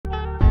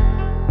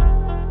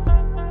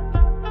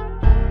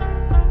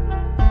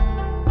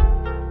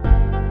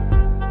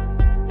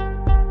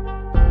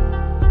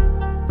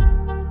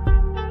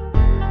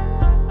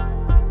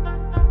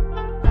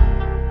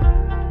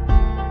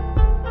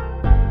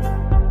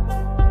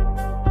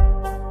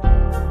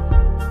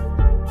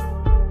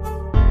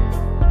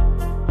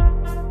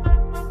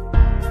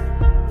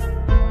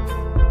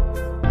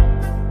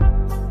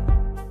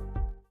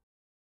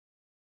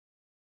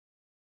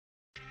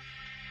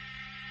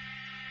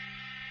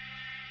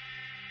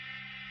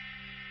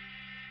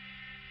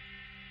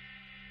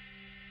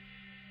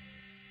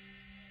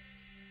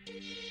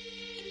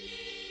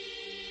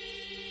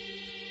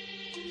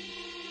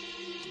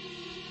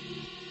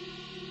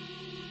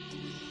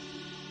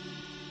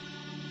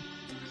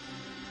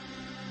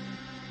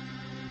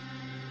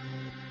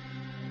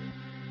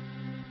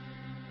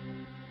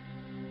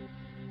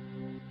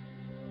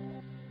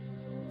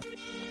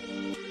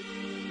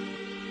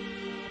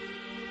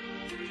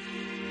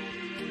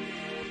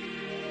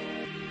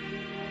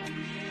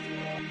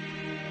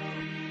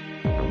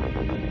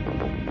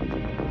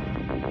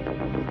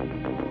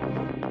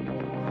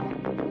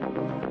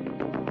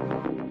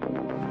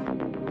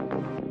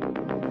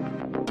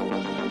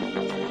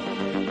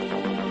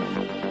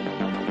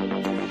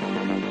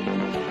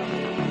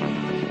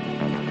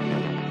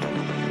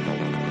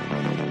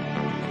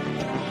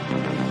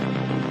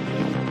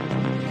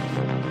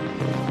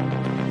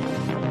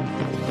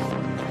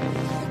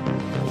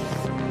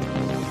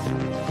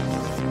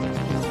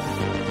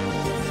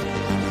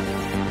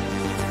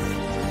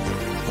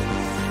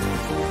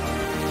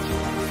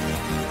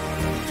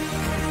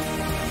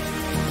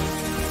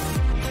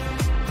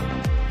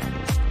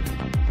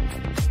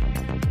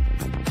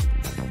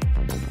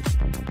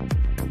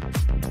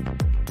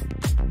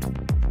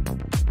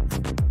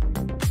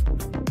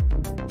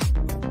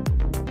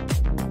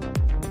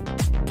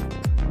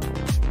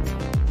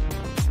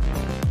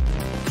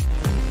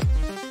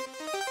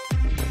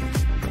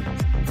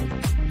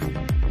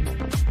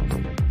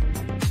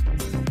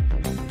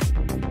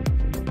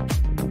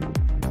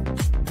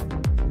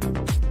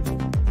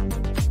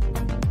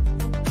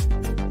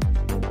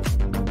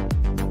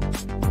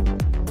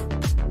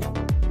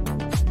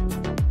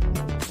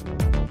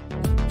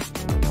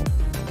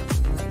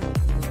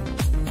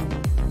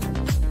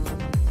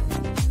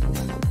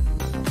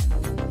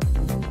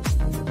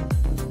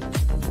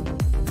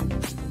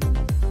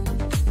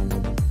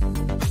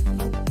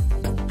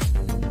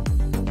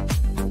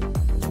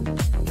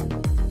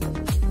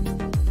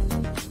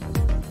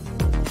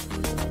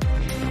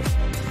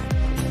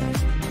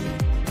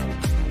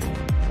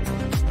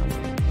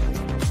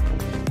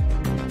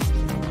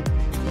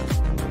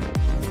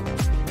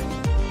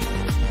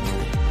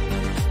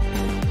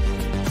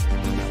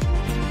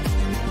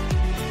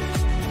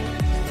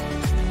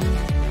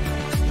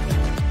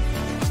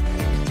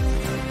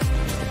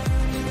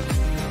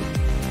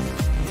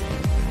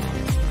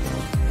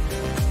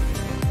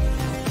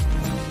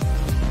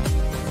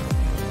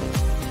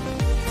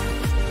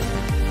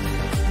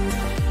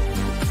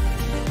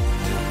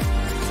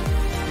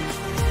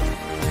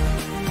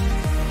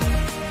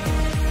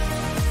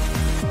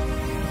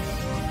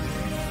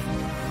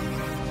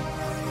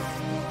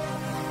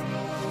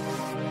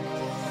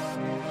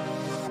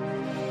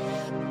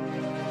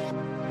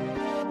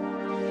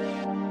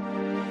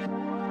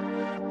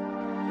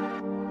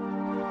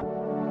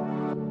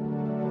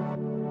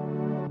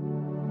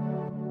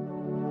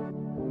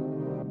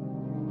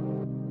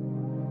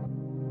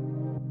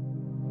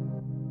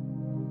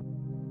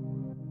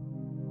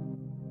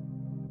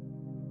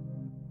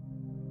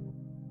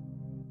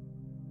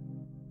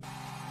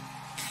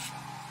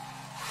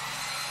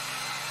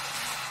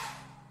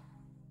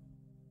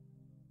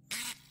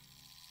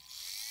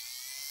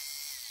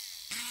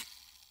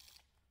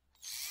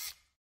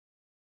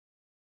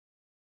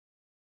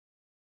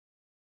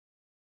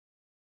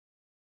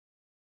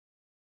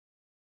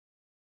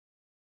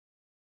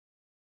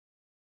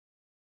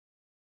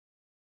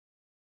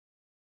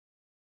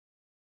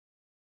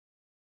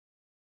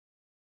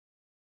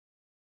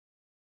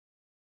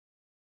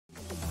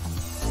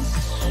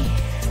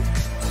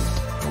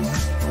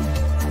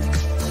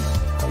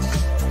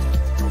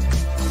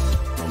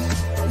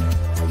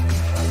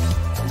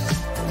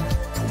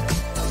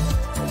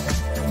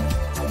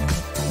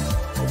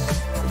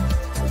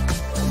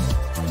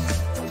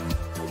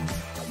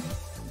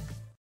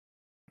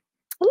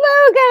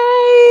Hello,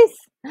 guys.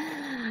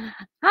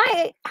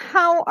 Hi,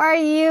 how are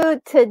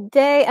you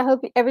today? I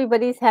hope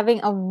everybody's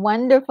having a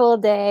wonderful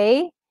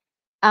day.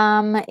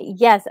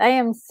 Yes, I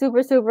am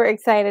super, super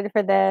excited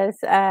for this.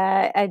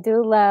 I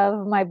do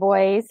love my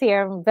boys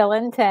here, Bill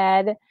and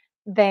Ted.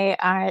 They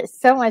are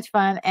so much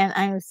fun, and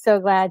I'm so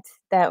glad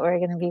that we're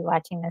going to be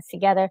watching this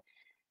together.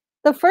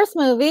 The first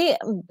movie,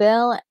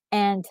 Bill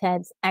and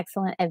Ted's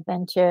Excellent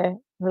Adventure,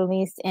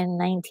 released in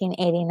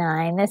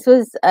 1989. This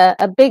was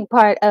a big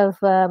part of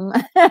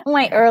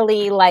my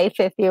early life,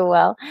 if you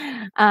will.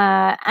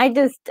 I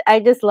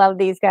just love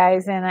these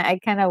guys, and I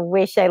kind of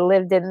wish I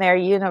lived in their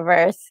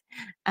universe,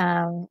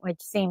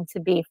 which seemed to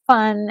be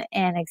fun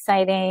and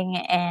exciting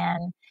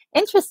and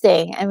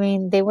interesting. I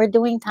mean, they were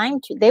doing time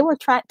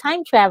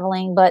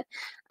traveling, but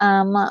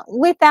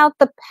without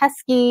the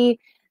pesky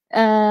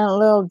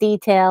little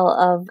detail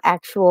of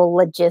actual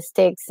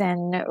logistics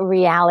and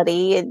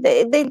reality.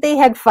 They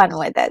had fun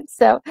with it.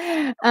 So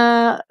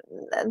that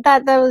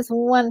was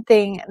one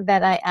thing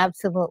that I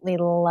absolutely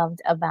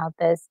loved about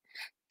this.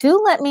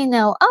 Do let me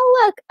know.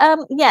 Oh,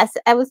 look, yes,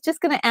 I was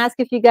just going to ask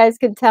if you guys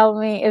could tell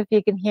me if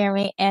you can hear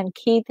me. And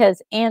Keith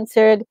has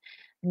answered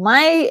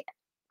my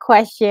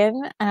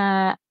question.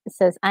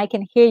 Says, I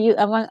can hear you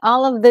among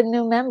all of the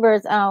new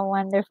members. Oh,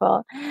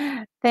 wonderful.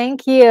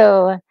 Thank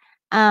you.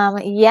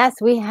 Yes,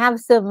 we have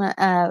some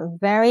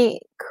very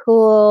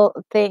cool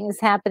things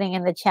happening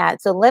in the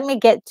chat. So let me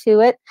get to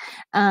it.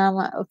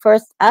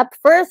 First up,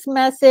 first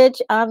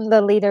message on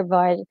the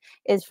leaderboard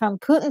is from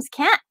Putin's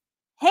cat.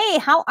 Hey,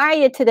 how are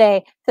you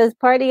today? Says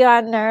party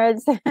on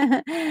nerds.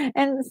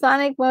 And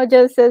Sonic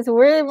Mojo says,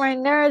 where are my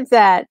nerds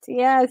at?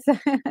 Yes.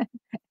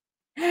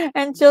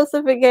 And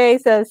Joseph Begay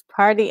says,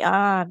 party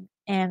on.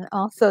 And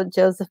also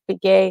Joseph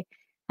Begay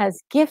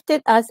has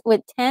gifted us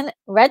with 10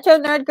 Retro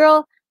Nerd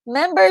Girl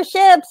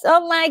memberships.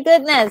 Oh my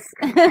goodness.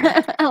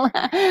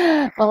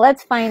 Well,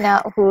 let's find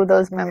out who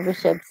those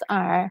memberships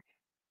are,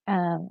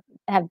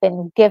 have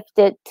been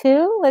gifted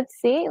to. Let's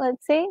see.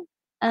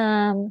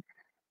 Um,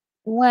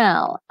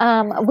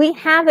 we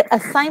have a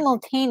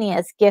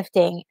simultaneous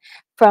gifting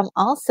from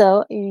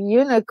also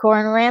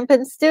Unicorn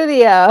Rampant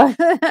Studio.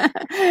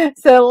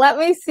 So let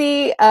me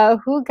see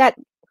who got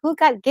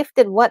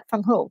gifted what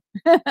from who.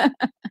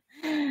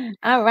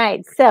 All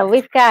right, so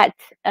we've got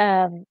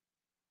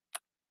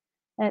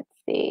let's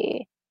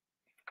see.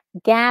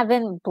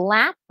 Gavin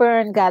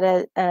Blackburn got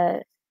a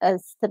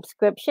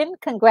subscription.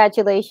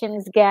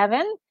 Congratulations,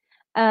 Gavin.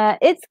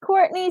 It's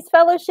Courtney's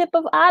Fellowship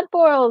of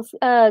Oddballs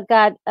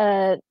got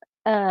a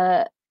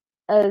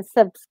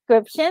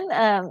subscription,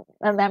 a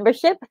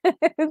membership.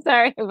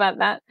 Sorry about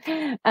that.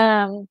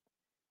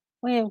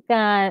 We've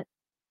got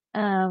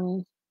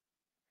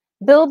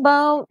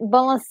Bilbo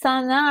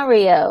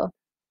Bolsonaro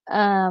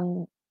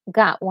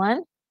got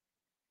one.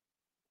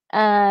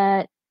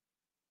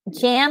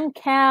 Jam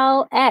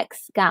Cal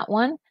X got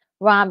one.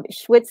 Rob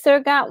Schwitzer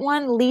got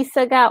one.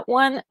 Lisa got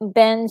one.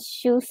 Ben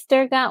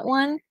Schuster got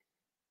one.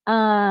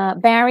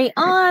 Barry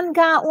On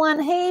got one.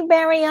 Hey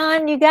Barry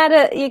On, you got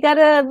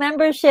a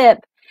membership.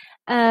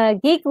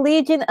 Geek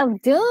Legion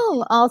of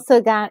Doom also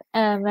got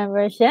a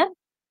membership.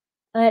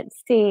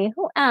 Let's see,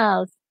 who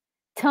else?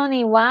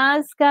 Tony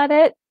Waz got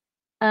it.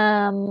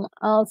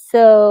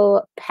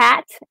 Also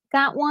Pat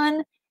got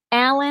one.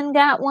 Alan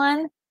got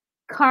one.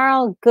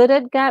 Carl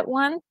Gooded got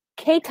one.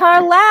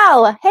 Katar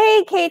Lau.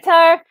 Hey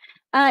Katar,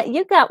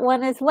 you got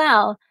one as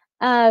well.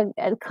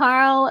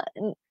 Carl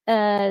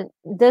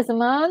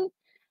Desimone.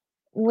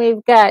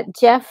 We've got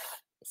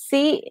Jeff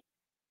C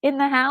in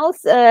the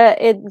house.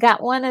 It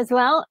got one as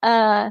well.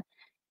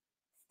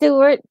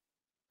 Stuart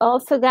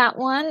also got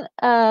one.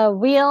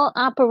 Real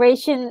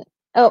Operative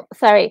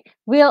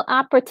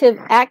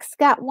X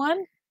got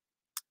one.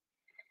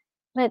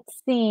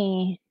 Let's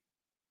see.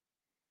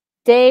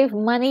 Dave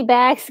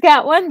Moneybags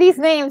got one. These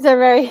names are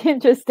very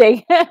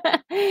interesting.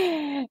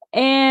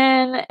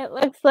 And it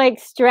looks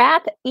like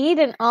Strat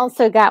Eden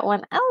also got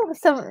one. Oh,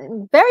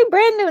 some very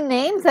brand new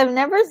names. Some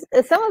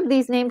of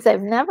these names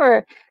I've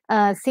never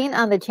seen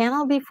on the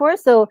channel before.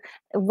 So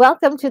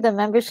welcome to the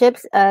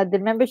memberships. The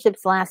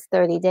memberships last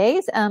 30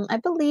 days.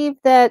 I believe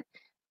that,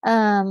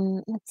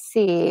 let's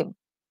see.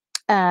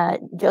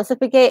 Joseph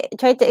Begay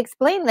tried to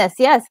explain this.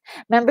 Yes,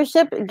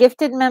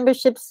 gifted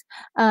memberships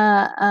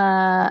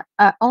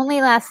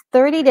only last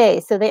 30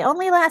 days. So they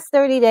only last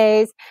 30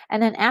 days.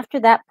 And then after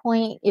that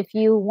point, if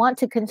you want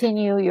to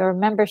continue your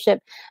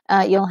membership,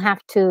 you'll have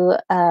to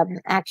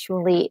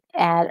actually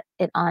add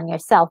it on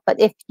yourself.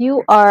 But if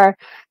you are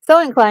so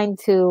inclined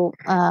to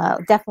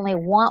definitely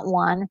want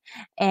one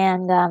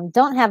and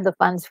don't have the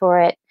funds for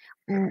it,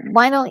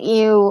 why don't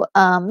you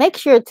make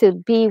sure to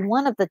be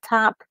one of the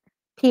top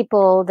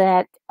people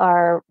that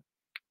are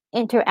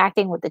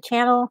interacting with the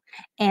channel,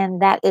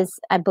 and that is,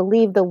 I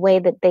believe, the way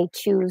that they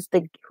choose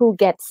who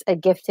gets a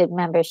gifted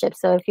membership.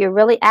 So if you're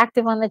really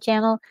active on the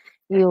channel,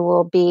 you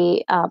will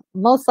be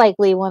most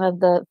likely one of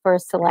the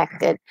first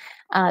selected.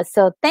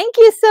 So thank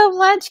you so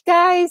much,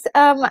 guys.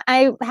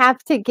 I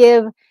have to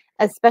give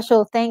a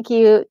special thank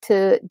you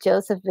to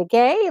Joseph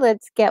Begay.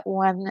 Let's get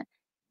one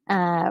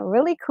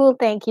really cool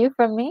thank you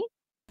from me.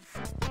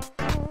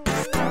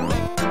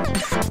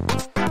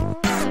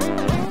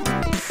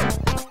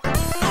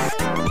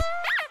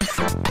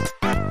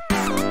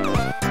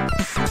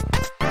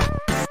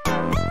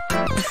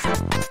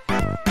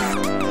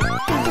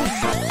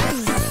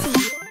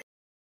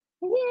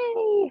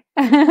 Yay!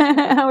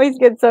 I always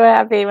get so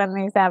happy when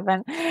these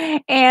happen.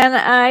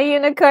 And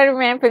Unicorn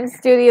Rampant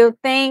Studio,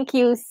 thank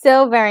you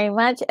so very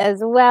much as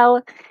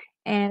well.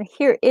 And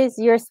here is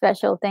your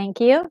special thank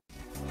you.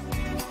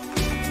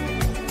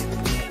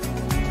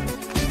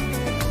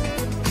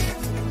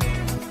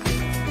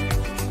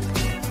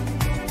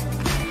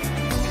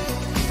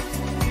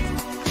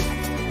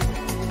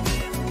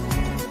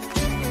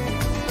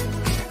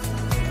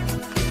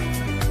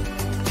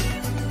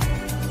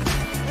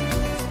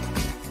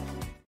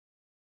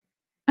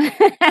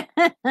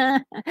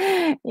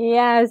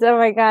 Yes, oh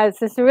my gosh,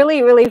 this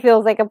really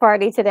feels like a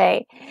party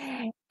today.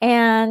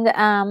 And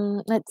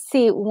let's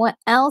see what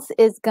else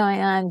is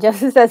going on.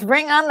 Joseph says,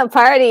 bring on the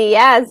party.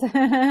 Yes.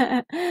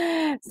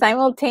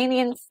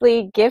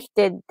 Simultaneously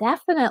gifted.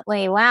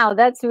 Definitely. Wow,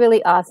 that's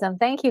really awesome.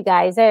 Thank you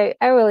guys. I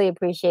really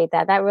appreciate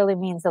that. That really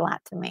means a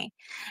lot to me.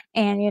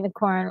 And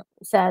Unicorn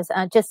says,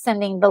 just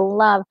sending the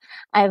love.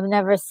 I've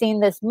never seen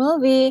this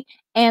movie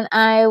and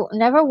I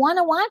never want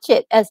to watch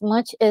it as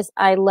much as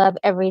I love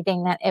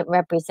everything that it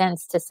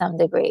represents to some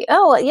degree.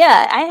 Oh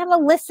yeah, I have a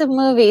list of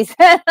movies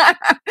that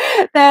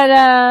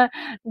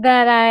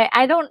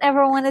I don't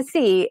ever want to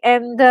see,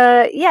 and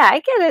yeah,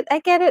 I get it, I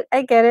get it,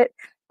 I get it.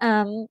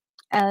 Um,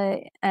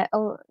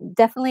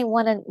 Definitely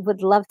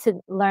would love to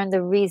learn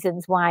the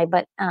reasons why,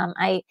 but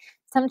I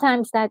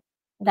sometimes that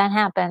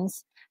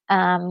happens.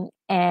 Joseph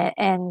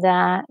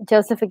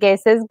Agay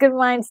says, "Good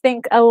minds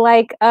think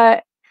alike."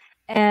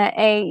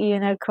 A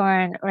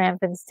unicorn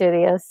rampant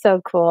studio, so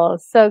cool,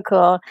 so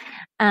cool.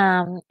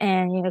 And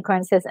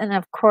unicorn says, and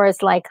of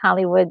course, like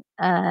Hollywood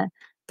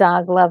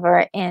dog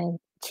lover and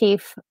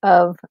chief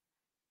of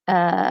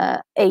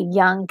a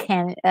young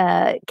can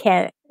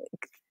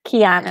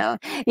Keanu.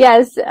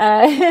 Yes,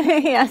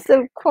 yes,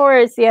 of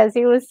course. Yes,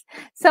 he was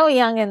so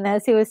young in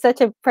this. He was such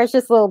a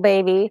precious little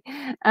baby.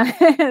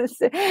 That's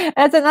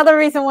another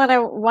reason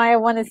why I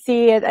want to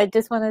see it. I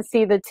just want to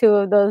see the two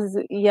of those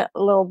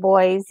little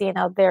boys.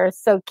 They're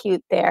so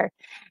cute there.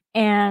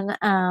 And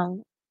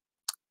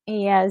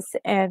yes,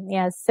 and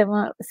yes,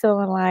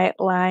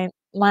 similar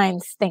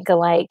minds think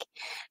alike.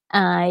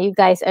 You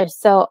guys are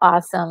so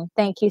awesome.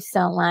 Thank you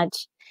so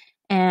much.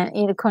 And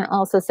Unicorn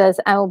also says,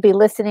 I will be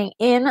listening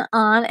in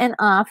on and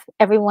off.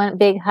 Everyone,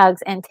 big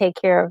hugs and take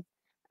care of,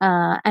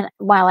 and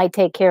while I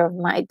take care of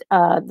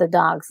the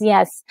dogs.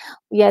 Yes,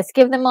 yes,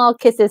 give them all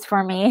kisses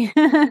for me.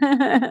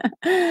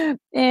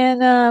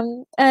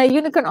 And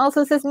Unicorn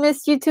also says,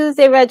 missed you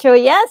Tuesday Retro.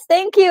 Yes,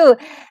 thank you.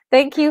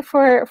 Thank you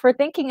for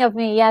thinking of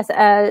me. Yes,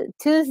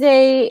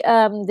 Tuesday,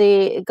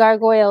 the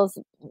Gargoyles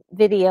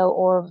video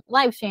or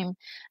live stream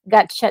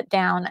got shut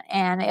down,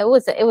 and it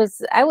was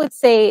I would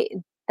say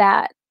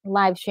that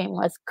live stream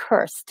was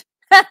cursed.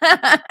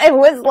 It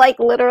was like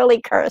literally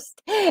cursed.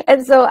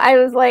 And so I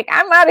was like,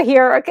 I'm out of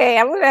here. Okay,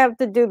 I'm gonna have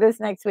to do this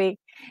next week.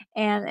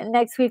 And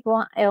next week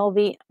it'll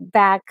be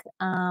back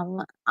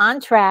on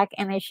track,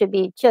 and it should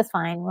be just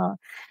fine. We'll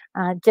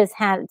just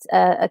had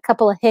a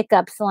couple of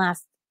hiccups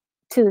last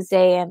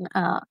Tuesday, and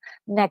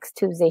next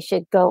Tuesday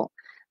should go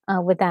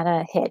without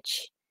a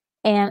hitch.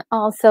 And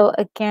also,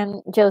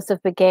 again,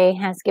 Joseph Begay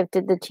has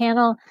gifted the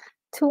channel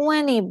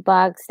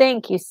 $20.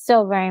 Thank you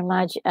so very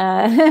much.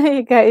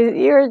 You guys,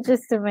 you're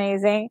just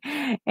amazing.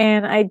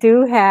 And I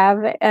do have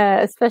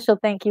a special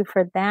thank you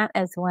for that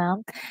as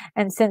well.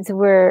 And since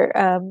we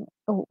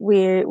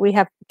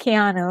have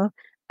Keanu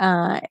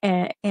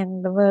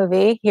in the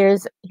movie,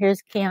 here's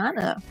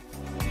Keanu.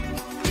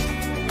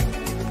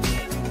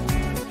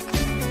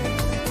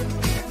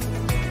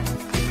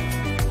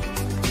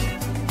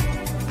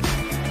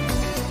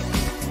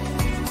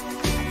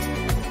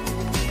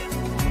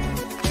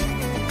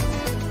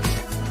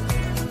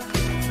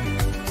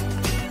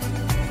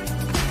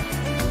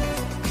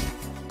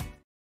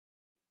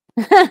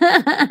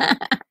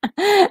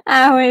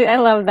 I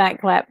love that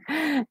clip.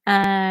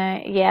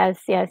 Yes,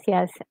 yes,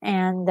 yes.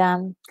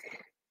 And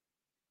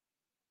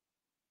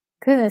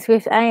goodness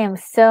gracious, I am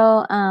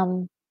so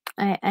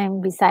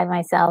I'm beside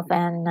myself,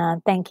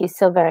 and thank you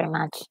so very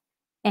much.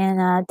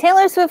 And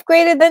Taylor Swift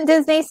greater than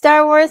Disney,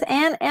 Star Wars,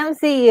 and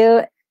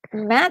MCU.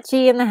 Matt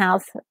G in the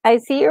house. I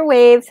see your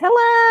waves.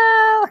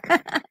 Hello.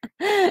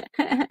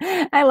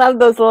 I love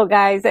those little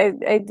guys. I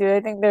do.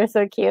 I think they're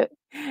so cute.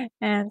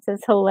 And it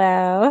says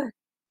hello.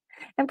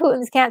 And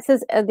Putin's cat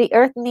says the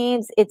earth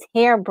needs its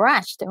hair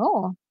brushed.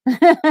 Oh.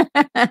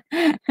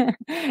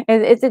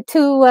 Is it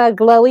too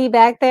glowy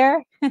back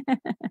there?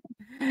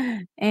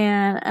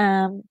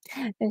 And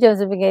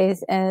Joseph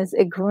Gaze is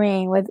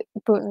agreeing with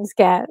Putin's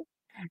cat.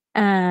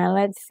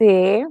 Let's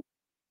see.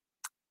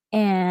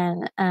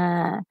 And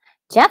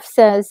Jeff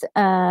says,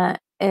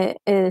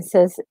 it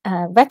says,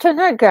 retro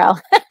nerd girl.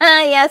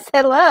 Yes,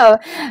 hello.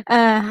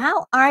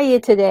 How are you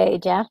today,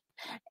 Jeff?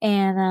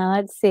 And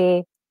let's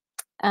see.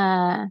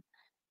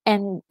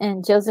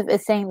 And Joseph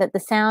is saying that the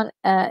sound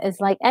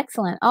is like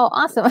excellent. Oh,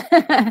 awesome.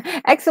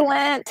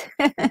 Excellent.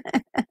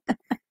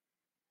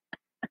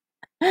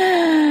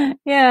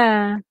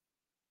 Yeah.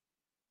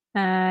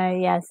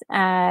 Yes.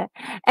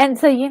 And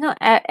so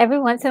every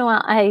once in a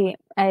while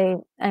I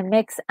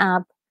mix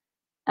up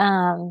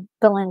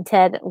Bill and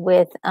Ted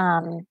with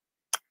the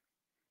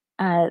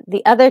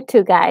other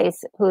two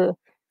guys who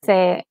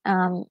say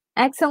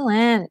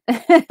excellent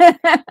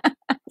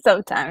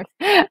sometimes.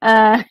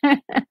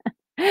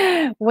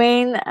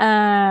 Wayne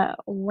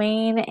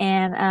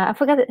and I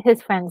forgot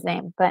his friend's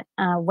name, but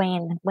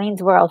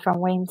Wayne's World from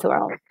Wayne's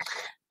World.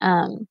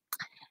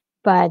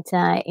 But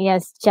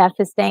yes, Jeff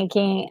is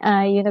thanking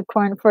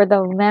Unicorn for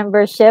the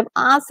membership.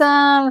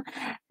 Awesome.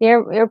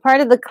 You're part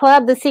of the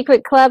club, the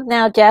secret club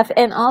now, Jeff.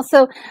 And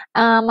also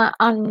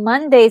on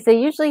Mondays, they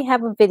usually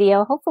have a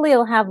video. Hopefully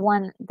you'll have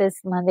one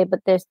this Monday, but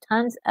there's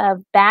tons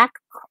of back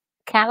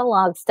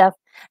catalog stuff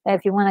that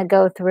if you want to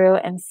go through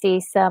and see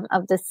some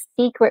of the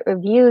secret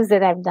reviews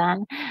that I've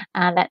done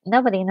that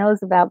nobody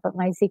knows about but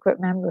my secret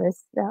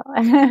members. So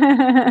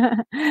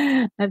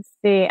let's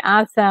see.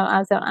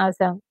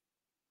 Awesome.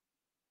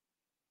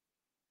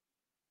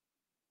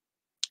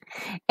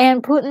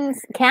 And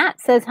Putin's cat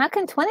says, "How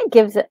can 20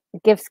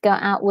 gifts go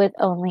out with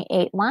only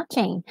 8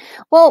 watching?"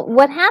 Well,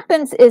 what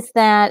happens is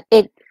that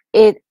it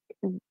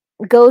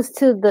goes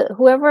to the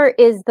whoever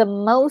is the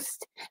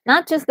most,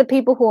 not just the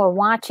people who are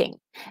watching.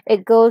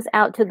 It goes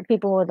out to the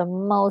people who are the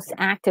most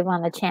active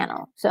on the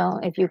channel. So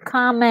if you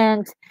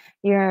comment,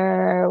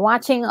 you're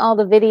watching all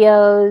the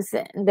videos,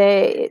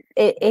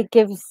 it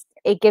gives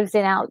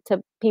it out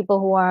to people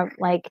who are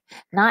like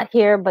not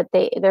here, but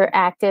they're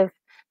active.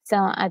 So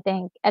I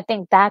think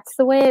that's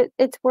the way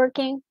it's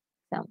working.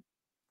 So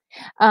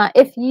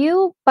if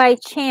you by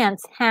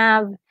chance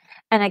have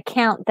an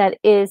account that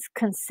is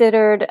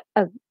considered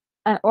an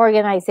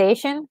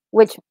organization,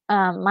 which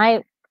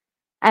I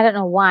don't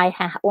know why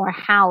or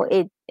how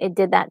it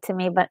did that to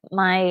me, but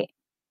my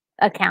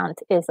account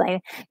is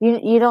like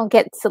you don't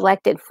get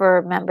selected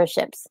for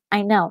memberships.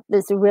 I know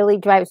this really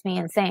drives me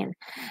insane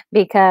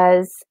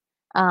because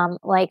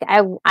like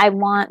I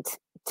want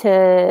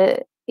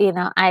to,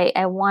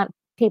 I want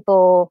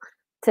people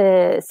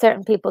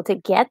certain people to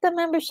get the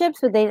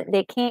memberships, but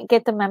they can't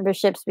get the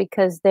memberships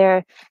because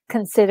they're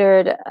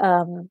considered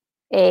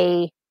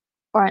a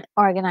or an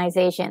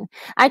organization.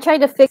 I tried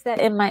to fix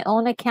that in my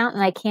own account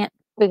and I can't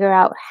figure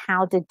out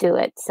how to do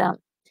it. So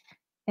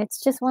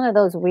it's just one of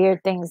those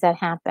weird things that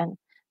happen.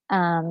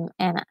 And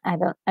I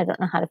don't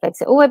know how to fix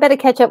it. Oh, I better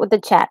catch up with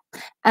the chat.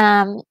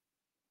 And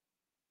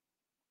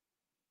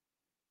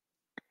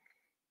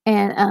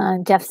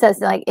Jeff says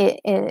like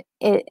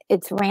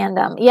it's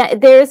random. Yeah,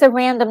 there is a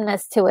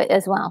randomness to it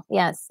as well.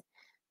 Yes.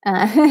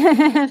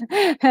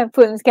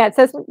 Putin's cat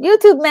says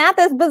YouTube math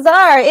is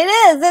bizarre. It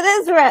is.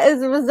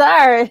 It's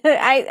bizarre.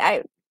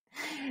 I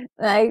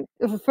like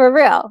for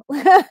real.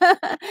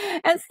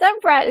 And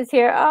Stumprat is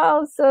here.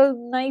 Oh, so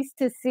nice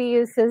to see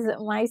you, says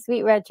my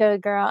sweet retro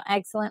girl.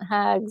 Excellent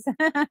hugs.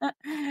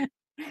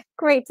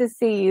 Great to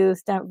see you,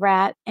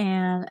 Stumprat.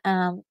 And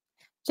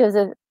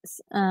Joseph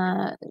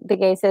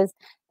Big A says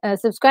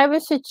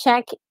subscribers should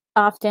check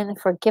often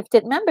for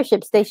gifted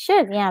memberships. They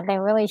should. Yeah, they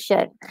really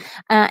should.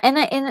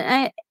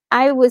 I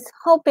was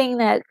hoping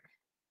that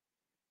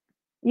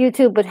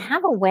YouTube would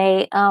have a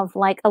way of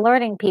like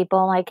alerting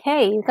people like,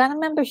 hey, you got a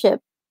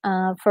membership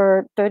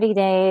for 30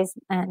 days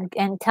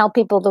and tell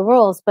people the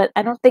rules, but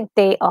I don't think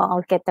they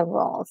all get the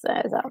rules. So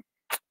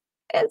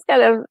it's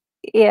kind of,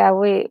 yeah,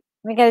 we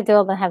got to do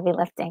all the heavy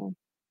lifting.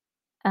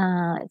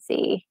 Let's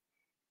see.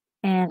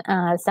 And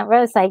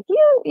Sunrise like,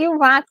 you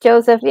rock,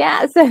 Joseph.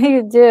 Yeah, so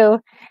you do.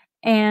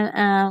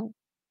 And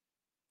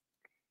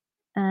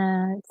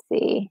let's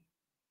see.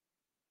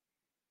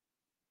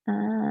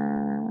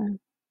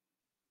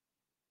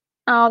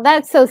 Oh,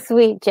 that's so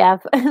sweet,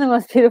 Jeff. The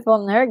most beautiful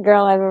nerd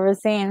girl I've ever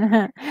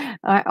seen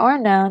or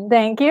known.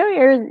 Thank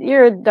you.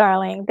 You're a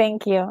darling.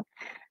 Thank you.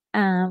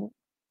 And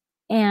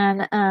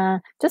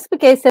just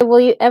because said, will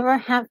you ever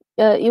have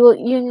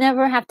you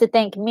never have to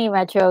thank me,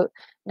 retro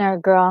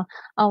nerd girl.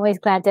 Always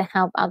glad to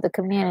help out the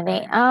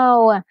community.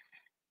 Oh,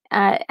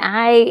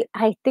 I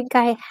think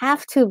I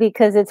have to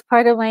because it's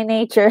part of my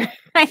nature.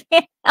 I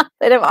can't help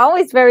it. I'm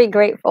always very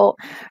grateful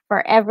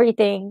for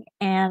everything,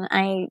 and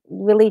I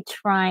really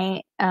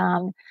try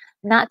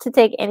not to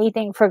take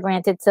anything for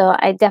granted. So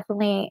I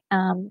definitely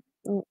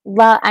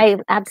I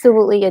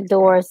absolutely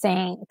adore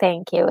saying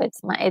thank you.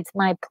 It's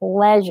my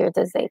pleasure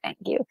to say thank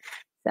you.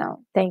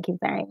 So thank you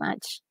very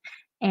much.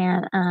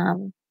 And uh,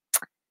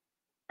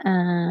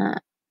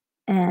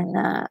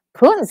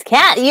 Putin's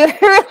cat, you're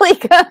really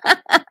good.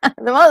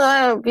 The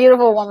most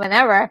beautiful woman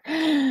ever.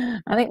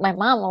 I think my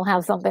mom will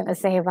have something to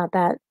say about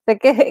that.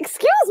 Like,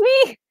 excuse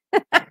me.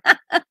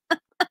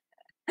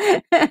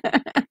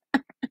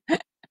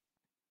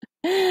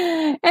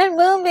 And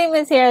Moonbeam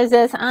is here.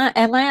 Says,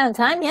 "Am I on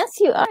time?" Yes,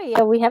 you are.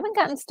 Yeah, we haven't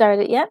gotten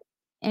started yet.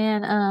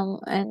 And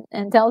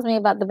tells me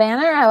about the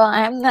banner.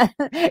 I'm not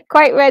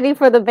quite ready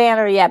for the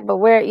banner yet, but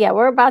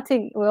we're about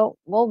to.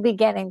 We'll be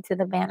getting to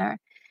the banner.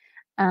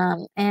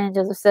 And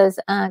Joseph says,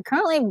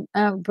 currently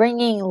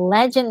bringing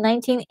Legend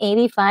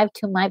 1985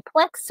 to my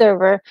Plex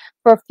server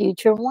for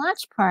future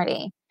watch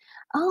party.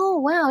 Oh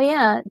wow,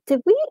 yeah.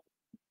 Did we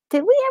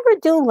ever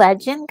do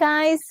Legend,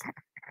 guys?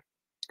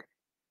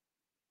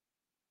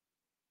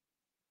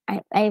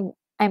 I'm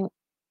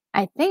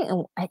I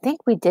think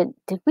we did.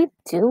 Did we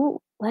do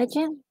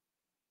Legend?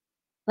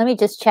 Let me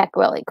just check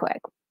really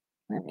quick.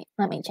 Let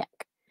me check.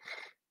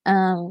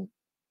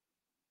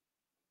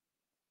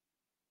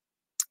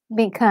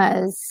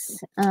 Because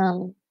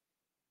I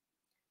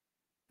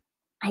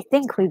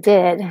think we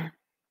did.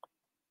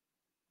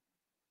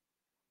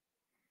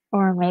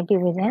 Or maybe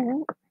we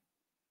didn't.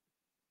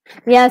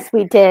 Yes,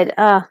 we did.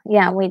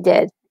 Yeah, we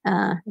did.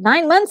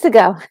 9 months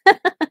ago.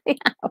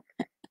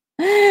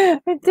 Yeah.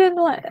 We did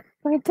what?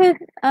 We did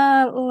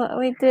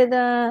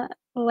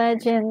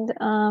Legend.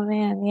 Oh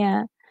man,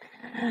 yeah.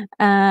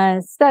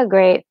 So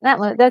great.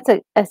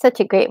 That's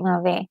such a great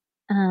movie.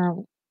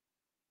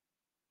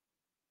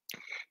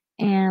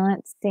 And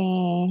let's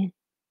see.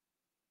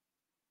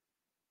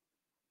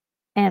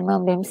 And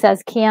Moonbeam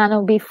says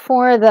Keanu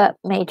before the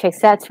Matrix.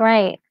 That's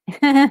right.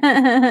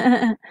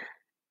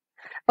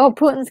 Oh,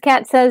 Putin's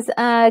cat says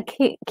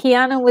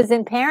Keanu was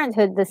in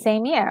Parenthood the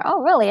same year.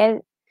 Oh, really? I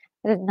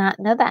did not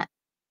know that.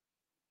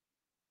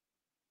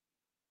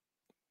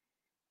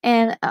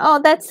 And oh,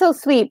 that's so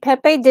sweet.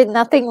 Pepe did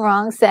nothing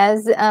wrong,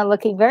 says,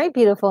 looking very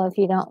beautiful, if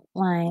you don't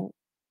mind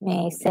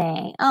me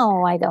saying.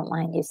 Oh, I don't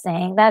mind you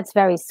saying. That's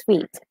very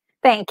sweet.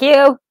 Thank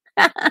you.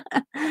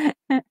 And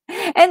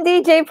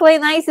DJ Play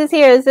Nice is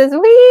here. It says,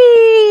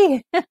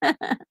 wee!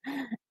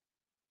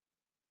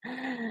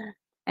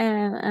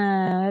 And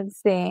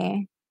let's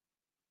see.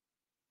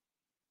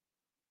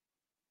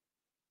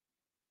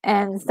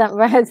 And some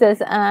says,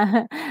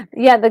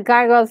 yeah, the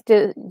gargoyles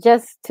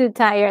just too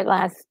tired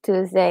last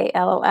Tuesday,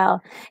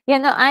 LOL. Yeah,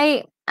 no,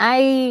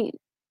 I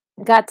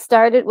got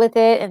started with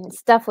it and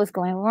stuff was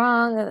going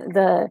wrong.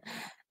 The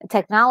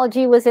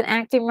technology wasn't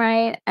acting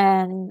right,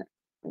 and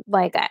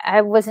like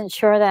I wasn't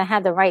sure that I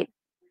had the right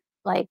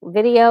like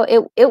video.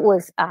 It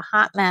was a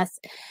hot mess,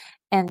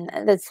 and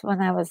that's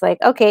when I was like,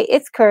 okay,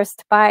 it's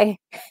cursed. Bye.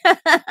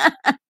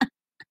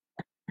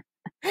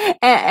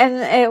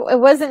 And it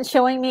wasn't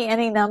showing me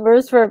any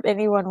numbers for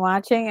anyone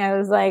watching. I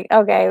was like,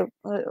 okay,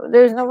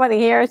 there's nobody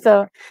here,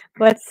 so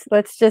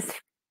let's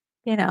just,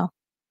 you know,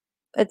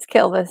 let's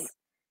kill this.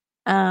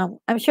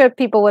 I'm sure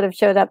people would have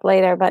showed up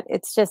later, but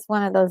it's just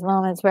one of those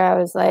moments where I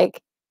was like,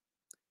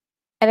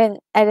 I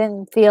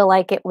didn't feel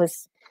like it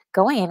was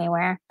going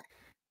anywhere.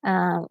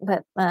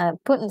 But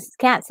Putin's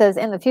cat says,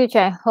 in the future,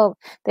 I hope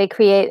they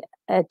create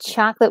a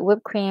chocolate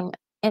whipped cream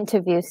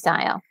interview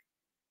style.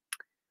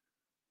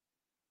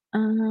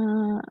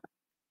 Oh,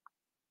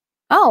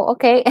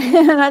 okay.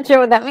 I'm not sure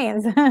what that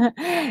means.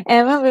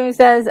 And Moonbeam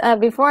says,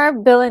 before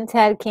Bill and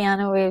Ted,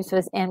 Keanu Reeves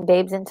was in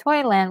Babes in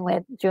Toyland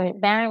with Drew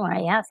Barrymore.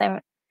 Yes,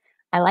 I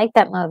like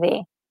that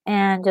movie.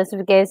 And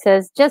Joseph Gay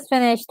says, just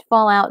finished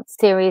Fallout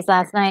series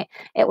last night.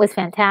 It was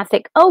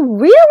fantastic. Oh,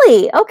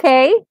 really?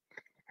 Okay.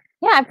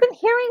 Yeah, I've been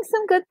hearing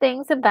some good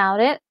things about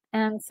it.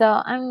 And so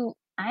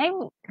I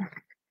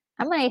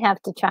might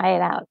have to try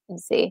it out and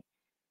see.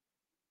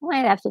 I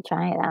might have to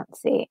try it out and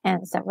see.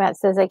 And Sunrat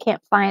says, I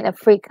can't find a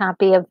free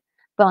copy of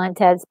Bill and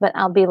Ted's, but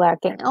I'll be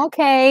lurking.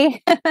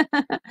 Okay.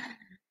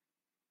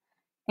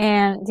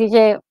 And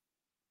DJ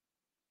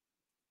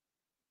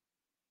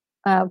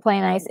Play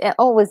Nice.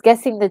 Oh, was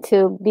guessing the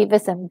two,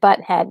 Beavis and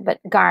Butthead,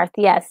 but Garth,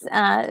 yes.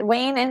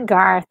 Wayne and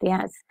Garth,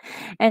 yes.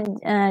 And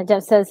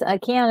Jeff says,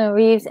 Keanu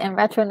Reeves and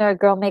Retro Nerd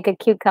Girl make a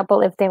cute couple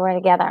if they were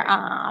together.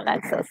 Oh,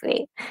 that's so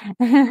sweet.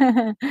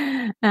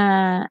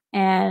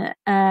 And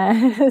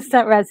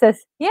Sunrat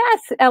says,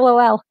 yes,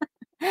 LOL.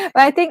 But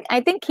I think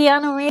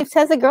Keanu Reeves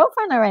has a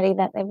girlfriend already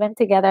that they've been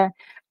together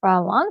for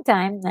a long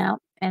time now.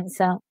 And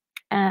so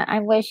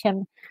I wish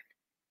him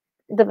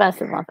the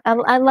best of luck.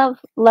 I love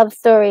love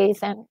stories,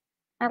 and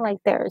I like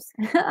theirs.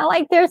 I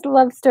like theirs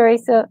love story.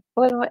 So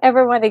wouldn't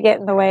ever want to get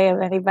in the way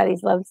of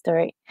anybody's love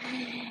story.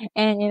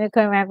 And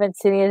Unicorn Rabbit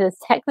Studio says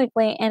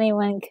technically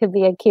anyone could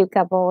be a cute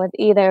couple with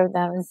either of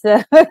them.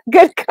 So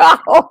good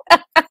call.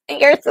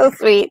 You're so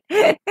sweet.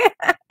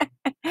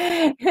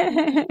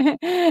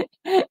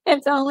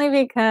 It's only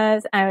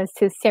because I was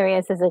too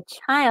serious as a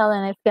child,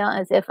 and I feel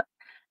as if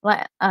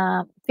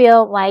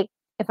feel like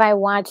if I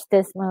watched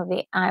this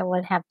movie, I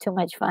would have too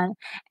much fun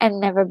and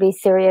never be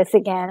serious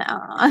again.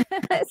 Aw.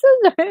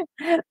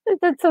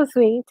 That's so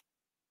sweet.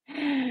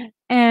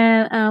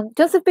 And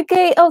Joseph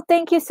Piquet, oh,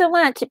 thank you so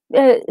much.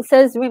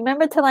 Says,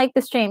 remember to like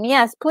the stream.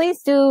 Yes,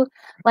 please do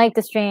like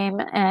the stream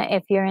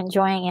if you're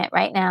enjoying it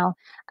right now,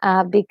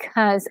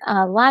 because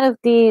a lot of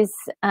these,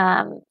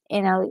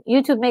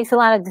 YouTube makes a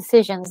lot of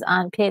decisions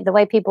on the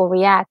way people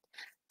react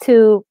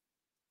to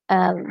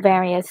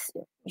various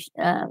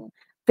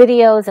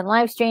videos and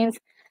live streams.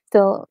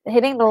 So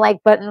hitting the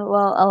like button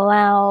will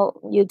allow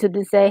YouTube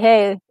to say,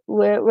 hey,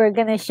 we're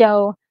going to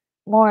show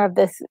more of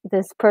this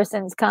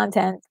person's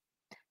content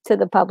to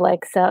the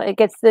public. So it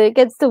gets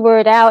the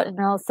word out, and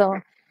also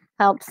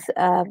helps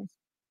how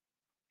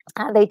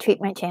they treat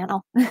my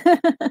channel.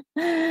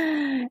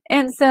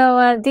 And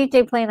so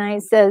DJ Play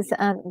Nice says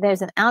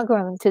there's an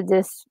algorithm to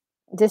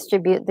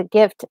distribute the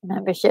gift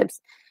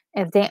memberships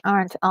if they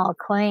aren't all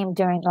claimed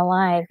during the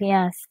live.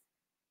 Yes.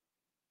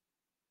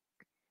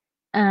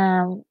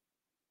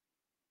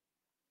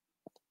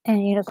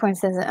 And Unicorn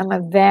says, I'm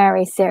a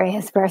very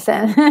serious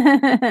person.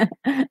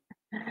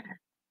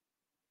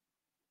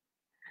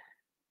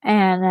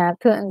 And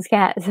Putin's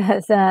cat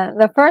says,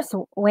 the first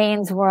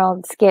Wayne's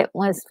World skit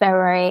was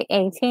February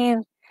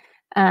 18th,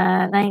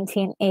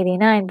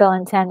 1989. Bill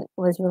and Ted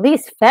was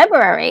released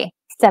February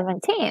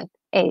 17th,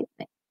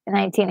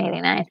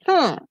 1989.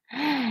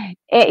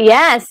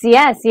 Yes.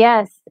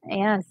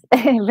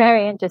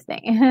 Very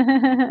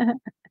interesting.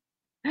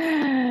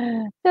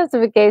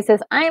 Joseph Gay says,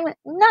 I'm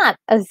not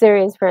a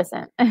serious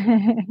person.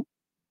 I'm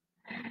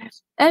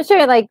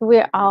sure like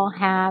we all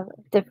have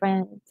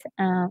different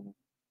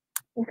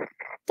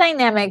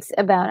dynamics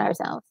about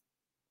ourselves.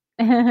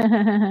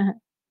 And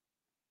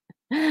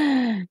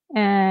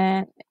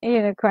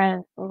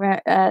Unicorn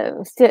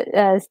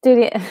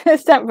studio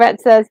Step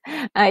Brett says,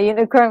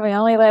 Unicorn, we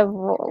only live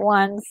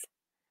once.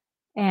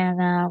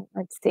 And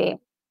let's see.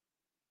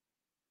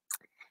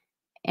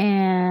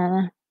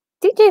 And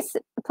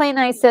Play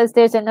Nice says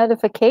there's a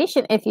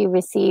notification if you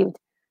received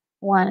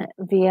one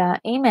via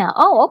email.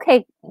 Oh,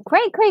 okay.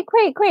 Great, great,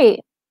 great, great.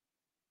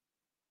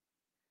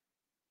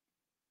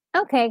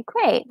 Okay,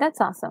 great.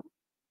 That's awesome.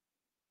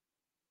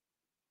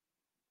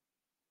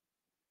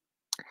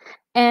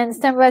 And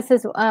Stemba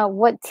says,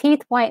 what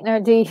teeth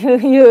whitener do you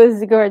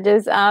use,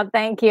 gorgeous?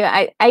 Thank you.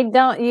 I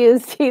don't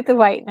use teeth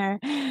whitener.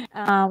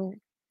 Um,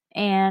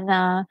 and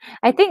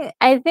I think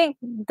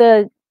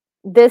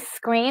this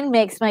screen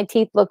makes my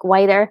teeth look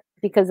whiter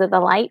because of the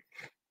light.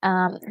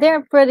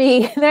 They're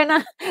pretty,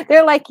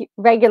 they're like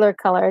regular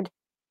colored.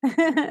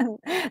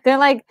 They're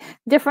like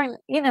different,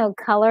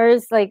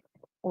 colors, like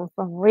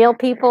from real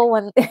people.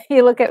 When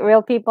you look at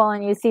real people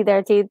and you see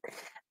their teeth,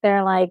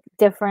 they're like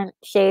different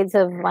shades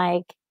of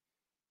like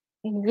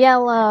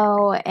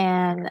yellow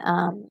and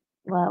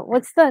well,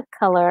 what's the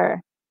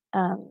color?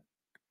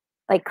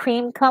 Like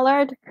cream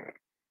colored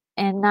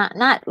and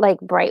not like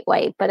bright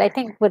white, but I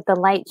think with the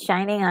light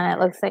shining on it,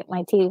 looks like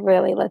my teeth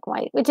really look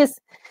white, which is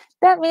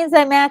that means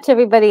I match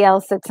everybody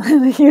else that's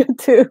on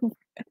YouTube.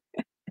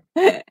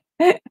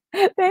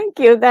 Thank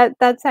you.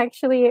 That's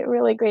actually a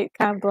really great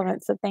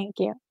compliment. So thank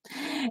you.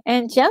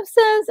 And Jeff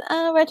says,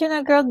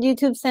 Regina Girl,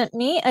 YouTube sent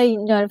me a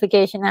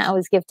notification that I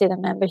was gifted a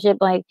membership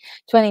like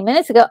 20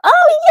 minutes ago.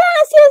 Oh,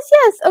 yes, yes,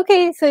 yes.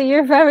 Okay, so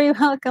you're very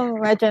welcome,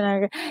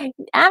 Regina.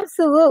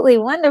 Absolutely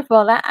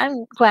wonderful. That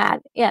I'm glad.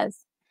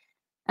 Yes.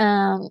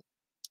 Um,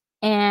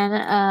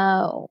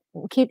 and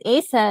Keith A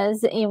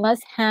says you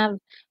must have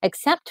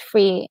accept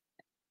free.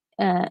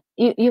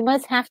 You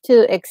must have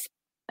to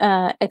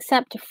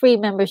accept free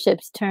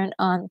memberships turned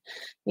on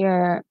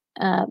your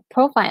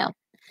profile.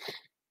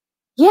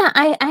 Yeah,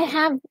 I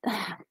have.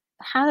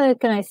 How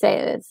can I say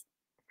this?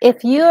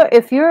 If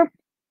you're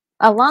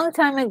a long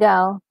time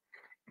ago,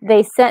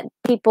 they set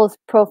people's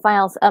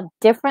profiles up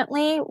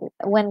differently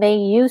when they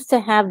used to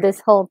have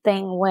this whole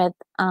thing with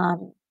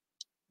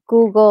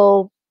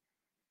Google.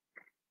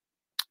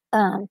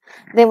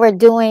 They were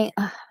doing.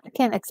 I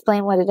can't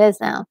explain what it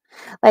is now.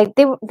 Like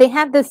they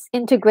had this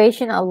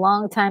integration a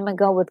long time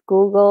ago with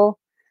Google,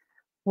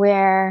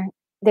 where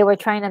they were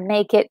trying to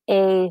make it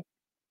a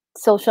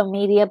social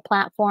media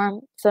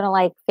platform, sort of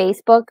like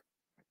Facebook,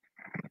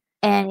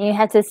 and you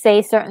had to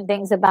say certain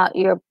things about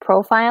your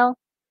profile.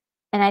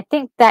 And I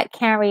think that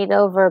carried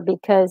over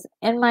because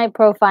in my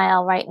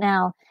profile right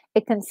now,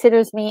 it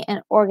considers me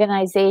an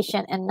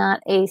organization and not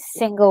a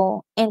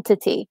single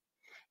entity.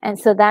 And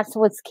so that's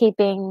what's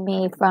keeping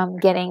me from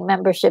getting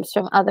memberships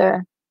from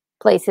other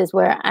places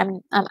where I'm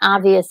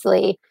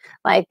obviously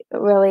like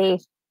really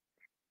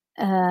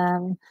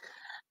um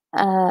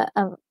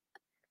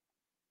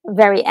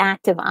very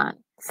active on.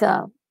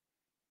 So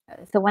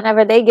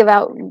whenever they give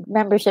out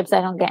memberships,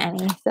 I don't get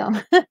any. So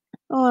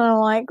I'm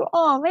like,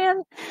 oh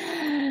man.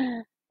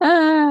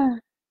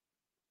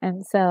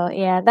 And so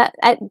yeah,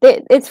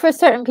 it's for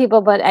certain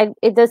people, but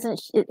it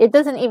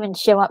doesn't even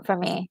show up for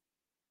me.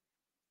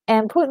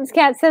 And Putin's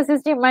cat says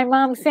it's my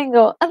mom's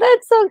single. Oh,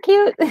 that's so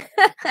cute.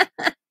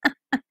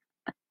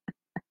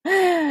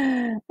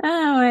 Oh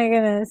my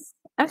goodness.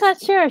 I'm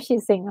not sure if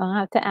she's single. I'll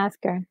have to ask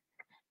her.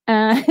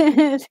 Uh,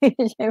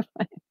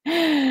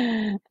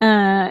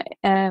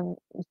 um,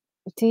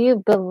 do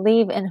you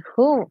believe in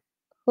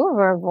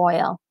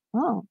Hooverville?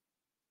 Oh,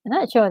 I'm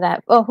not sure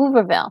that. Oh,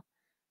 Hooverville.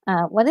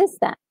 What is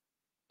that?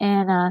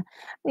 And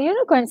the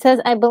unicorn says,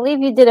 "I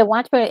believe you did a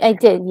watch party." I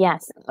did,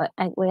 yes.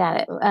 We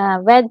got it.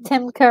 Red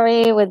Tim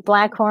Curry with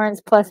black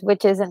horns plus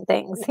witches and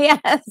things.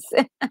 Yes.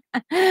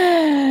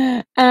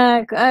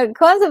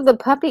 Cause of the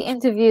puppy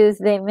interviews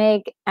they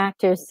make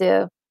actors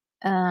do.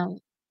 Um,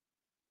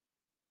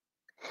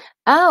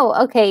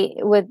 oh, okay.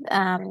 With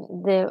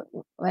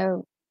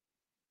the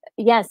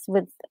yes,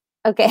 with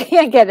okay,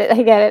 I get it.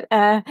 I get it.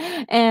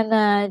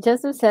 And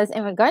Joseph says,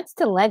 in regards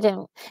to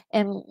legend,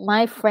 in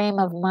my frame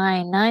of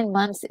mind, 9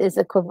 months is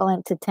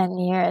equivalent to 10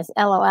 years.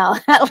 LOL.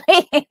 At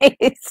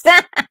least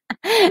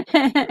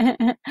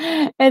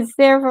it's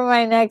there for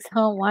my next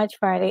home watch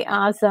party.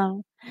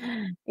 Awesome.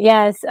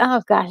 Yes.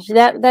 Oh gosh,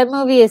 that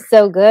movie is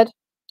so good.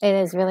 It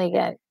is really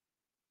good.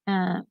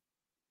 Uh,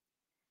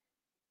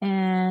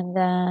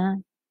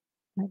 and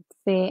let's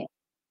see.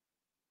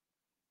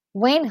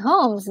 Wayne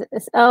Holmes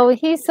oh,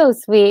 he's so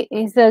sweet.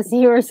 He says,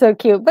 "You were so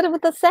cute," but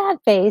with a sad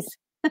face.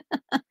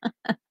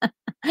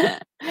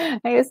 I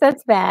guess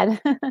that's bad.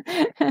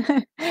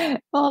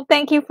 Well,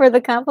 thank you for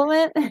the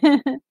compliment.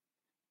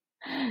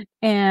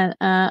 And,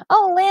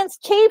 oh, Lance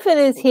Chafin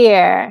is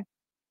here.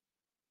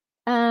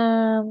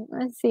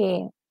 Let's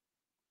see.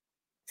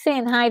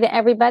 Saying hi to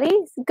everybody.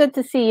 It's good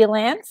to see you,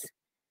 Lance.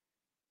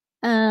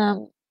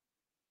 Um,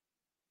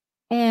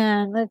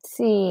 and let's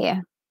see.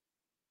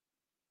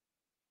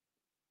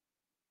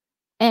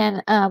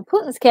 And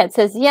Putin's cat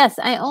says, "Yes,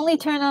 I only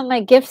turned on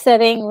my gift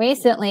setting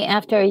recently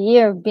after a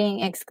year of being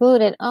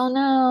excluded." Oh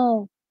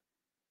no.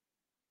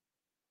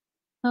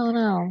 Oh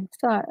no.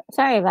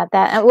 Sorry about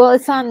that. Well,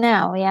 it's on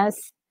now.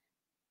 Yes,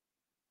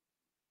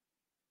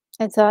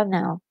 it's on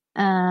now.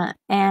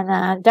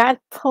 And Darth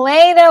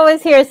Plato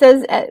is here,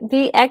 says,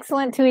 be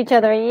excellent to each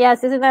other.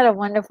 Yes, isn't that a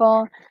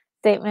wonderful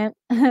statement?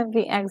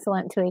 Be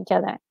excellent to each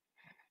other.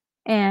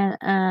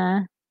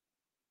 And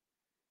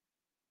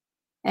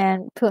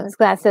Putin's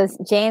Glass says,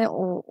 Jane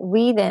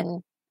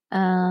Whedon,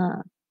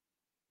 Wyden,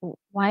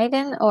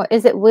 or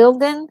is it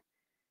Wilden?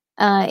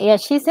 Yeah,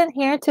 she's in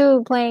here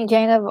too, playing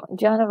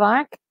Joan of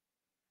Arc.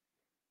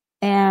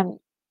 And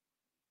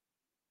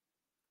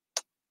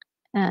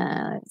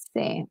let's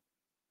see.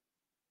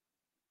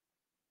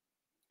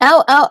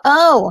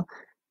 Oh.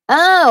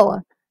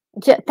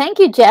 Thank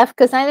you, Jeff,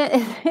 because I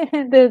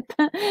didn't.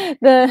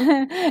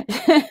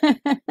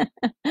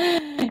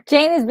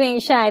 Jane is being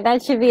shy.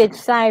 That should be a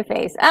shy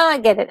face. Oh, I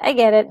get it. I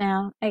get it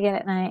now. I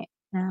get it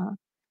now.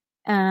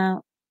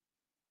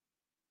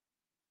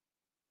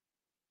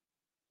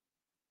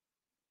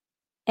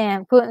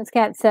 And Putin's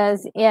cat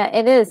says, "Yeah,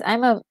 it is.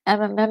 I'm a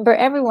member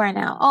everywhere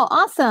now." Oh,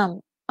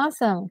 awesome,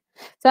 awesome.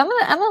 So I'm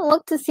gonna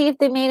look to see if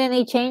they made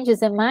any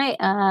changes in my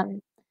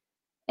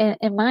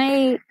in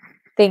my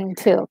thing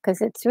too,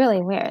 because it's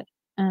really weird.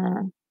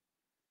 Uh,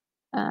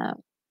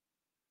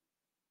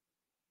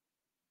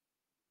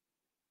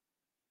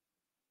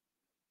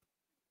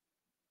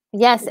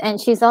 yes, and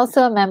she's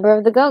also a member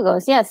of the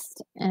Go-Go's. Yes,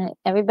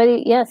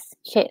 everybody. Yes,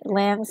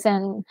 Lance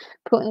and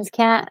Putin's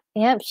cat.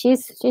 Yep,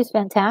 she's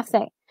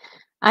fantastic.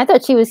 I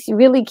thought she was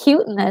really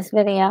cute in this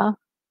video,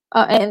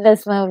 in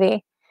this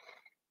movie.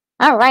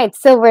 All right,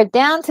 so we're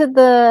down to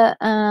the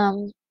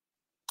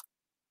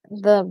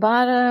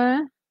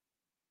bottom,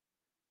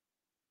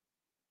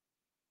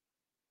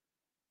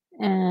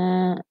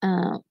 and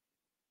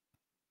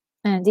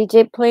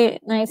DJ Play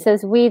Night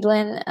says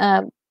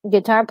Weedlin,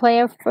 guitar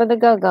player for the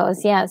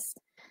Go-Go's. Yes,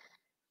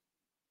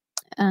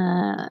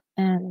 and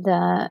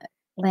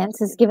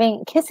Lance is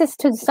giving kisses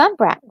to the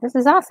Sunbrat. This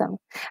is awesome.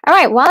 All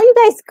right, while you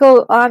guys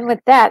go on with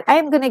that,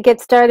 I'm going to get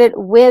started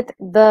with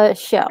the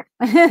show.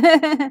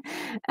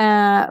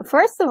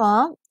 First of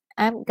all,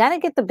 I'm going to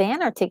get the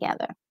banner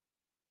together.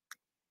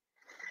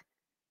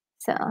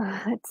 So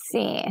let's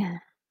see.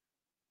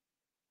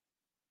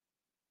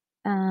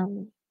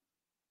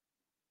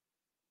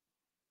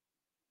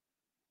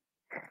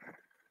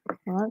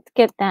 Let's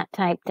get that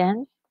typed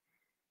in.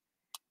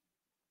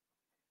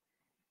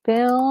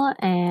 Bill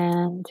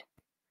and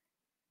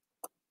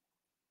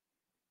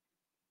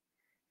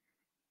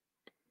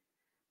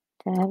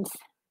Ted's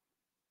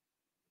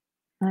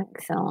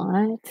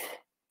Excellent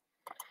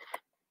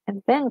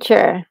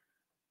Adventure.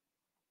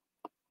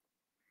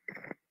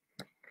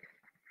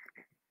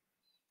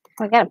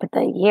 We got to put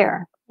the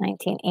year,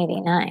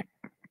 1989.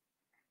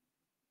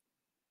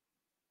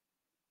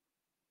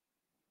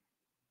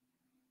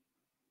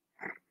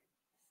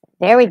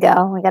 There we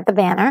go. We got the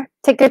banner.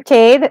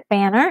 Ticker-tape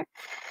banner.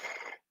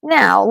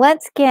 Now,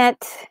 let's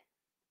get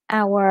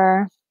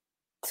our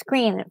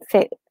screen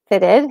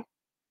fitted.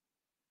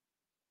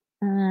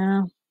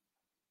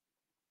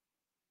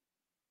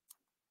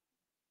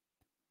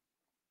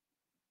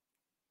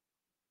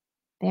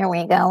 There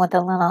we go with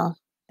the little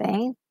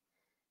thing.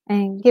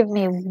 And give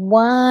me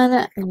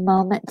one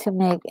moment to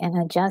make an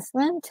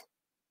adjustment.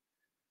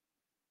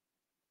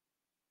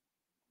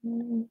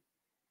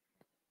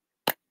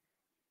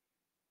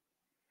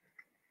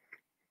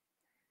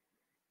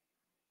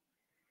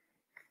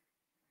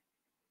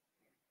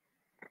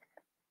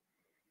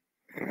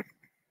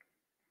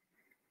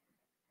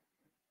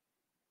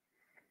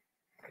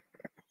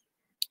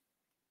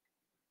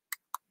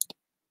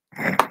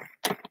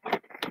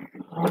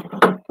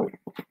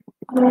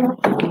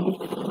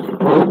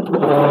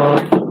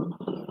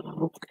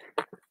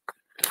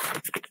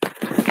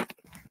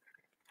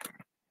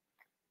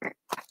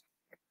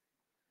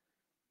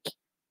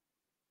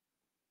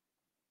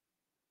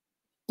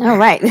 All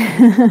right.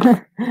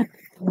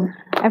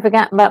 I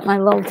forgot about my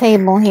little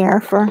table here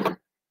for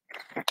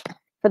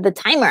the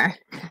timer.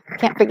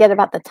 Can't forget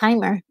about the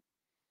timer.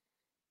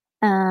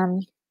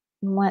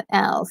 What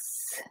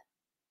else?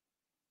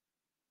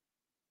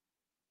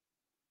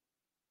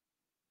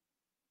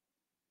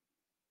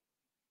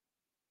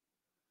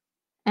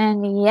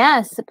 And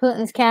yes,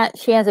 Putin's cat,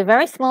 she has a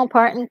very small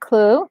part in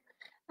Clue.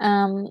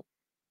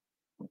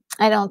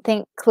 I don't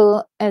think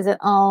Clue is at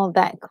all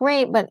that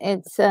great, but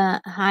it's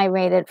high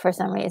rated for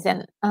some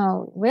reason.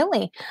 Oh,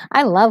 really?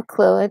 I love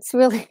Clue. It's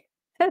really,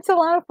 it's a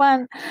lot of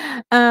fun.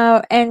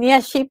 And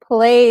yes, she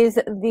plays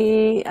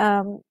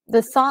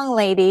the song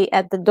lady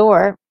at the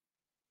door.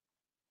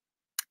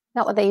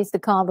 Not what they used to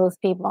call those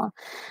people.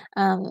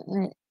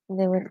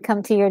 They would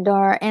come to your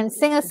door and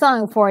sing a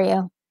song for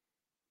you.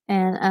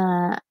 And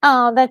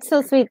oh, that's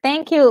so sweet.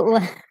 Thank you,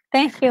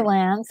 thank you,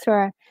 Lance,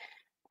 for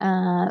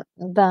the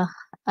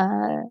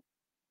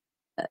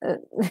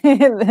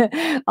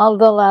all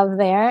the love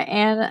there.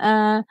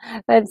 And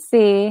let's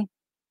see.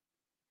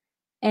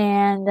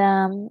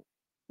 And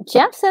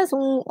Jeff says,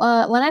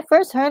 when I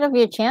first heard of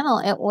your channel,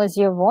 it was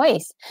your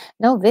voice.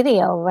 No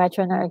video,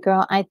 Retro Nerd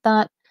Girl. I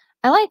thought,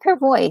 I like her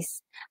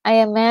voice. I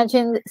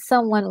imagined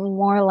someone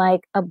more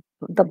like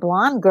the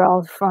blonde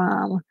girl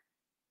from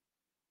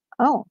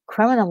Oh,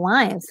 Criminal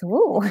Minds.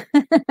 Ooh.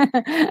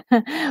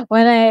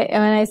 When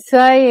I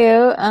saw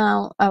you,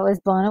 I was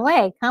blown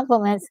away.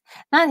 Compliments.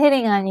 Not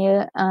hitting on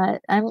you.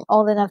 I'm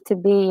old enough to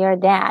be your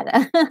dad.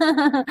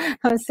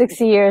 I'm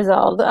 60 years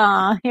old.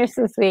 Oh, you're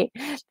so sweet.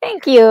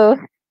 Thank you.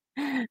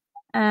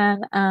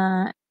 And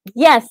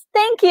yes,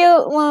 thank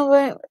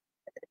you.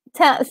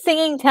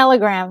 Singing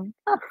Telegram.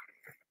 Oh,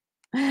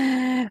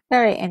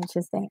 very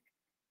interesting.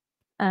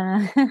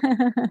 Uh,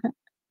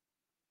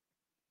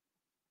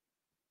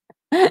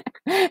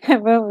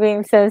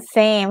 Moonbeam says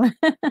same.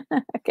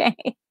 Okay.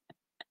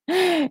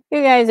 You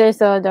guys are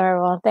so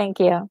adorable. Thank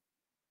you.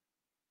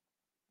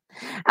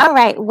 All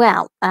right.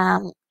 Well,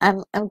 I'm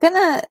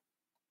gonna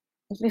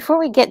before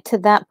we get to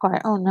that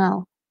part. Oh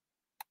no.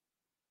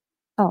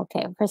 Oh,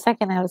 okay. For a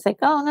second, I was like,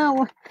 oh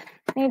no,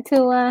 need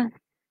to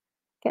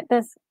get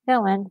this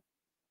going.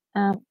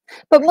 Um,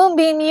 but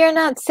Moonbeam, you're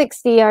not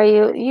 60, are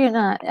you? You're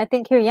not. I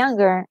think you're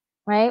younger,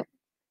 right?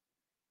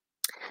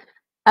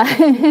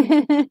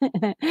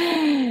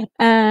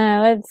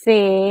 Let's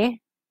see.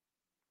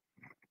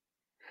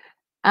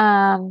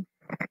 All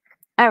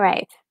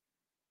right.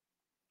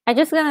 I'm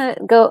just gonna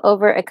go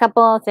over a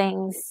couple of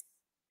things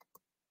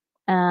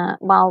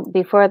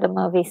before the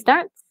movie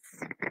starts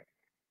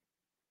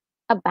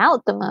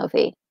about the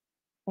movie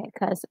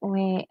because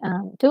we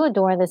do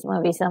adore this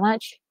movie so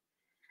much.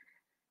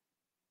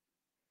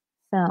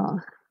 So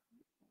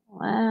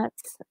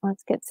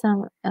let's get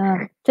some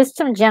just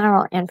some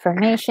general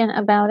information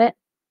about it.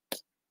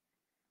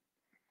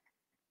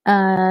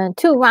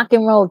 Two rock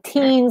and roll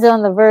teens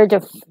on the verge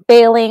of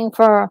failing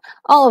for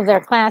all of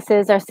their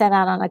classes are sent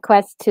out on a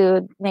quest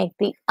to make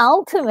the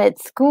ultimate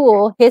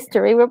school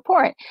history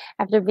report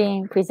after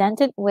being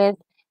presented with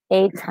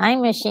a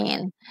time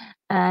machine.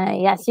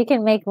 Yes, you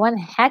can make one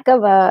heck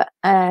of a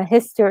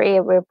history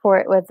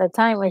report with a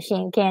time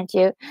machine, can't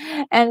you?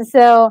 And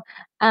so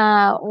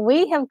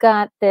we have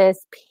got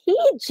this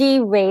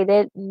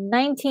PG-rated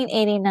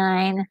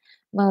 1989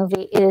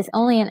 movie. It is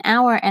only an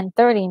hour and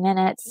 30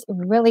 minutes.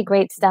 Really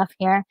great stuff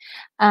here.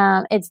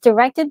 It's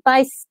directed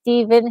by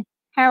Stephen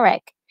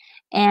Herrick,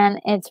 and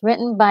it's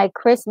written by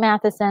Chris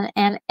Matheson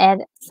and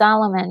Ed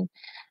Solomon.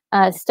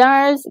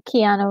 Stars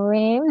Keanu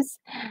Reeves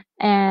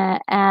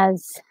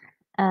as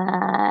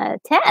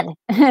Ted,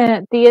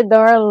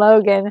 Theodore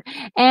Logan,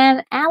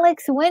 and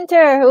Alex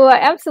Winter, who I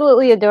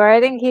absolutely adore. I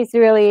think he's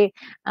really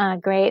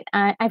great.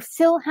 I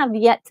still have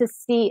yet to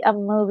see a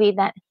movie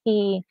that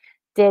he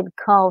did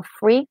called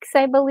Freaks,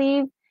 I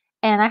believe.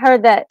 And I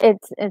heard that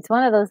it's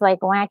one of those like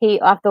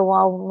wacky off the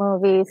wall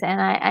movies,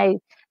 and I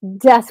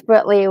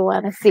desperately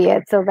want to see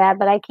it so bad,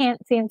 but I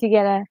can't seem to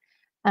get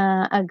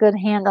a good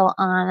handle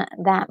on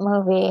that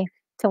movie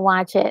to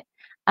watch it.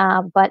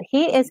 But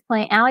he is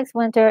playing Alex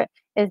Winter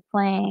is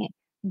playing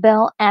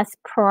Bill S.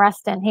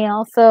 Preston. He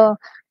also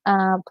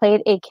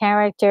played a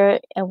character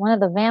in one of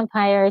the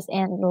vampires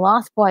in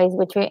Lost Boys,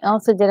 which we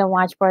also did a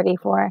watch party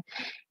for,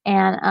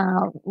 and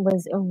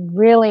was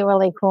really,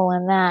 really cool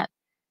in that.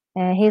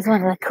 He's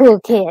one of the cool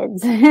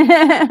kids.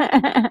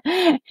 And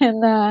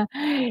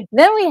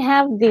then we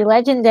have the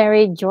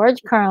legendary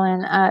George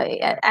Carlin.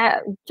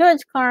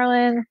 George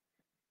Carlin,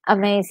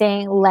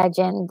 amazing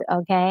legend,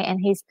 okay?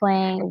 And he's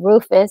playing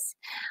Rufus,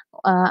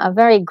 a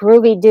very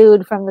groovy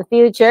dude from the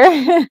future.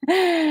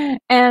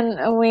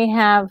 And we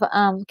have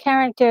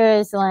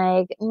characters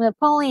like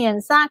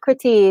Napoleon,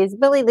 Socrates,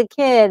 Billy the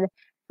Kid,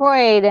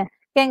 Freud,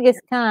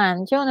 Genghis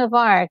Khan, Joan of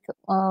Arc,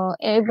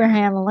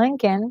 Abraham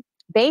Lincoln,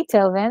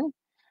 Beethoven.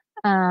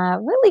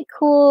 Really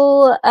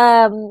cool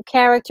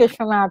characters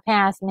from our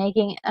past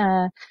making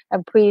a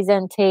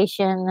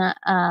presentation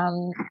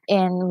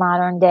in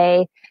modern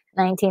day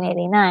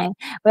 1989.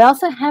 We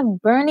also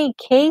have Bernie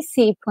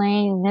Casey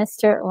playing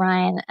Mr.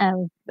 Ryan,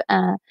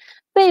 a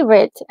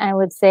favorite, I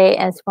would say,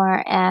 as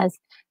far as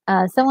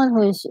someone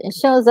who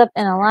shows up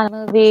in a lot of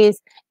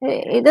movies.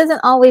 He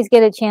doesn't always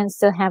get a chance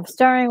to have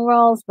starring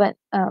roles, but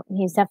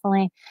he's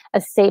definitely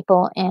a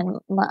staple in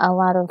a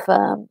lot of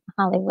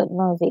Hollywood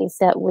movies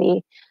that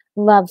we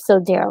love so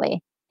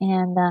dearly.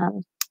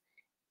 And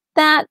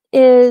that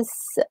is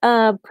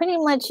pretty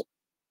much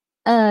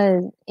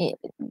the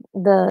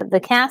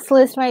cast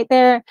list right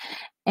there.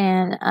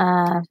 And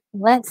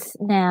let's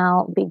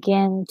now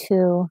begin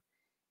to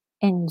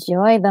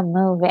enjoy the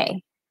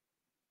movie.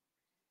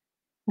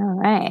 All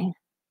right.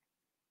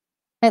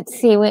 Let's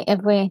see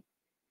if we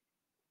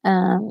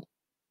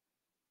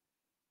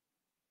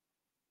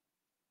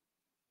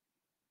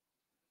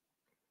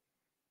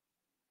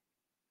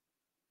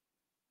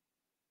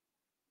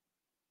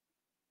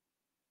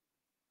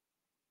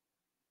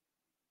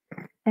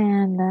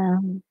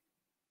and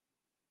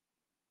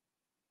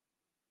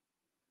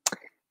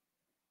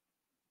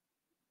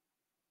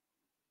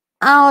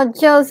oh,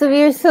 Joseph,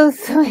 you're so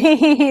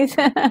sweet.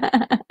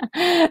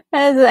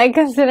 As I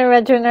consider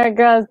Retro Nerd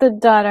Girl as the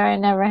daughter I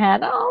never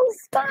had. Oh,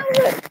 stop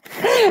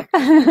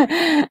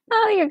it.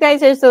 Oh, you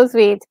guys are so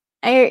sweet.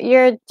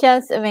 You're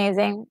just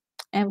amazing.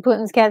 And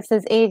Putin's cat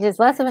says age is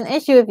less of an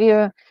issue if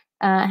you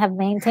have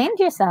maintained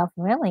yourself.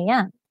 Really,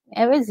 yeah.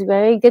 it was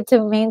very good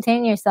to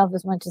maintain yourself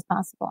as much as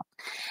possible.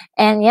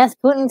 And yes,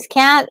 Putin's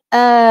cat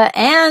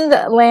and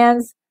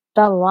Lance,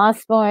 the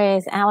Lost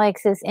Boys.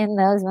 Alex is in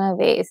those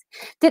movies.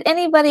 Did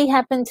anybody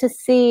happen to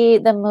see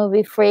the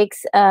movie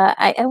Freaks?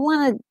 I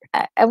want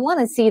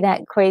to see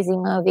that crazy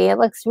movie. It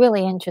looks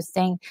really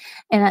interesting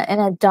in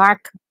a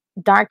dark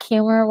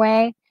humor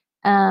way.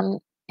 Um,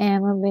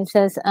 and movie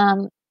says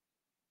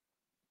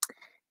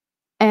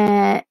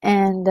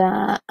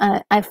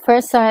I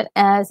first saw it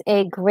as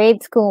a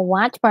grade school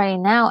watch party.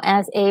 Now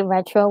as a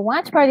retro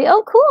watch party.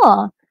 Oh,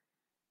 cool.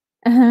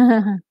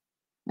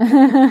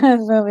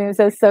 Movie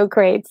says so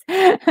great.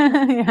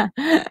 Yeah.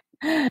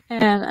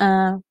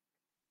 And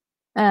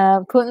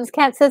Putin's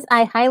cat says,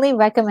 I highly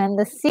recommend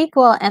the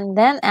sequel. And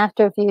then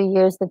after a few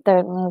years, the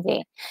third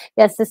movie.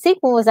 Yes, the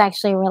sequel was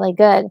actually really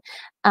good.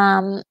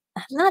 I'm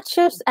not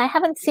sure. I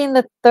haven't seen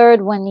the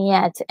third one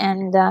yet.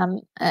 And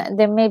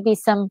there may be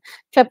some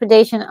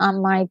trepidation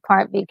on my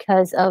part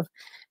because of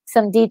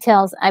some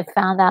details I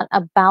found out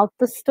about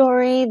the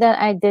story that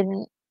I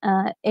didn't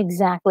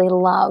exactly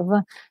love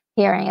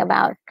hearing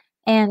about.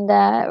 And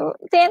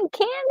Dan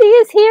Candy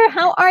is here.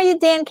 How are you,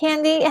 Dan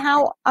Candy?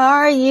 How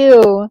are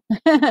you?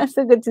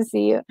 So good to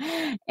see you.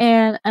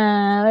 And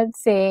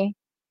let's see.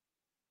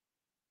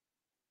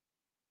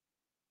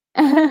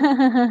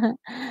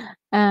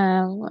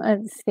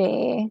 Let's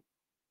see.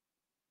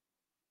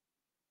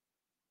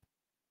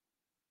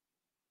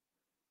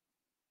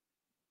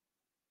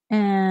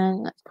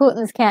 And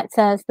Putin's cat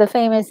says the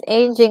famous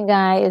Asian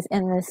guy is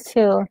in this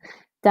too.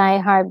 Die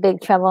Hard,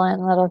 Big Trouble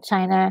in Little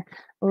China,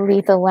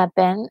 Lethal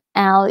Weapon,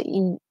 Al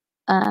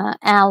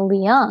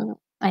Leong,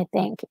 I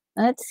think.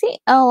 Let's see.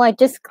 Oh, I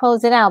just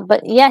closed it out.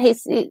 But yeah,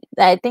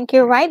 I think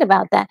you're right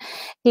about that.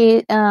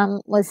 He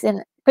was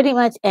in pretty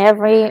much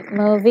every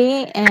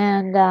movie,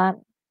 and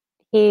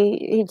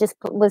he just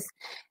was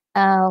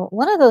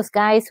one of those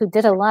guys who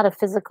did a lot of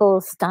physical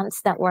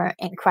stunts that were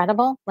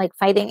incredible, like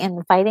fighting in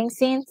the fighting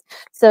scenes.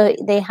 So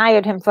they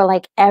hired him for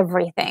like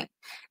everything.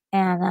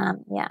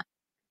 And yeah,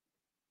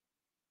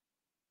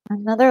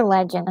 another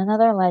legend,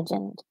 another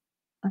legend.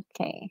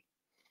 Okay.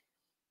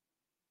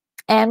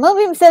 And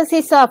Mobium says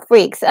he saw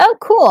Freaks. Oh,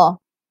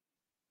 cool.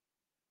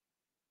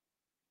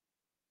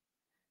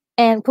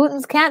 And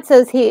Putin's cat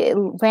says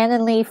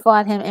Brandon Lee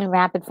fought him in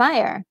rapid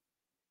fire.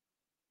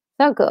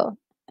 So cool.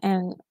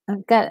 And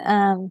I've got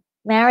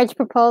marriage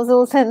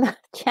proposals in the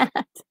chat.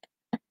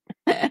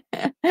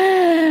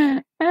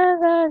 And,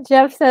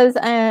 Jeff says,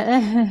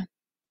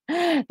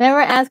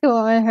 never ask a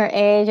woman her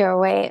age or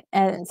weight,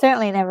 and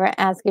certainly never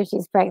ask if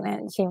she's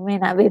pregnant. She may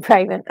not be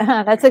pregnant.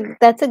 That's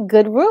a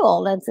good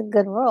rule. That's a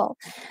good rule.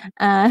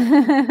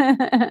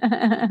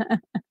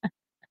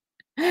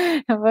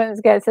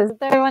 This guy says the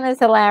third one is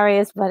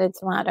hilarious, but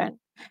it's modern.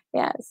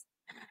 Yes,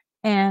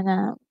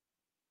 and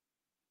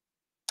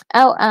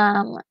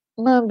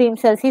Moonbeam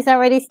says he's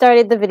already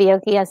started the video.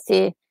 He has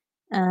to.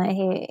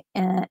 I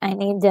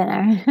need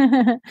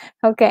dinner.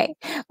 Okay.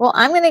 Well,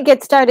 I'm going to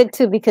get started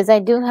too because I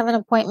do have an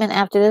appointment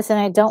after this and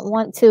I don't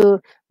want to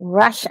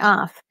rush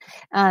off.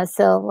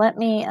 So let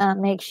me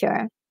make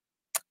sure.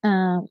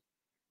 Um,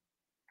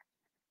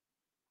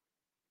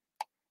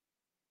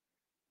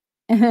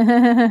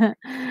 and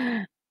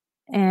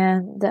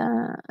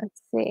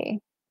let's see.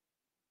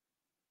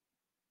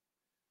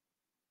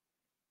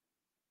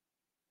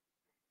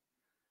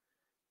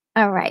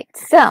 All right.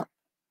 So,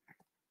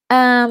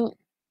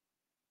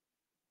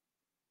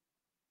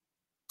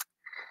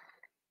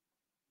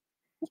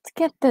 let's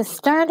get this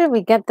started.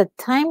 We got the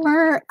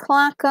timer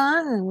clock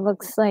on and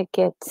looks like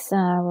it's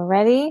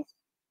ready.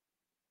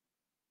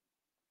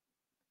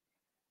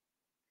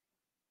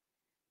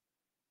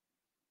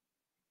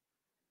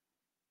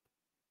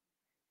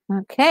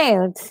 Okay,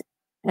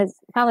 it's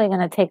probably going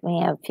to take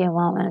me a few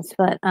moments,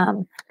 but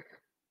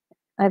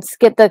let's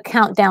get the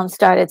countdown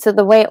started. So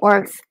the way it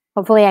works,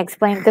 hopefully I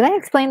explained. Did I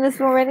explain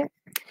this already?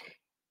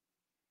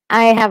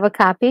 I have a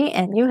copy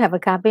and you have a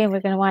copy and we're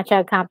going to watch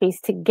our copies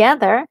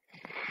together.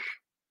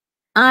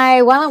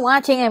 While I'm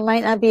watching, I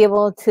might not be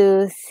able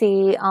to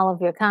see all of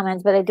your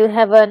comments, but I do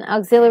have an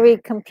auxiliary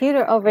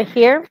computer over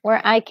here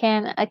where I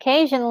can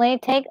occasionally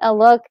take a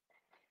look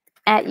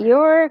at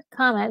your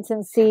comments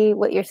and see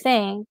what you're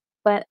saying,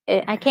 but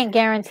I can't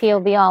guarantee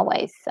it'll be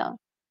always, so.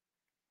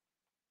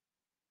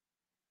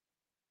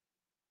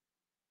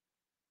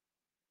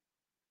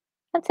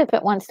 Let's see if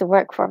it wants to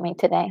work for me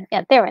today.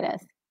 Yeah, there it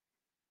is.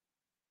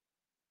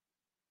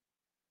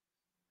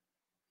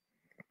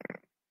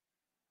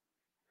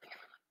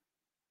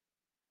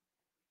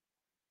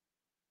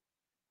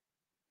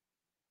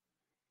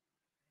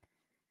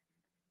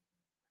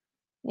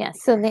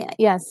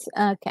 Yes,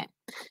 okay.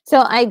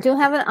 So I do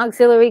have an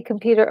auxiliary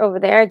computer over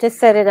there. I just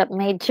set it up,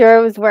 made sure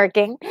it was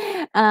working.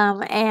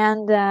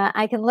 And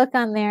I can look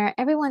on there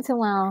every once in a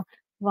while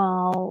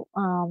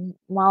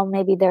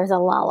maybe there's a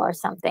lull or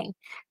something.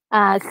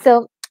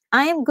 So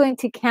I am going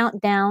to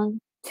count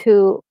down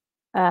to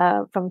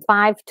from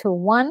 5 to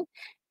 1.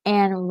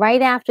 And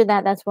right after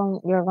that, that's when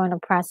you're going to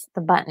press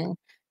the button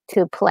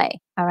to play.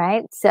 All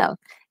right. So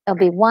it'll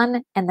be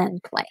 1 and then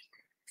play.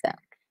 So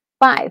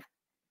 5,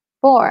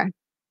 4,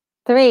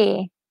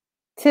 3,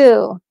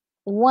 2,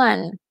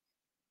 1.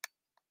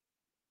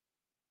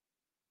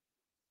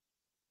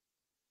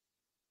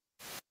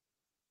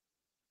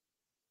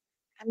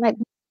 I might,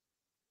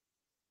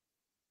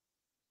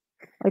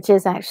 which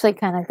is actually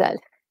kind of good.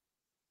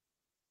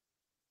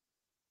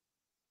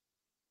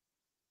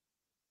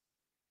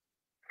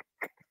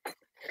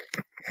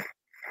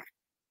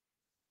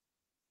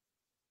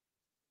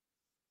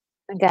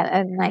 We got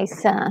a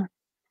nice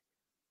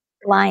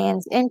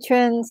Lions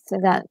entrance. We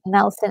got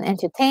Nelson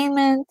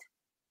Entertainment,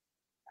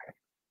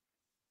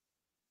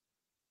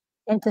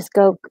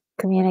 Interscope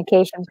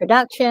Communication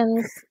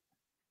Productions,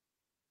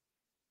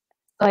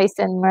 Joyce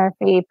and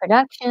Murphy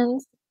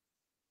Productions.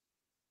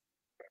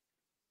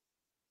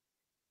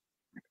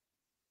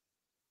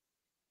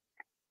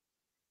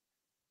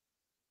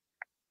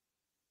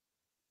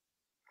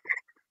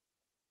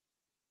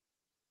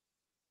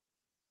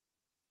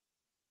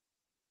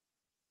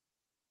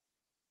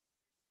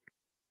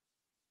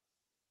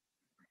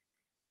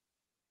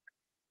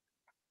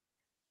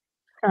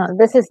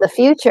 This is the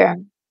future.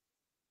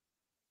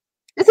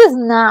 This is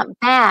not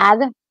bad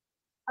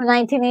for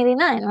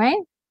 1989,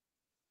 right?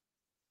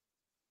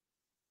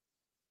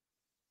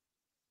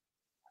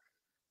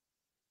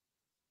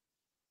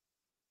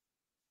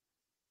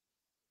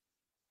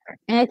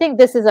 And I think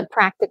this is a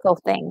practical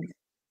thing.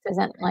 This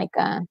isn't like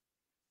a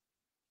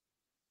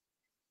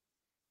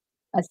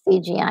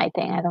CGI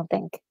thing, I don't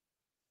think.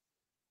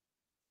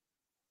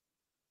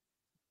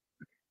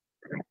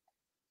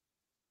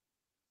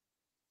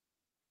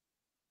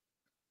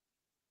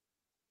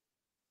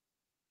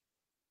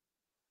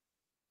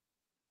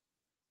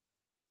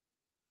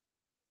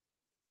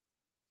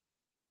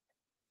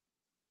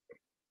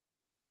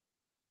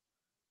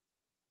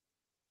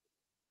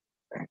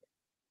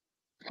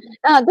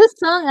 This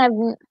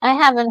song I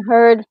haven't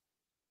heard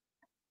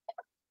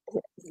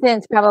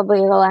since probably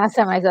the last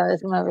time I saw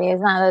this movie.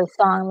 It's not a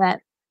song that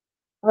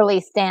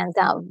really stands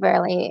out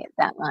really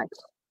that much.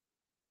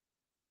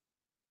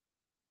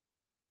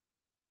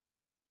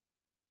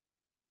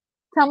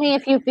 Tell me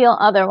if you feel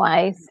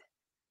otherwise.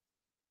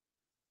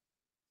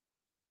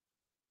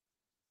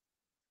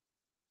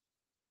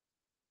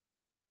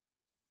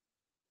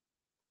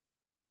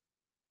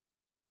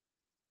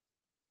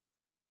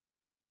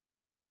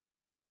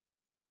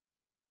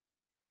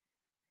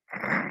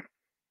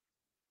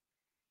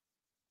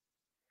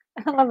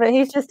 I love it.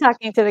 He's just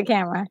talking to the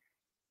camera.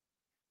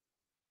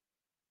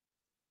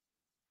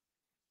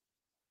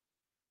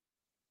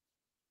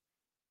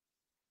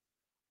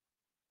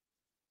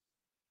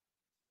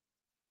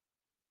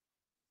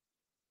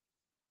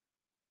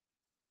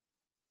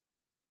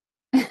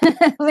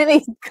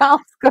 Many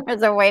golf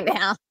scores are way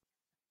down.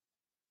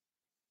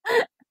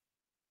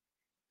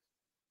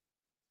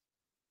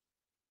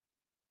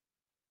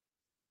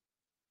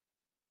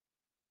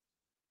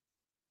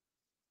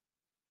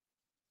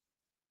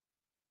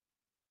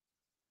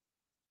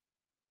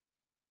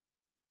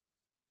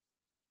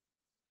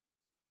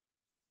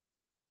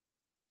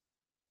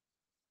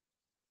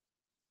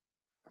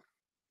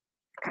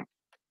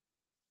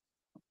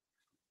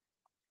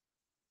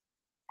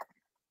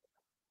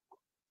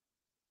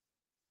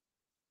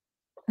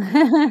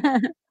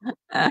 They're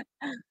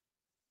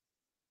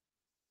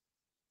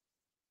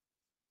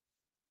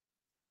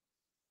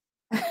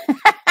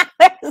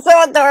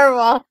so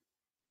adorable.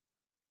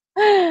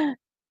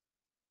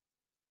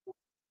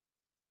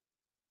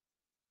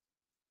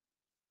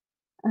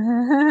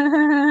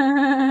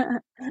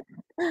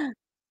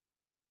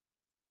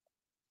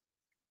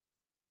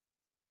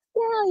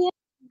 Yeah, yeah,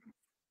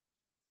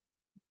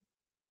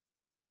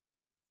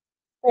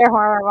 they're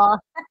horrible.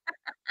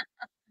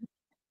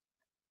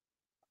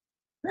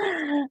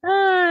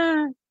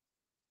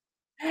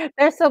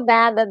 They're so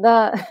bad that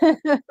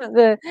the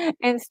the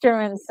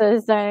instruments are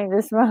starting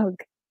to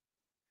smoke.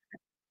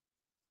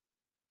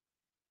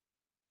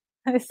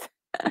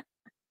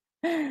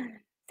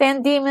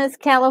 San Dimas,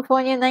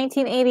 California,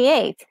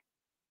 1988.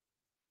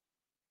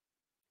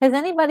 Has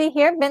anybody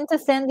here been to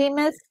San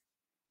Dimas?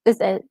 Is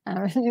it? I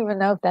don't even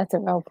know if that's a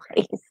real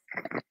place.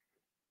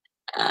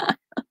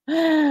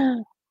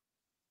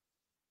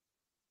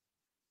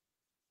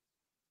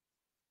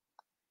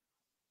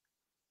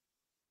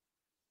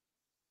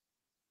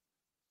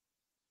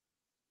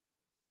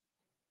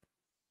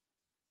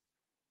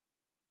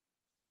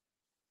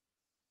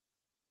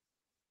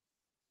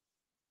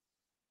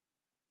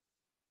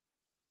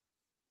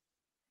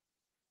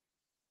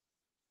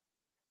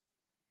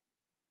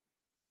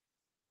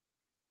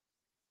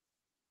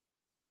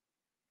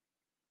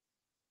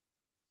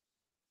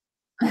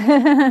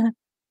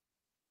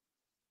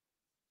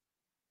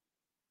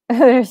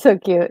 They're so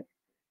cute.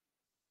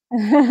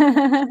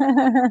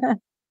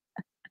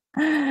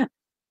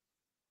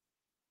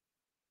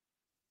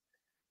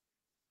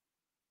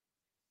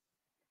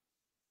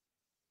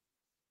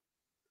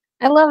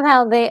 I love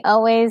how they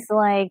always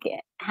like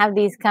have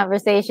these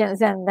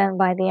conversations and then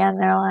by the end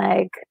they're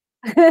like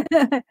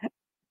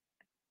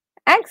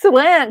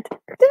excellent.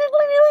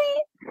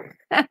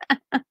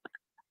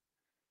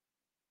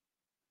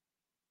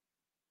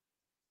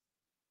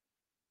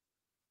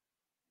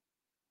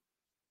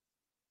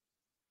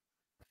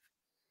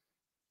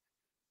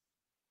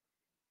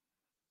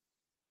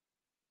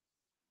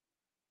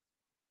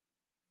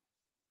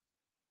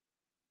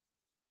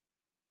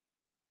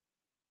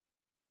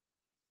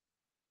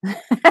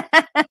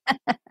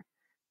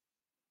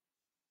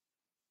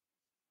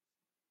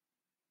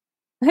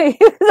 He's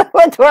so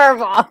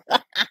adorable.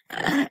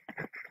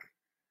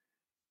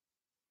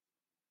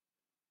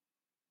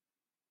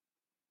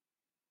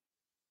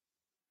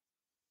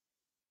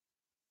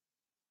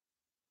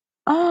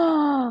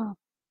 Oh,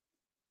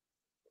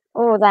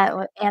 oh,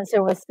 that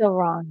answer was so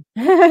wrong.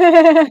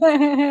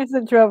 It's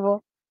in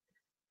trouble.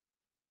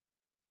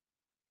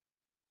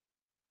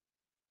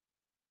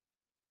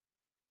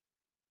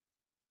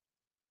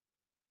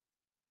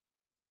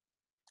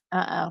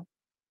 Uh-oh.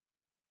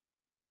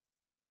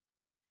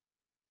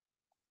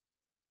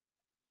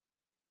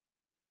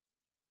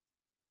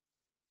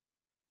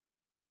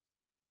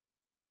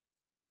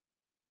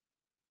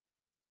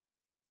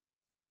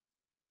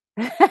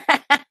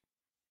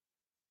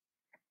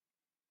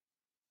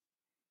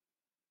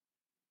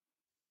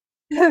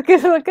 Look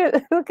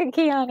at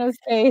Keanu's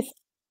face.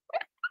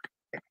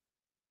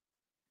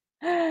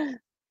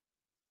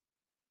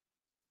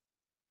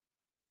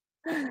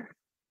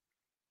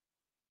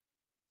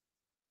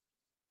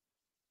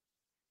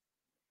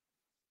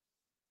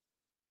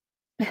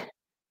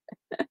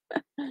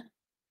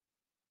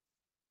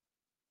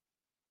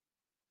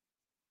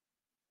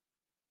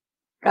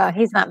 Oh,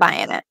 he's not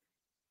buying it.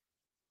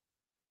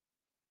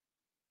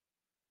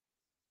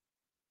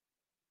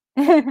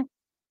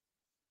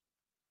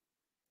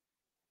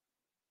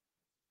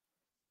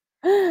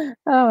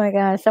 Oh my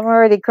gosh, I'm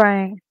already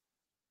crying.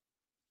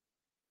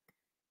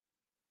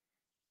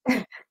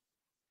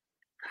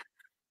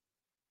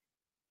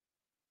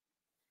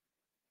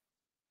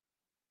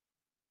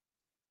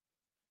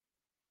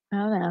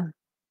 Oh no,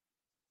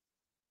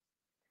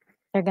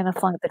 they're gonna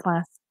flunk the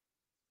class.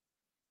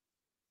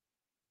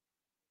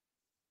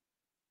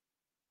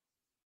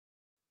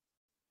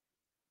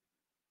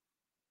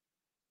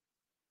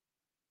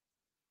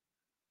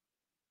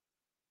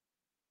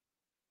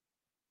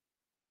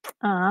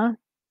 Aw,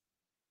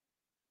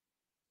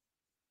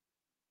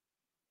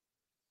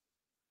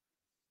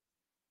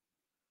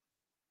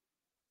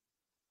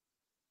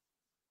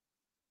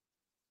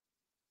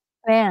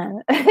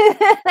 man.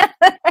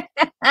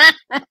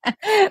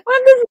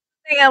 What is the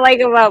thing I like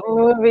about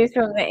movies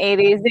from the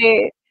 '80s?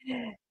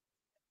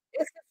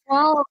 It's a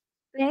small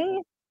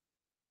thing,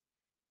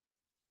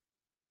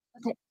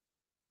 but they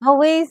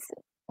always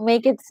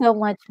make it so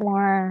much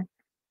more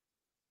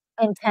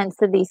intense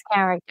to these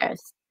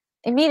characters.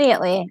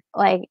 Immediately,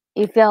 like,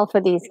 you feel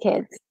for these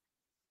kids.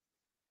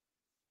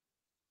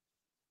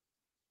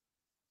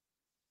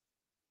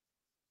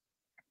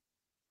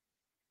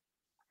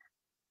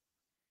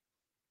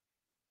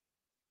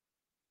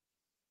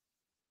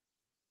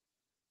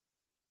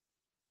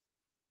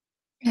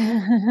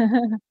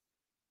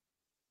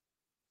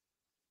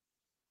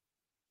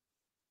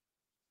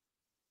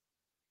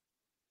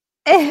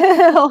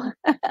 Ew.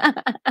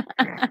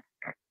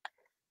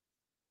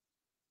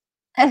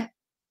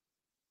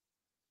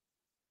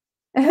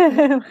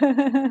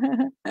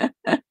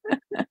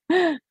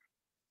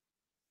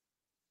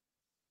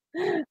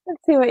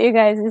 Let's see what you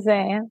guys are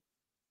saying.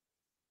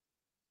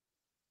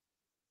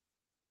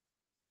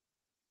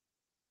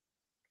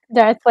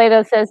 Darth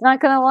Plato says, "Not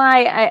gonna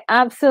lie, I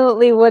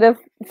absolutely would have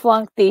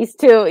flunked these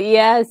 2."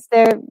 Yes,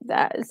 they're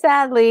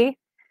sadly,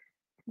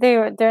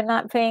 they're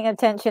not paying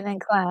attention in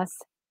class.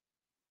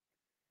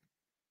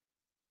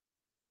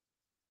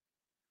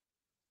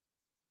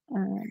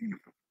 Um,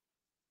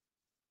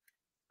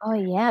 oh,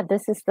 yeah,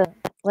 this is the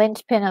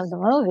linchpin of the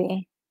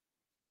movie.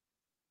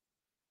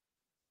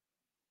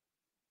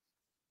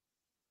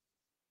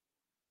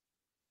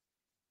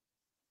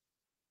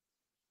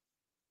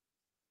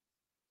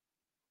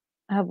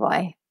 Oh,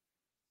 boy.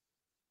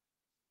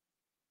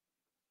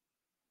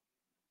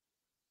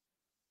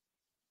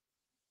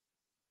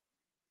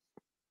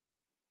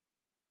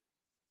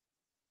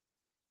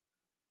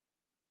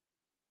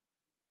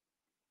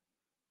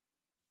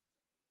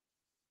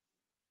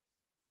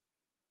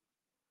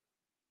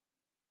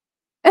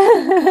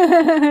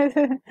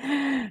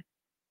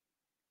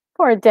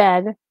 Poor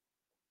Dad.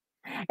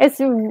 It's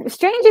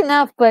strange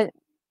enough, but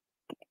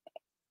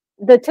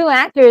the 2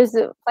 actors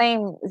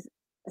playing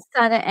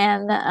son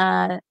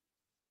and,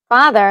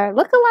 father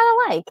look a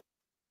lot alike,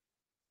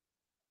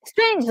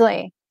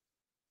 strangely.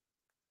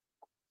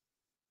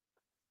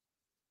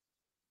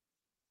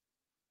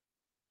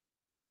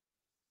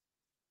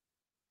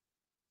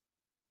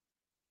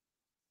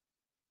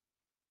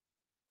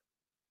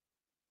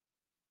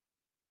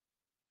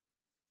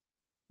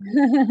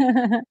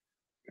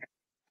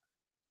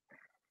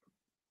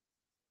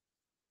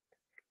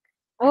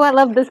 Oh, I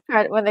love this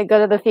part when they go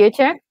to the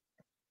future.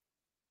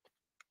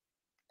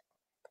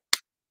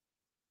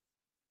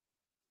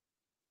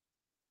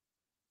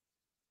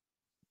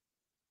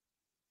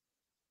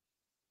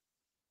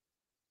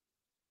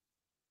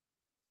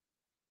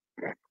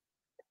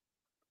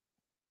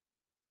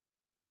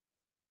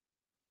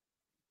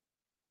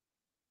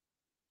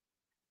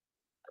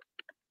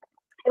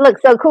 It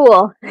looks so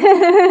cool.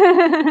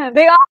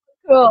 They all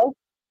look cool.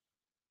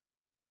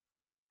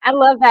 I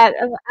love that.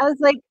 I was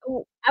like,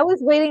 I was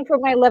waiting for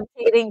my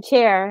levitating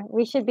chair.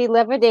 We should be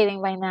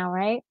levitating by now,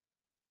 right?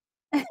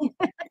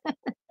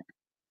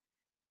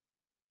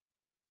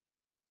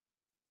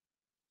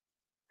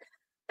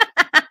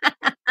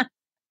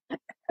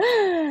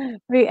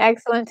 Be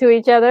excellent to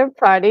each other.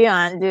 Party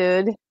on,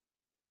 dude.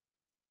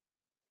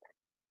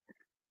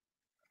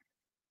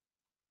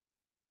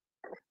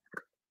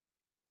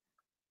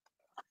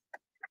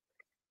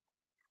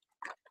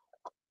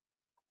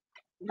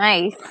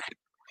 Nice.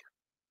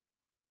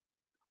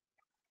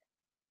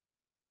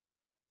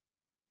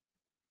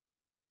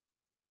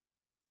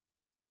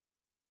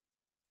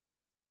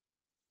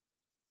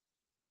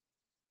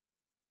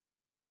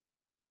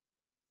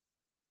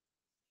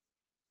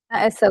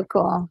 That is so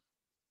cool.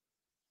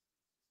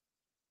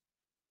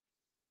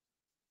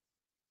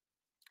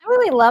 I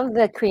really love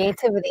the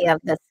creativity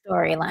of the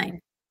storyline.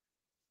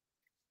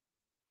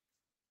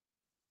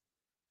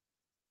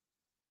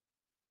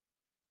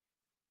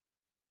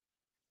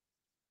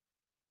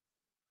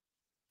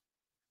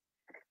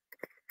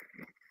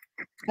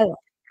 Oh.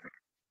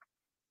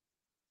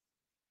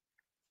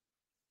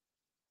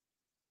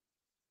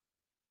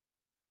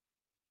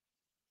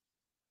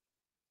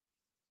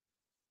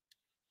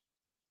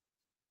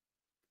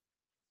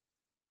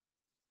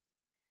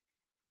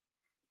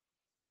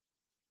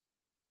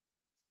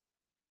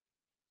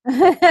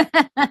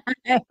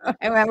 I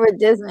remember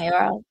Disney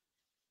World.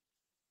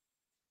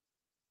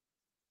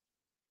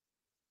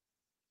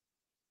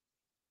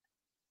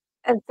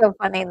 It's so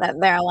funny that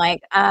they're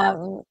like,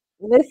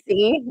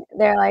 Missy,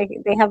 they're like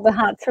they have the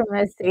hots for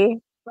Missy,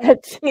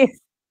 but she's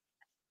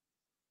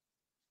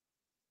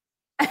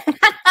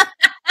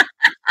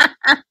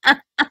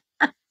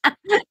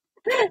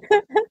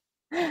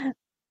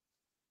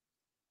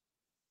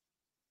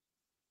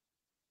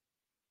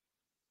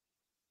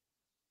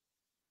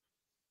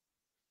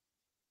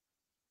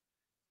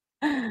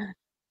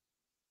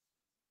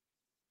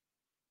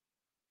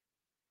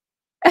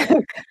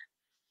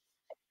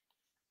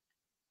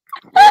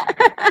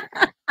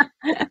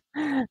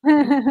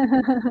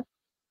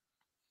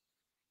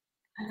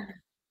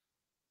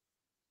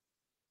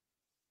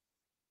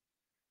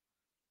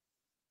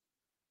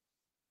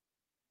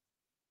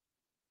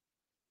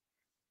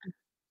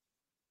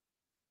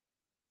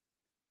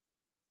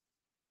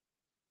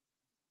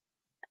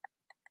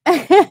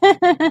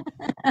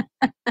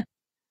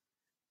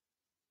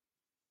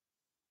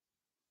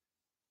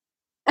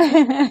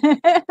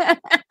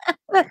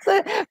That's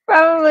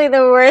probably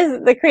the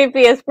worst, the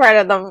creepiest part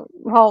of the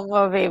whole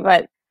movie,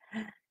 but,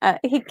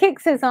 he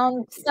kicks his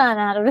own son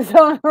out of his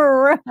own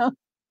room.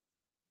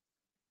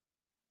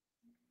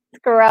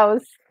 It's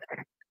gross.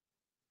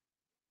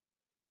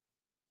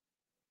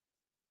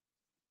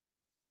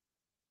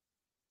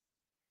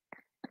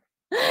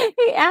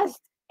 He asked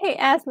he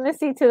asked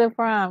Missy to the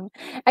prom.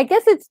 I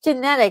guess it's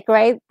genetic,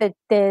 right? That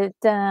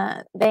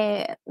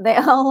they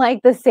all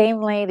like the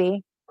same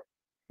lady,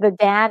 the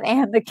dad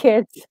and the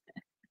kids.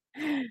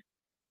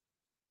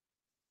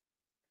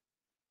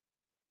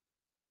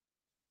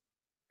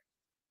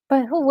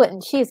 But who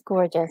wouldn't? She's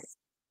gorgeous.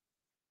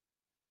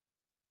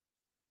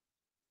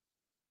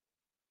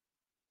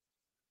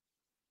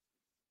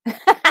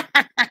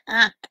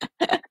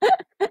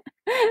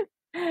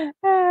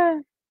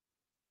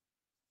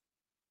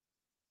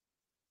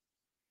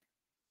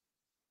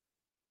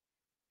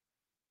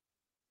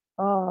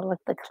 Oh, look,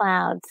 the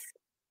clouds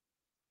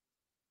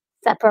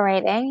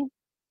separating.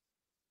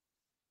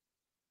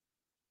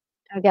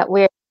 I got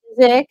weird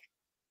music.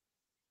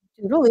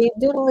 Doodly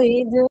doodly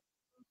doo.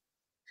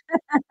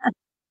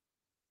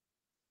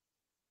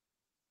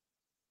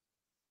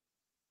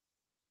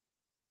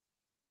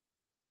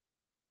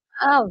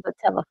 Oh, the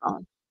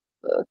telephone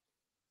booth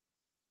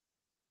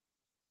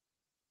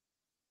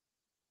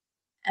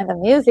and the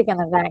music in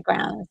the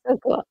background is so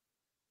cool.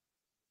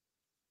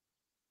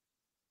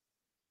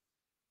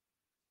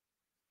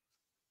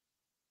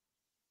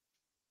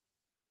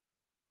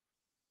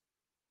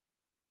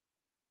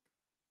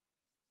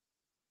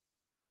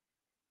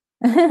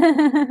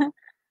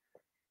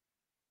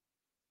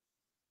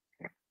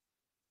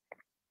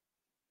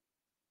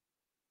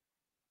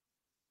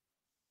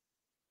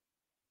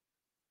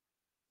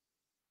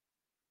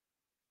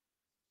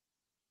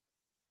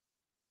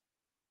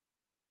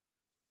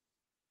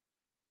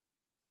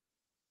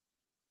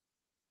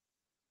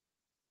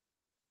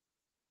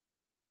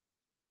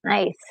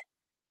 Nice.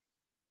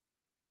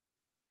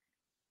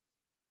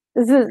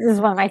 This is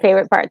one of my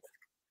favorite parts.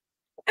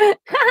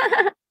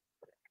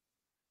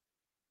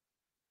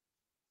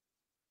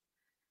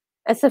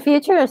 It's the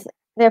future,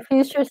 their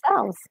future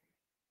selves.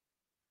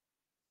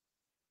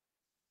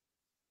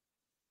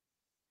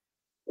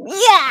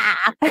 Yeah!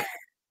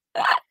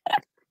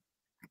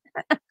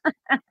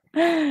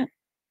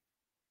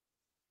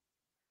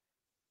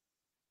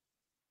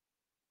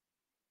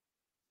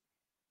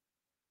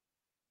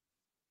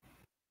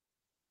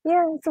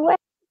 Yeah, it's way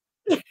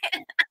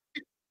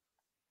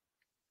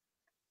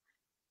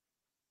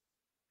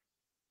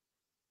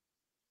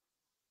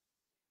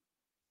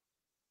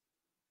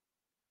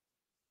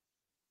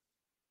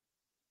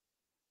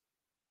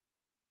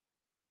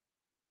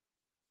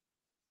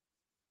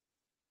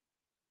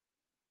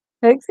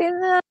Fixing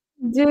the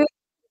do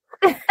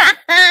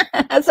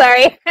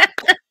sorry.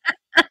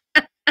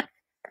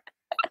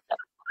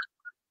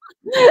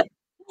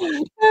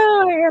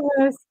 Oh my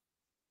goodness.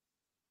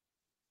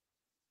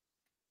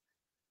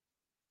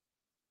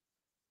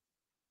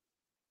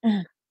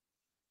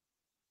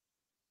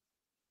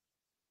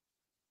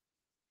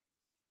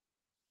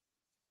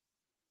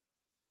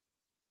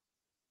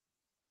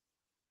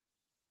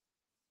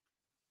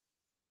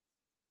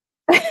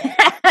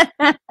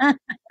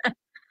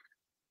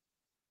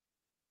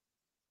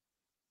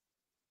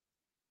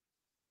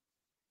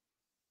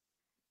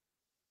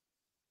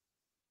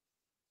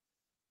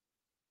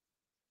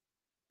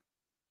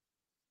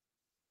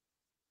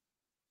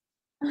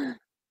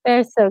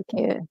 They're so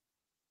cute.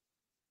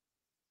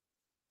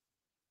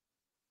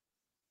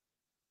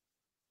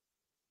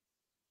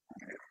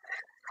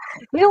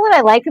 You know what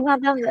I like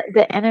about them?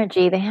 The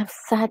energy. They have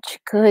such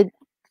good,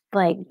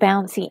 like,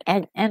 bouncy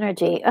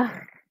energy. Ugh,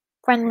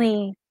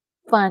 friendly,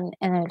 fun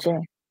energy.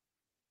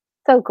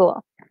 So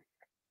cool.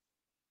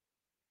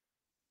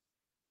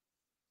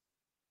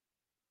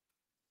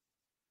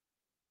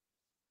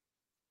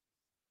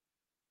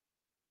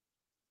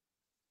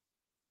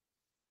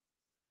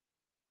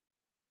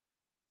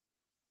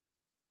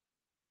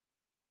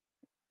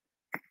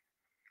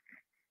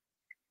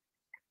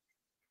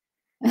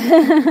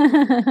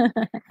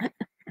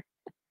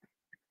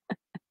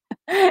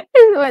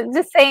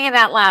 Just saying it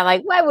out loud,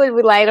 like, why would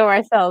we lie to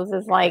ourselves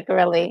is, like,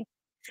 really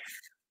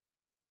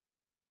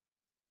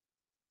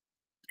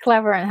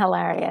clever and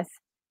hilarious.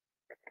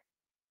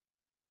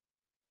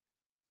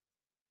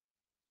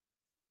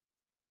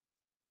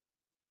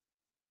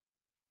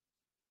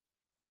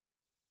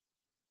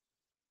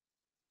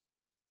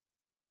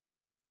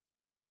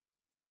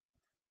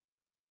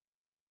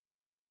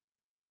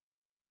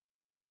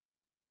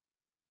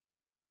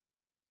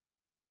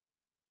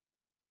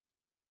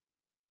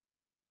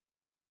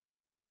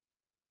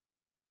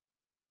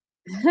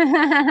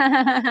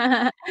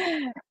 I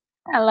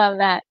love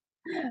that.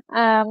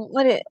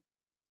 What it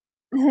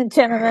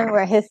gentlemen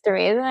were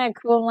history. Isn't that a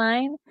cool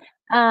line?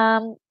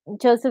 Um,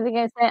 Joseph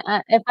again said,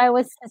 if I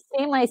was to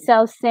see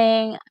myself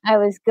saying I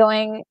was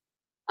going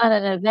on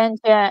an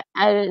adventure,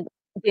 I would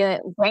be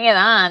like, bring it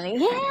on.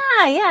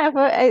 Yeah, yeah.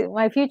 If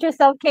my future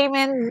self came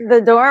in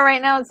the door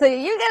right now and said,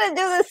 "You gotta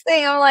do this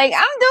thing," I'm like,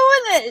 I'm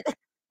doing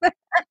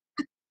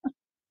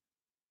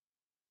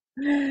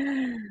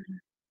it.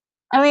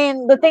 I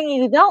mean, the thing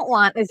you don't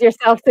want is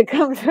yourself to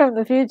come from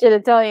the future to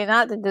tell you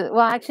not to do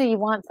well, actually,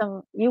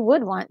 you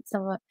would want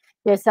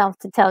yourself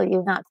to tell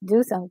you not to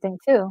do something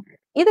too.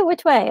 Either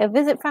which way, a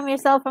visit from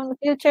yourself from the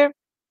future,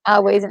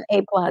 always an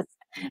A plus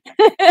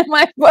in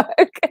my book.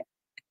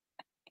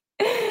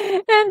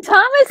 And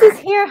Thomas is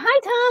here.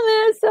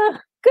 Hi, Thomas.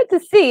 Good to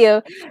see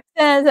you.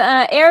 Says,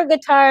 air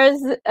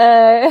guitars,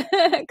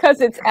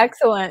 'cause it's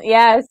excellent.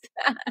 Yes.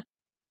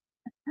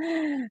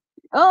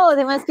 Oh,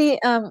 they must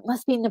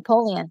be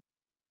Napoleon.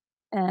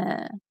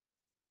 Uh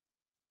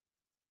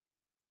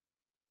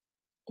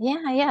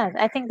Yeah, yeah,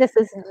 I think this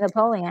is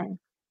Napoleon.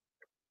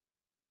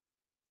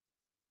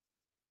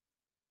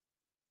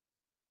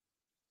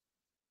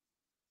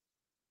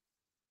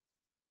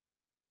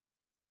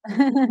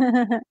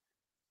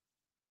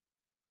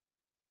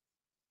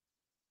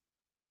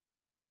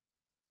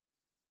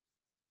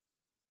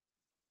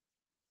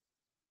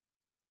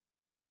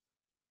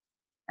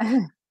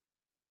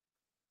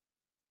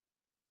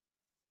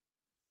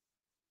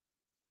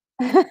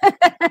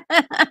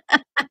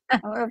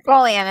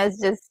 Napoleon is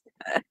just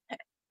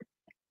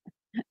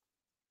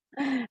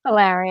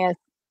hilarious.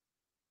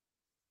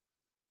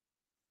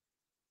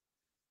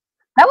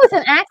 That was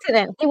an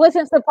accident, he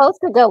wasn't supposed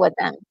to go with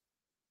them.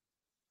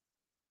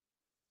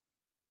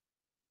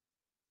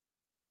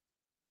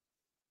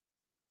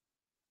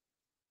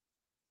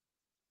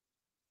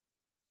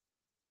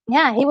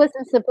 Yeah, he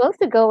wasn't supposed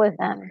to go with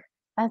them.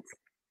 That's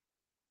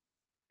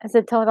it's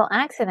a total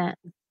accident.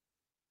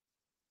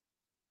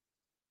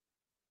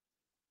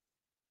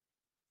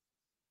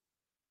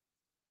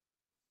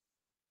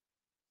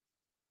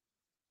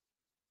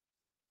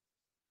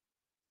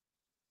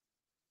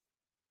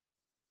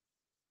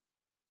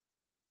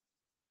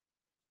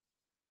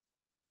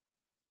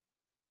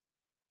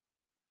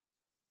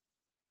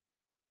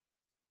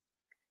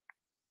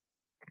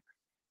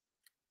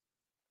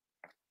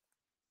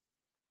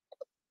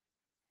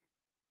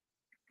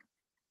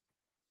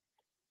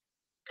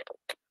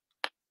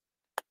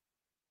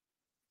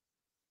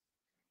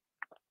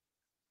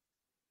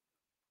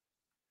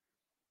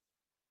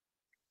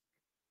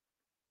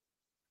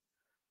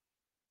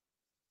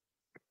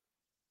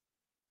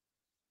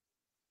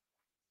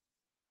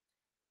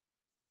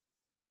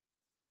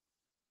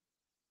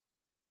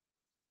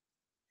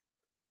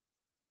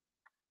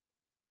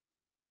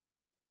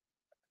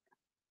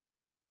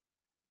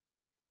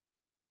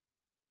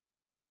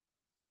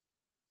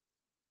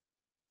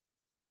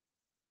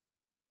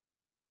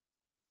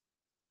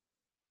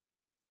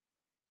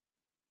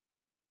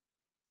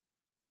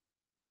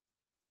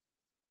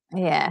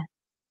 Yeah.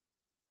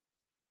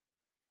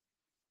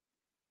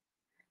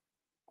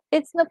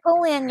 It's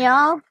Napoleon,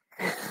 y'all.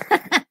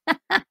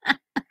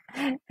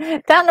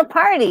 Time to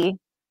party.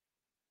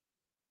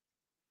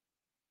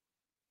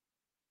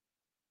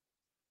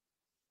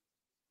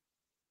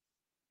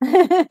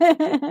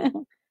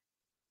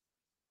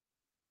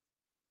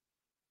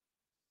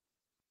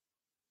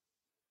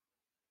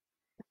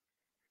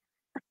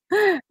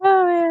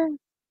 Oh, man.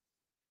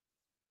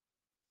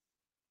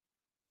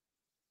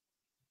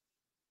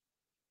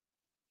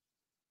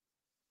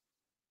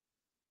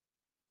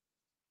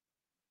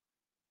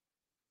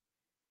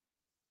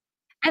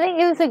 I think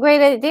it was a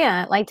great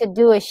idea, like, to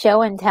do a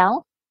show and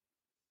tell.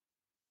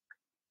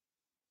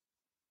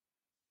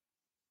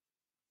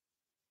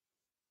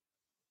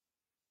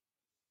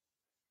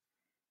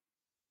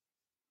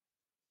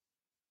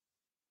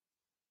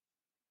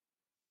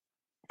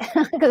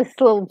 'Cause this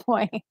little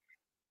boy.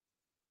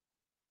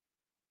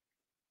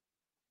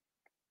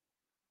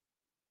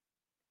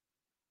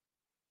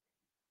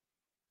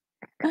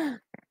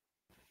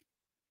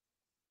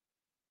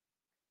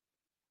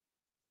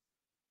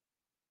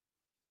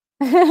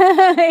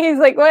 He's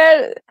like,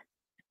 "What?"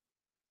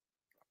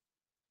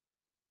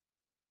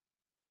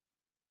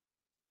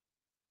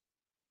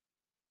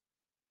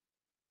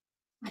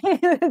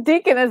 The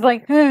deacon is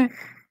like,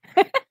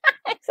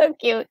 so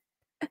cute.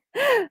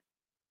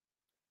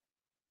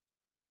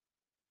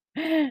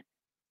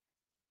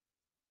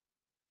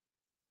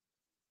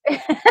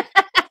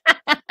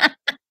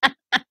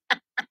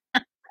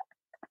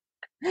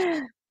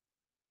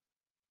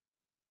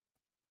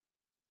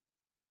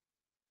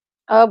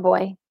 Oh,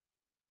 boy.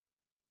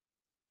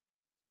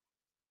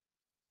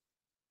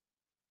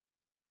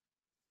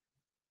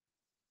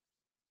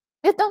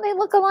 Just don't they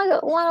look a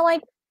lot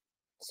alike,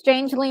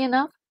 strangely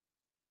enough?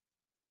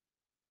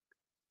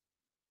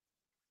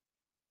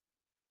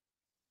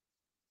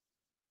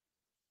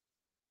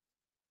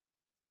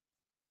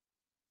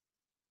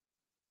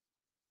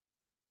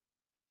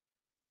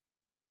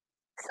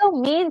 So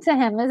mean to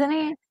him, isn't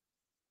he?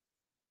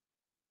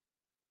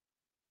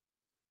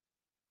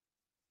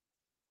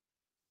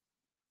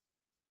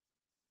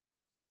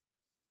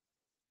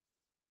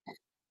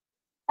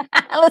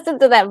 Listen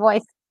to that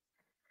voice.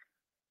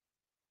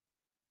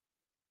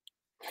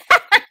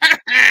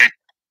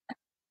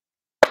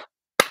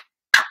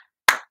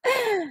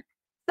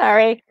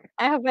 Sorry.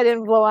 I hope I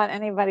didn't blow out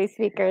anybody's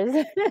speakers.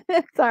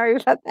 Sorry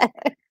about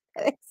that.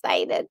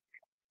 Excited.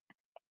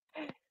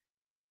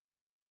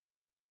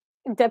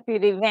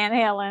 Deputy Van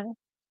Halen.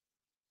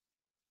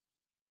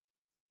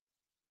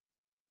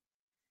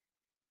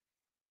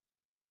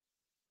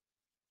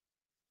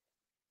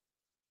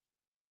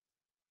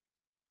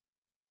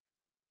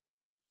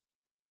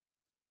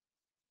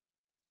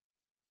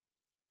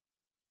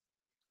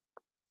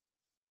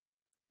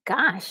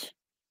 Gosh.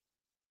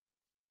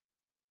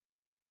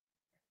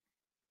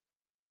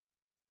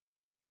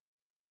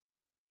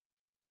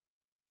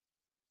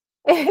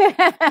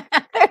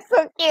 They're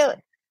so cute.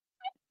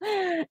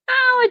 Oh,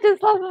 I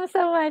just love them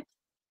so much.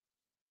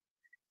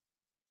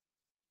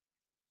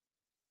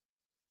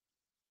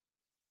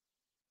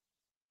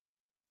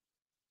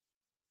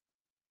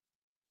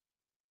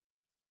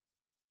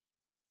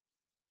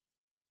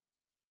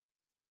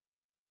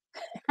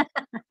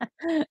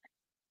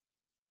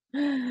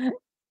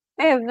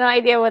 I have no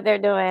idea what they're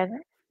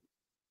doing.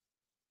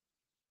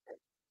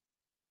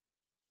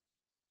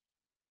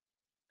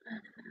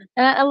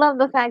 And I love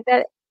the fact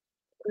that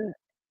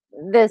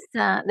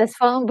this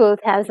phone booth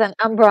has an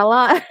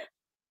umbrella,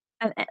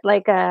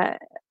 like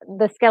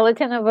the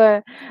skeleton of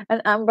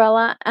an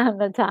umbrella on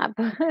the top.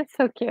 It's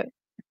so cute.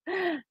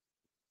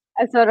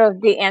 That's sort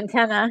of the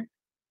antenna.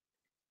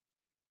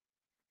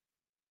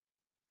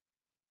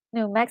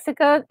 New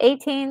Mexico,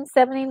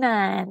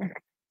 1879.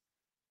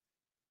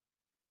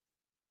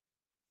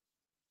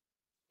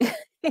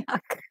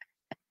 Yuck.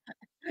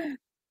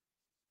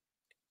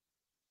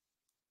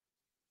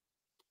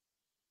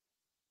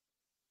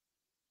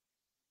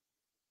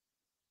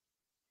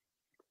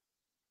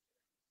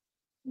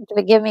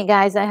 Forgive me,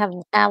 guys, I have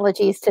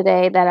allergies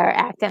today that are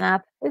acting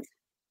up.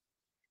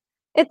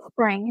 It's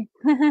spring.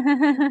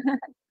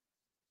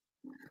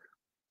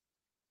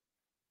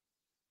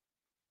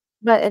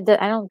 But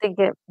I don't think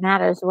it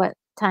matters what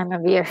time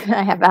of year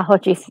I have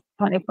allergies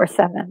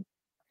 24/7,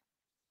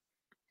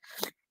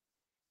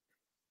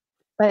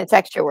 but it's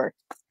extra work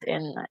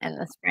in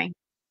the spring.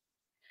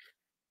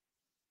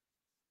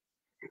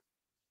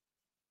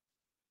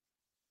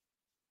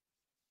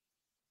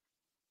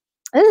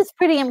 This is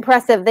pretty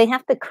impressive. They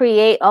have to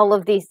create all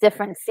of these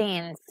different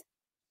scenes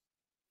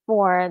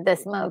for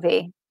this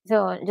movie.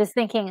 So just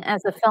thinking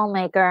as a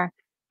filmmaker,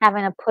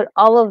 having to put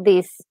all of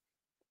these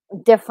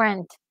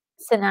different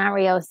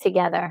scenarios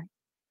together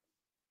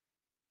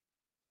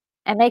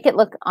and make it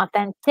look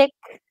authentic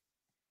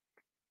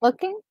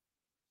looking,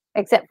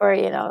 except for,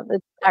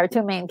 our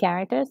 2 main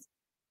characters.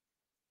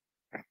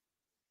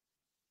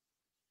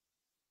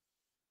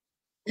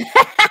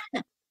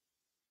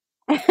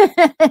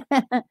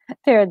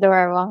 They're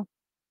adorable.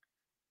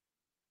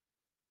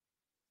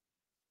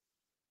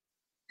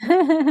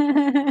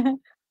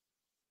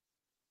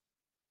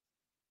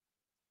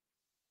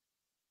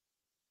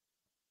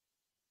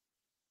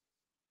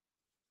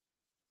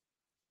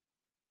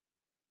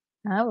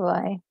 Oh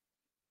boy.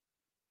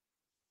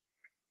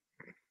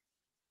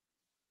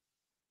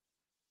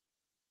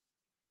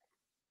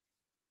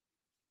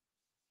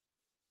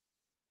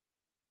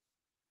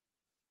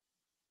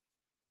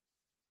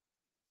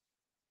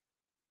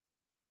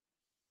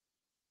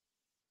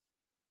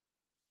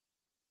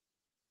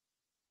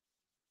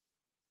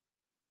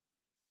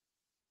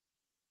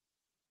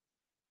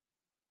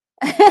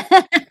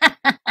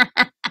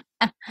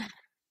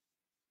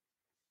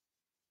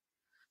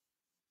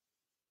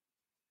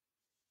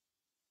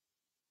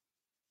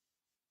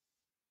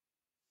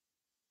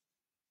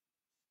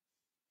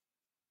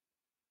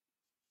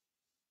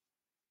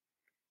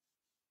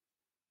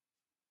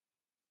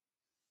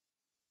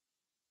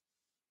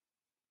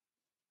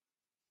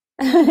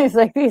 It's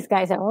like these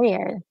guys are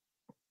weird.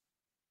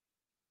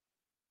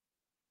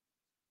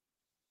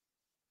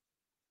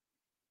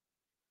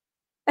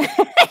 These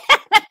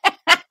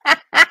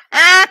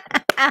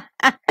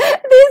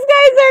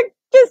guys are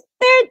just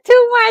they're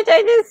too much.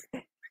 I just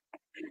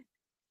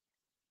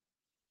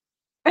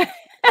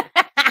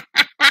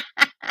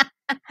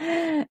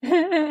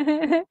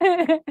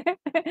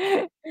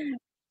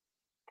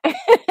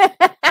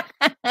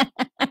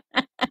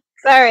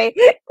Sorry,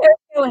 they're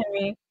killing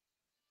me.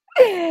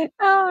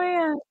 Oh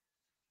man.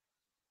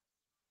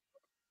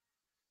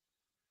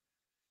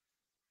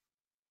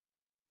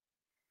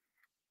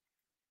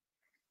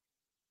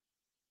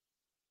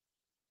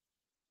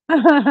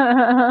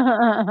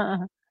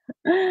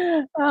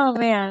 Oh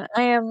man,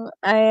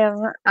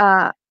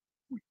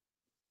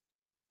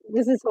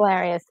 this is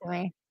hilarious to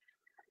me.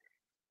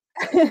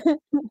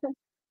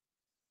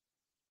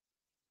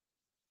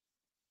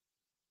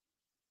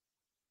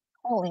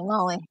 Holy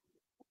moly.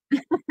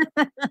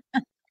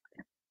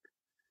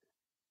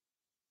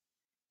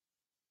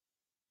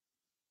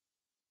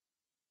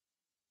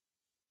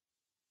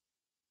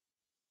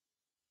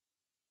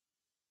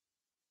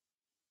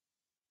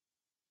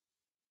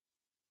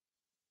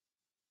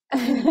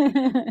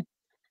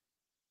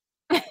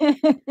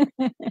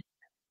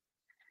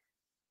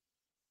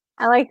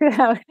 I like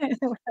how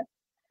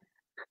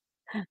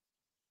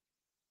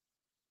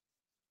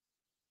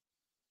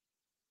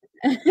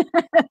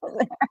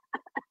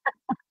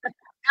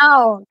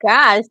Oh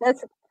gosh,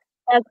 that's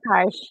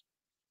harsh.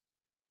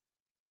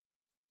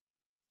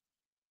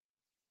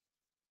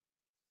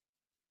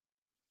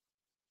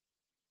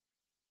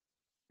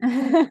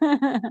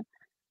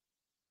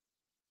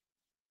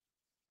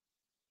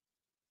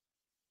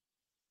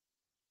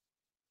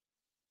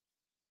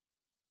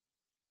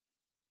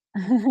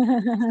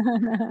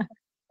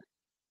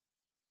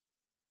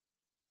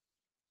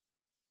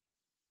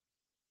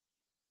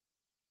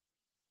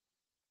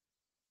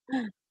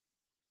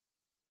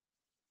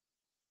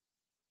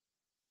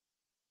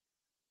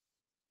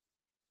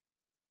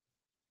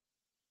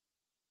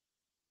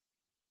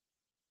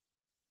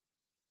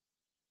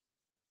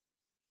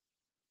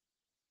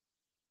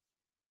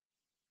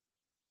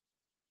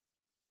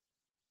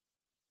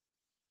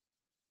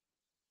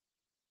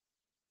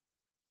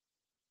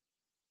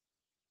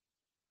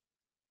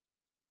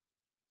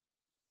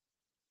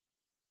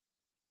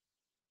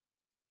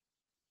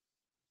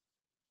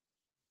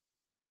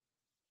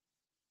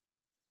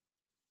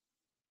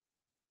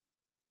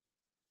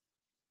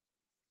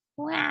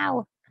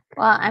 Wow.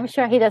 Well, I'm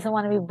sure he doesn't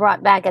wanna be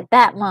brought back at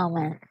that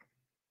moment.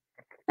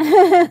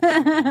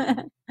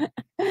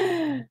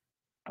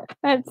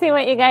 Let's see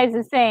what you guys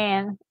are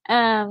saying.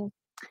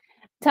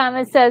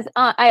 Thomas says,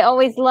 "I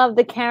always love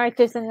the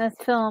characters in this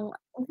film."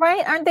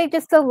 Right? Aren't they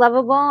just so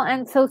lovable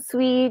and so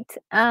sweet?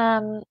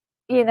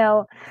 You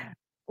know,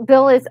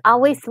 Bill is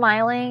always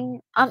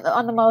smiling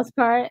on the most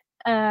part,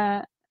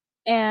 and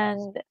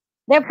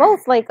they're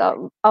both, like,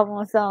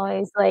 almost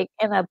always, like,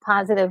 in a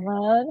positive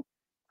mood.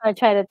 I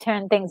try to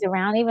turn things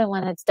around even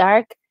when it's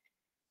dark.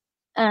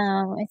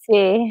 Let's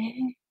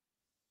see.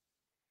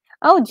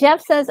 Oh,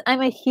 Jeff says,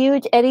 "I'm a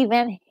huge Eddie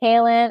Van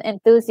Halen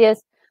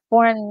enthusiast,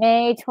 born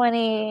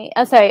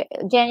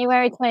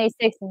January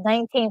 26th,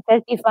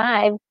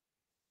 1955,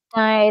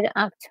 died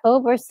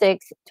October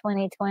 6th,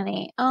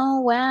 2020."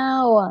 Oh,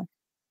 wow.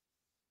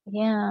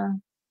 Yeah.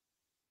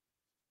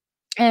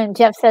 And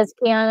Jeff says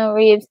Keanu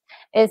Reeves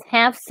is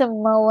half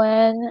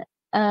Samoan,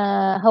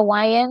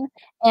 Hawaiian,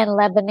 and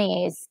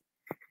Lebanese.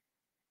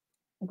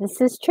 This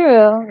is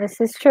true.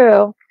 This is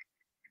true.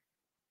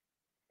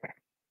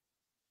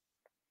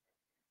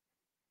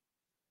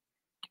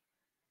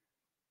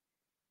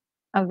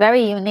 A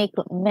very unique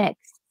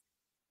mix.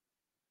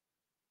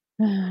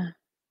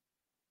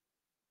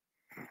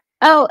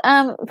 Oh,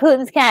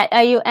 Putin's cat,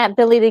 are you at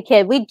Billy the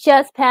Kid? We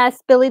just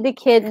passed Billy the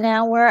Kid,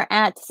 now we're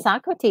at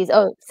Socrates.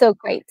 Oh, so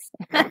great.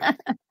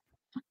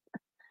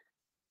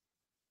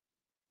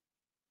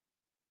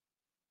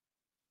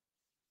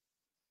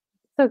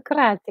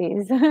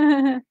 Socrates.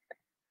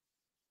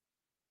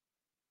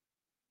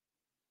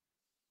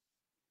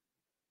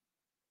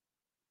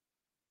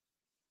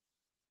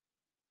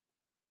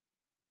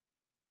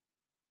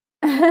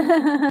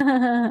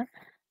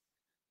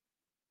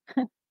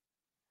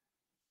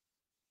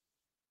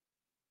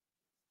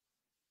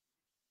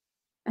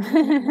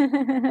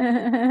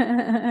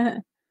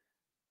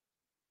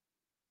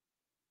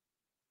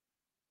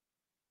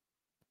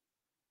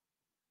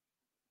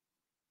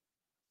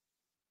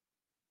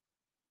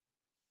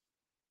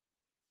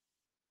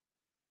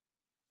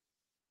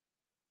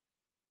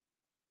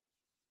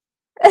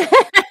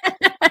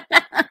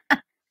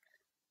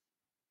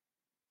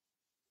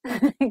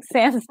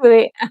 Exams for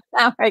the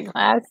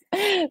hourglass.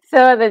 So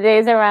are the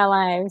days of our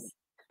lives.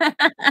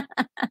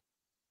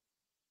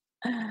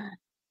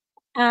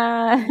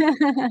 Uh,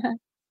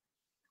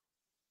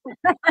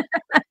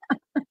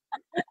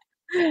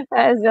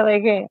 that is really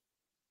great.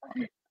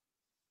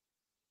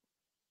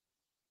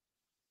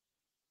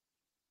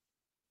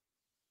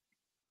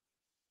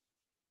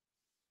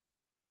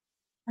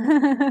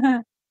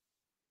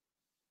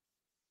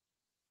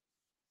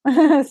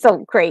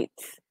 So great.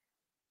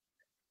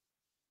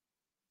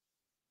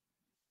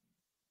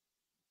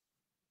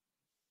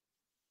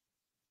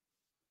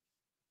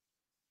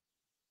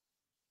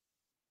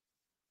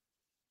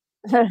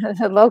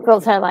 The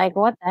locals are like,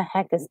 "What the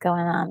heck is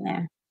going on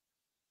there?"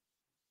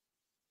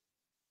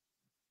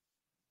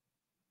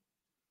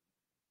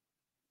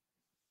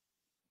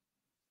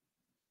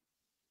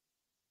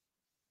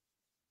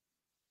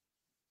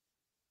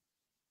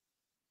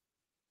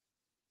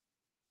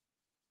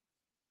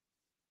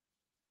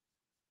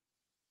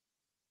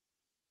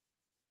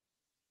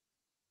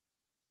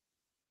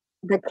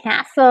 The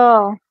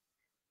castle.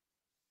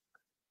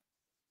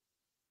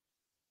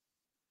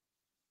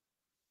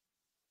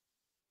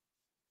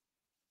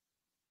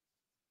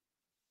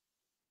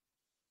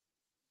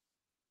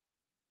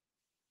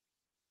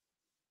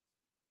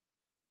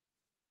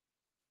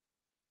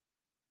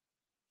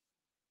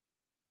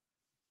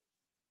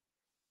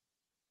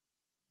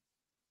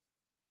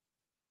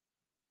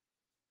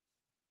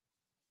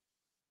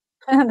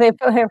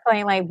 They're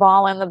playing, like,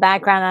 ball in the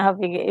background. I hope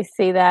you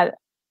see that.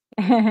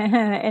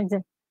 It's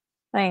just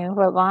playing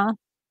football.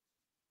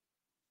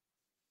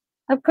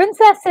 The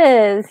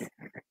princesses.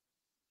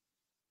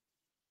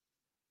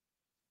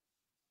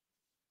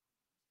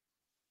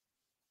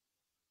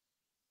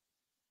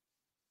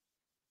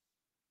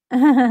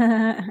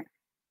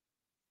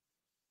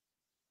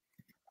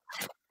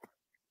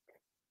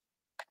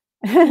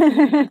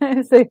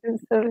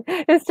 So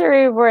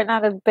history report,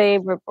 not a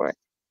babe report.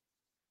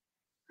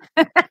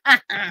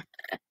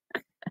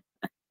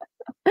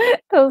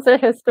 Those are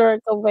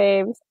historical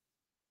babes.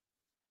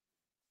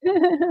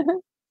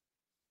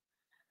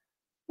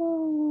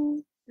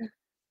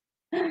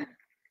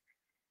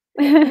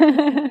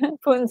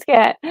 Putin's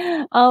cat.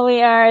 All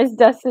we are is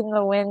dust in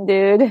the wind,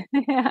 dude.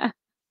 Yeah.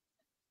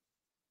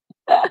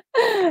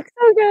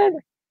 So good.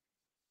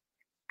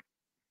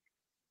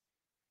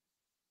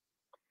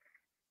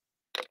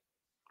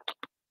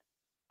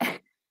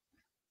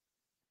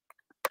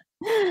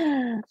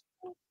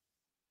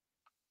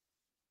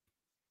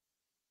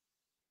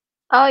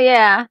 Oh,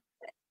 yeah.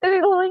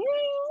 They're going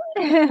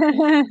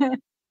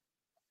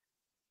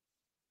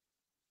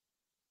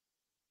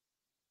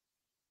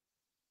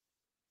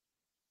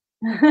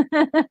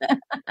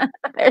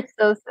They're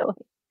so silly.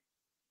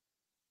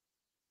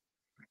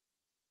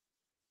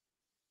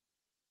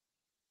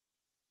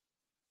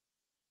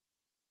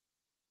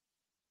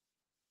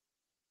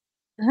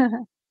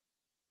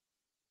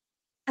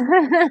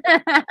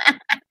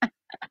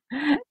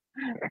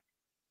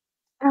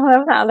 I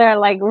love how they're,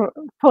 like,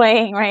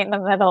 playing right in the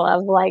middle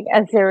of, like,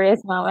 a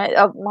serious moment,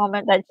 a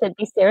moment that should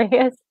be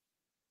serious.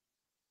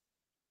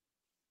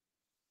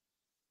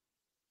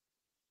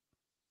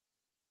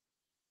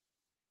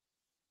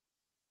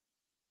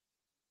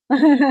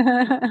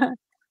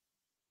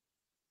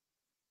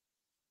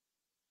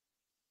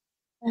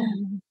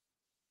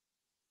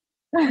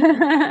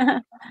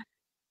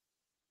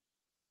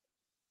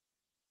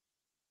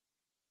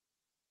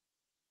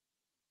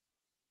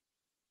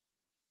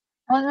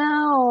 Oh,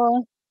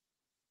 no.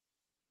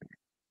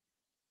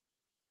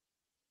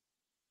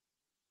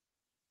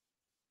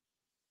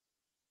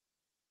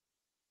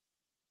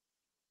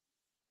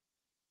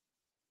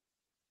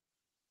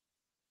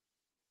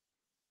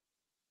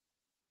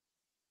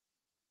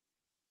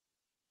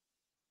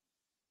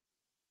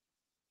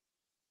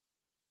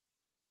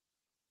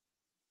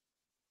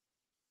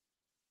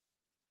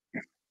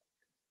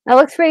 That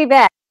looks pretty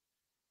bad.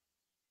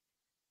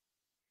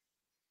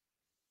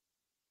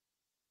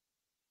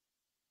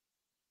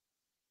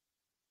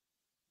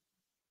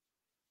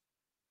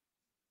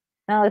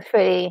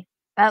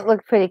 That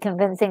looks pretty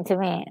convincing to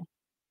me.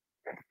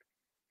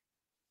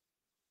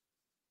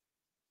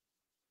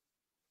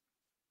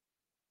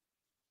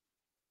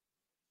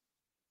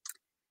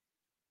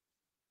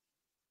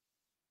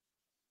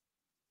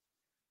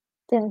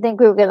 Didn't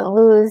think we were gonna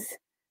lose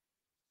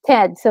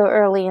Ted so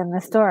early in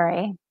the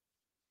story.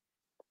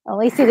 At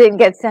least he didn't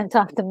get sent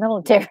off to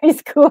military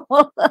school.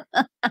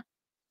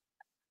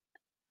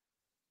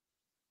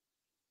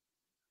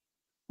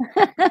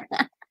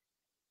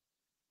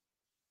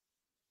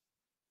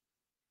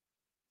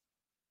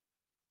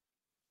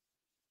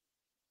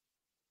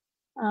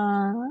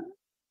 Uh,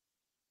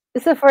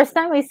 it's the first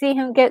time we see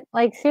him get,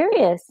 like,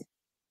 serious.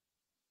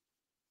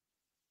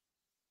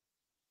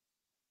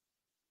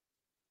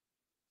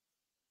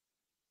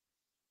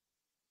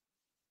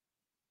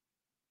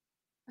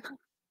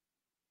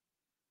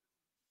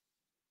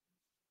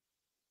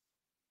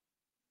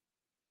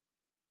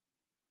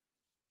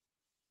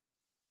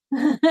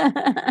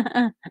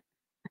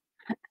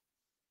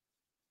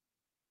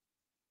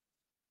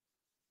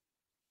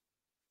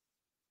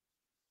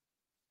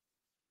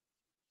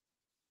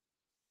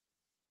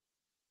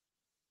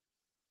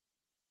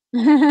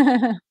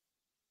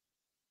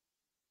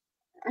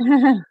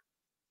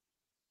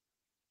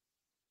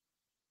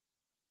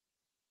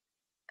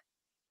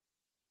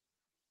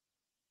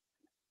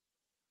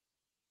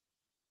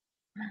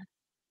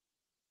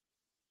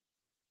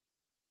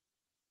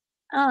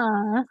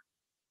 Aw,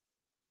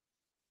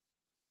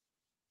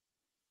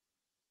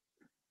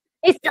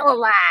 he's still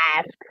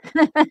alive.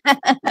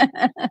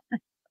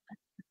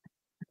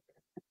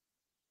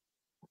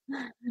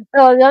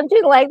 So don't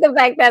you like the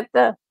fact that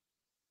the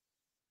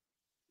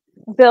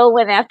Bill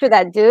went after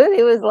that dude?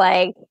 He was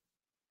like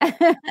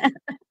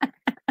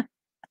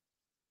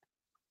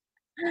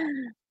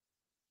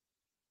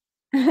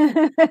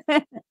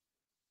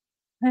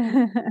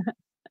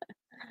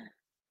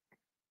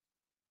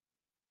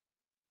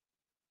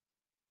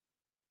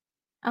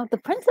Oh, the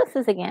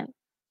princesses again.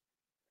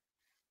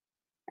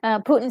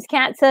 Putin's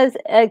cat says,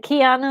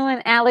 Keanu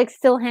and Alex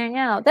still hang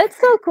out. That's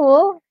so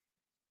cool.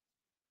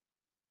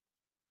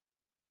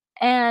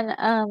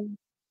 And,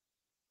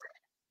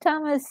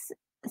 Thomas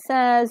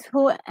says,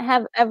 "Who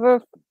have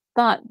ever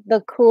thought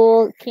the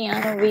cool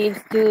Keanu Reeves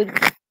dude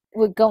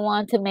would go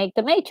on to make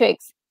The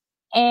Matrix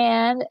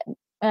and,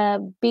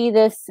 be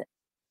this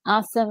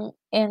awesome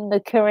in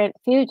the current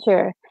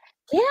future?"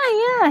 Yeah,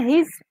 yeah,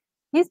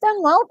 he's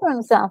done well for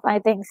himself, I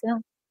think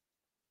so.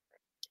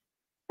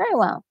 Very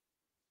well.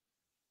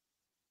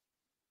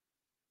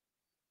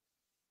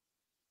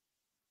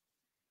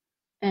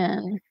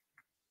 And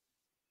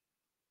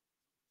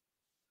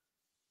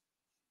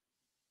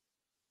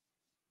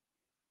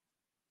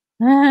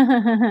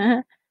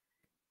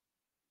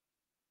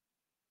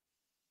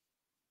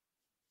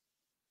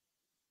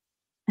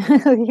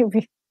You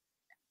be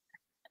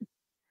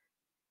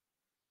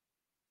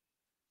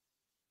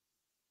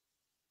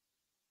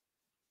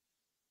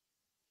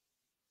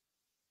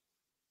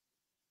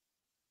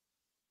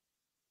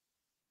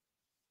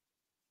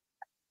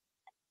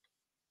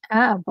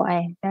oh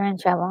boy, they're in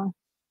trouble.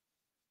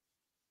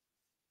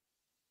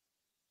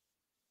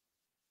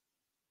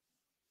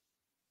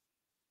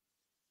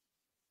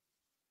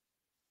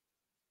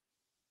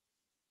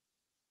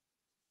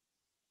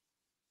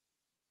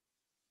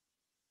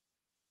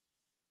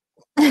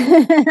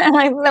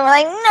 Like, they were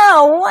like,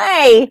 "No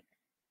way!"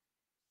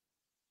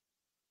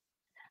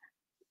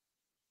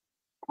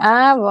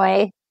 Oh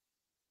boy.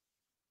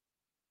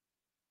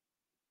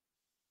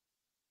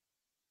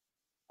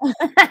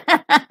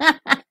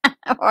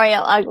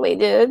 Royal ugly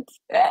dudes.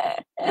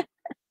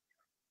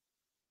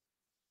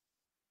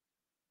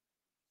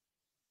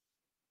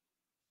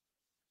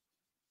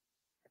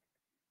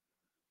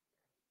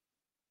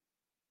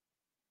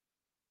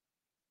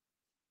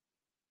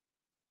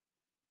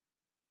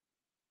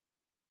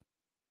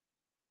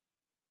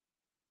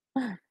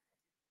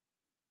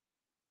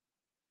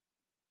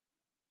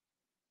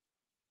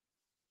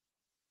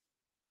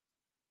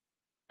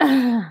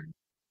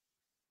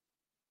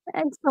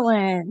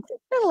 Excellent.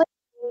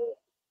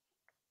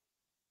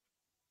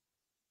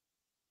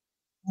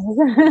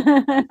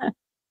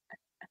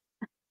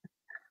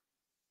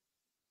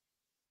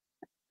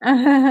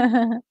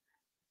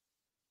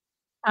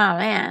 Oh,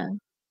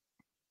 man.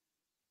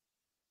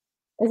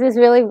 This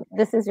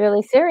is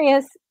really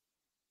serious.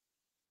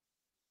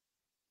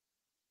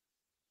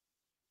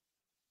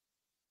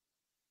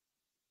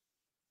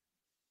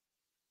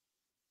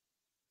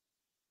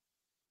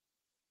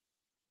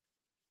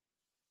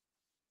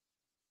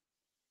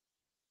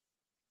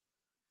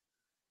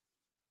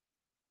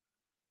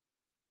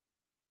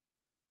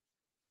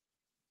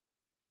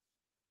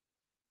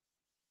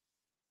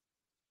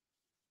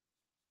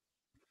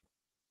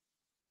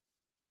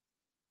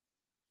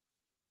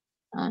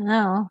 Oh,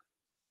 no.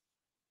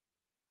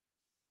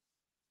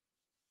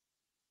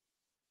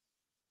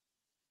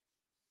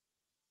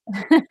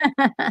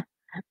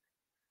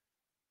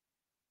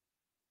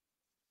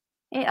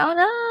 Oh,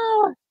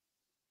 no.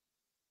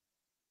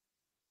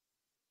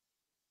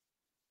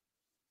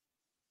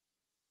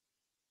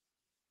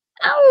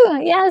 Oh,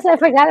 yes, I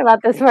forgot about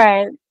this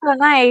part. So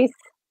nice.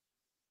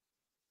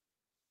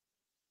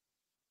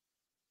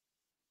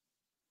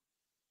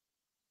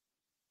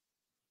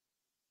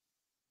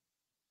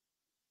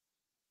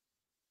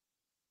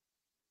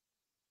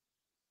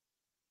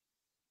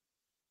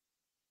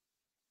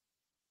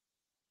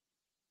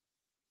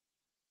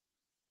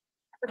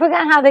 I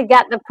forgot how they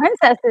got the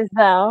princesses,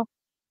 though.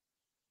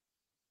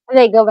 Did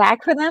they go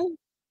back for them?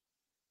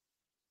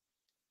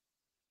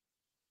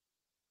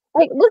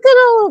 Like, look at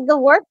all the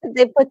work that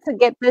they put to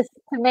get this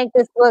to make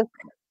this look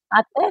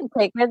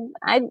authentic, and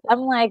I'm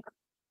like,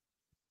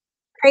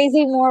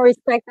 crazy more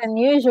respect than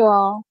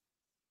usual,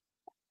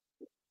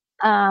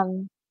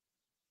 um,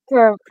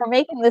 for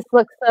making this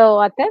look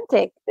so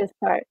authentic, this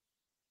part.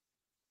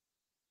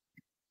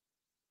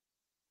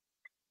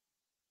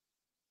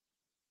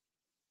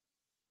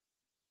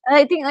 And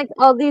I think, like,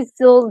 all these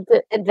little d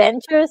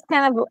adventures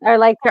kind of are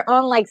like their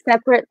own, like,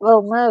 separate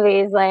little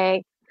movies,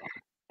 like,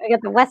 I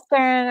got the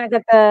Western, I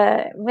got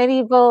the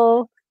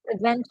medieval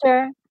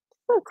adventure.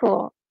 So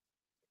cool.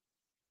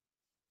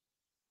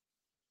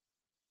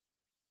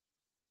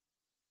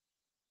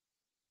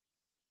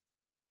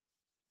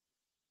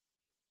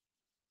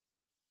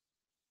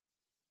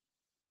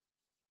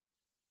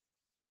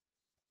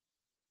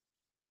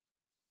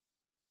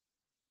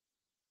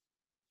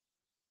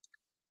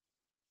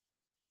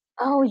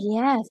 Oh,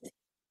 yes.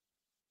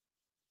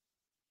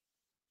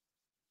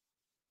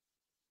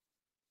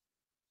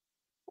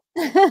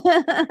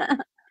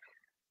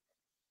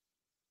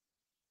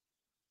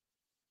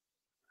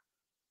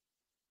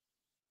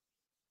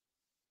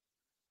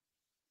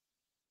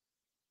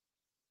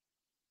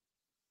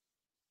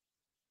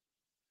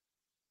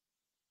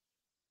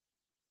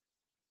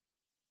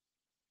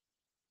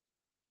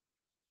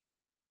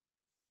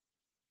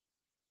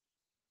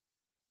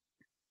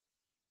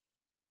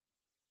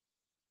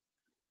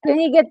 Can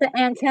you get the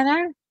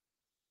antenna?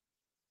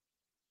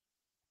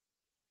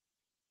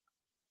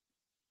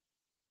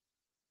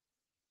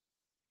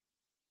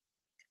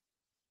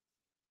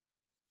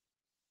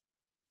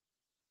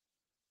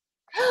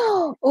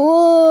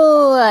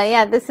 Ooh,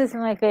 yeah, this is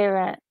my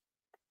favorite.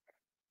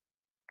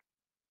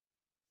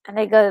 And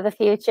they go to the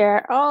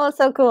future. Oh,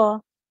 so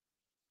cool.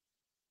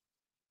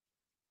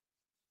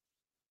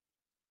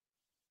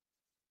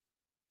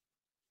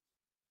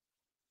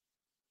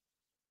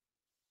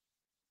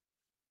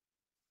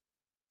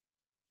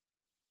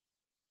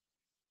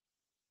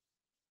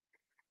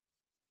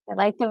 They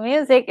like the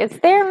music. It's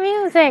their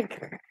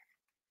music.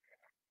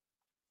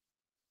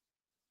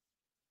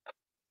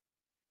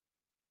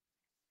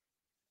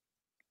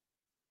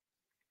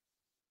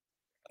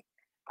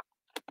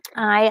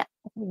 I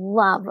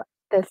love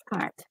this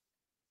part.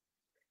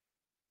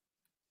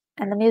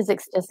 And the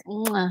music's just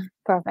mwah,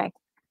 perfect.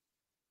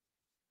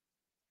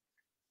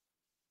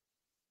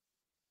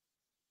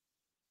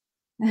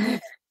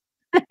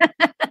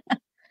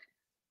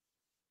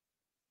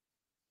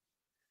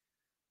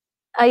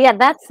 Oh, yeah,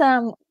 that's,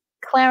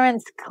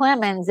 Clarence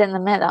Clemens in the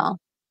middle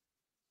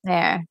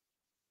there,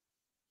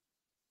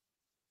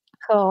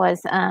 who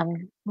was,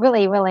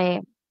 really,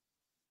 really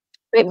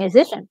great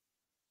musician.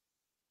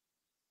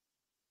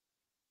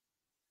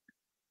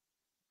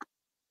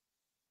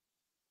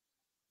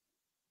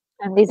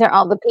 And these are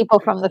all the people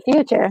from the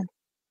future.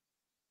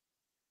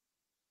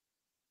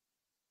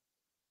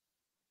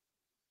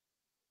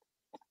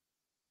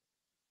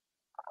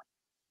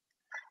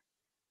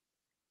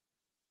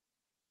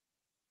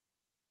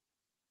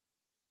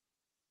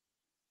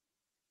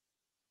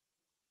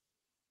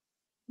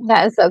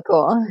 That is so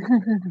cool.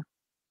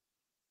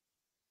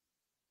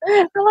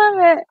 I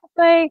love it.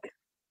 Like,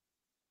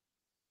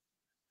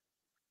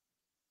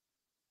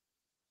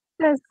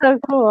 that's so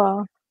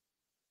cool.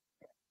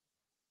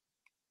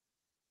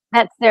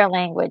 That's their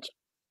language.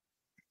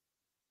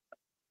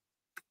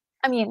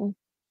 I mean,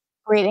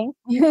 reading.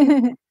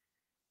 I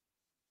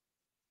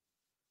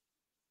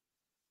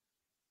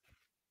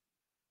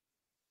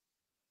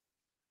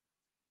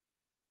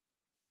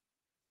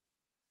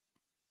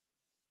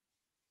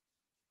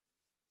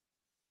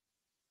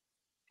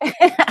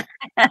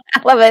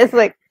love it. It's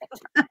like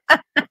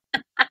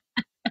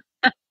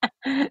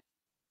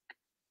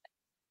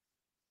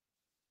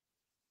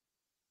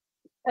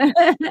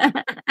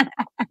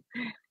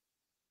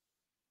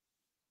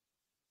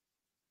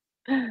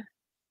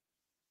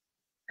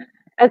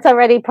it's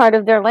already part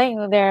of their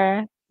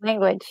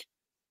language.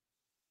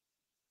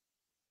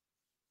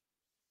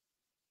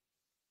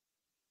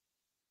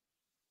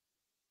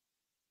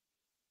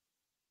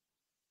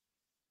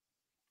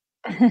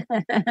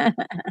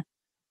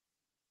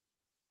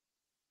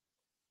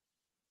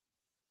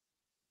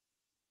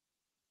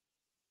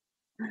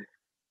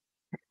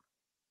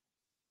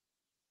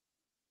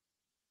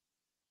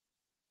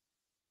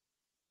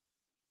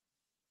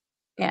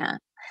 Yeah.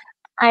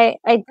 I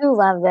do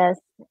love this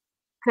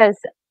because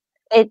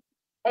it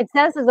it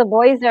says that the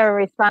boys are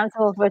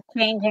responsible for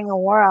changing the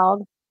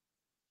world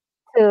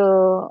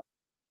to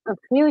a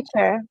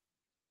future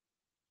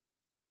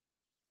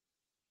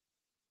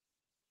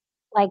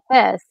like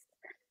this,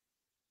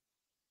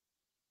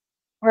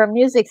 where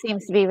music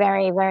seems to be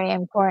very, very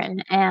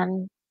important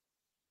and,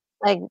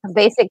 like, the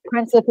basic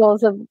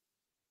principles of,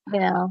 you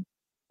know,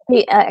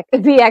 be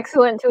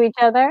excellent to each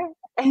other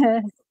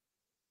and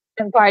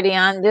party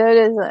on,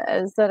 dude,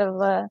 is sort of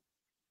a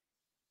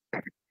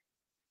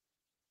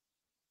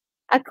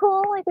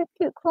cool, like, a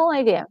cute, cool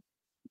idea.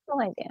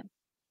 Cool idea.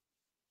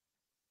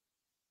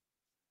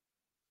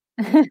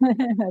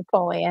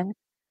 Napoleon.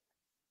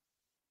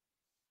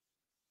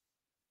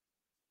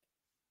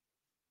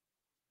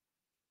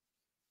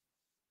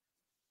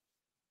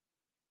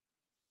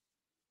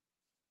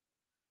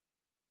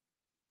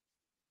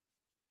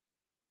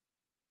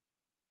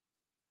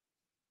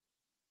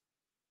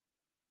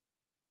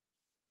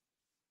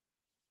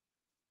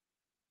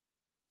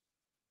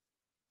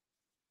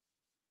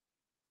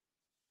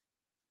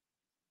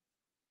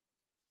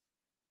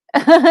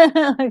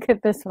 Look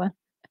at this one.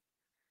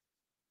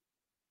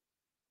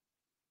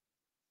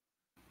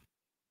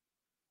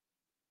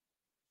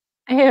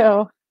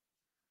 Ew.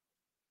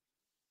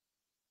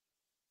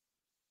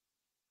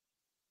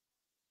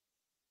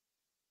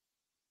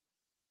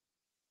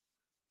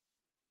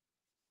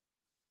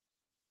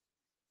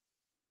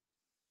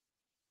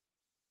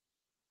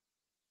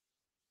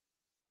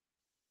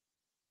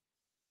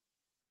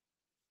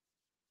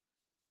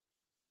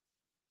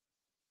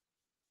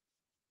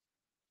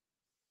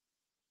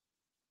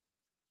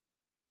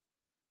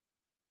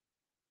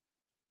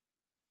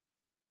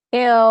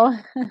 Ew.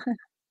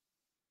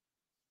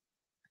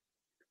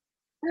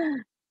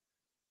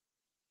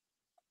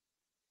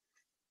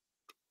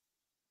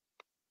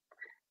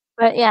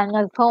 But yeah,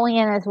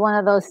 Napoleon is one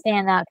of those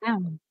standout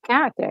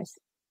characters.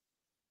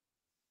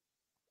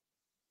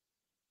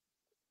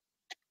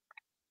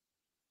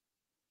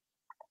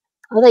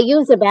 Well, they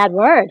used a bad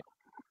word.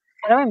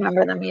 I don't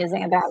remember them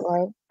using a bad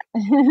word.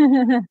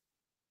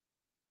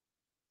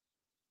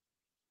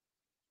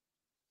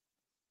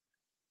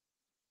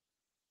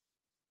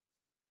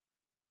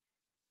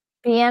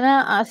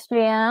 Vienna,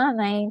 Austria,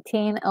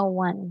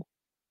 1901.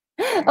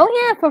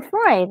 Oh, yeah, for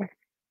Freud.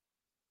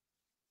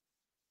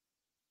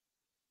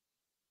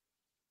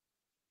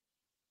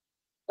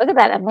 Look at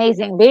that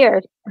amazing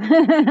beard.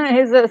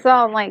 It's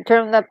all, like,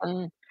 trimmed up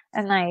and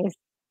nice.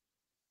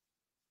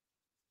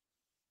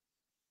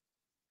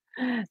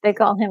 They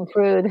call him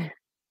Prude.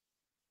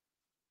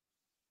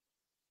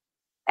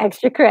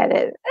 Extra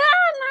credit.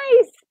 Ah,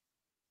 nice.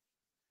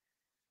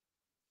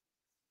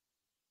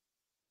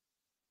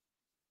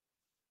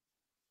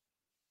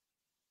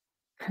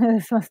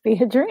 This must be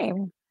a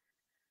dream.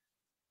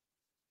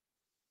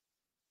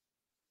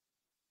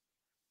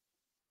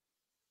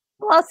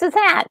 Who else's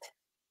hat?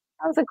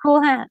 That was a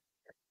cool hat.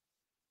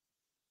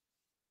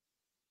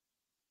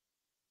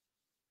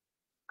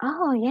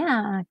 Oh,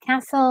 yeah,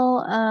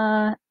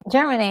 Kassel,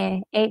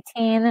 Germany,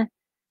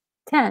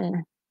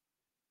 1810.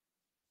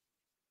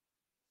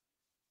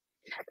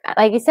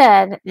 Like you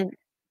said,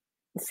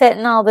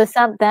 setting all this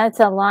up, that's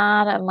a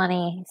lot of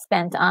money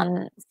spent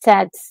on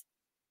sets,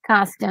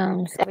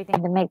 costumes,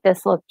 everything to make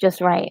this look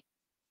just right.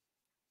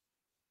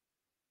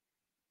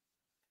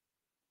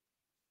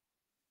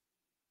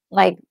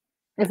 Like,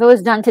 if it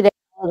was done today,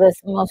 all this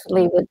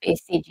mostly would be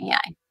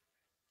CGI.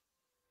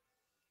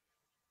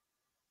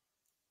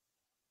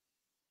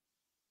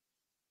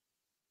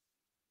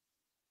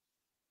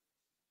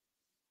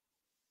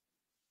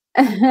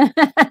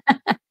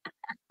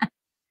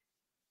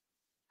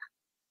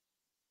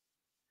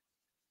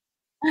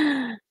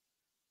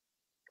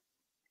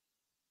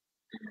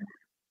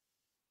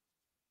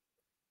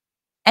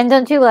 And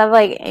don't you love,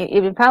 like,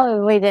 you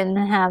probably didn't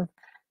have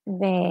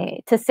the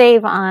to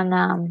save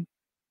on,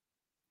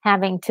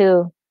 having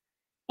to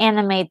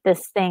animate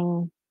this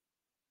thing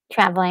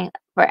traveling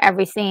for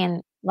every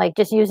scene, like,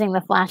 just using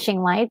the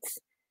flashing lights,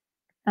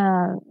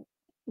 uh,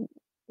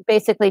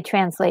 basically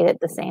translated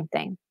the same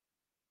thing.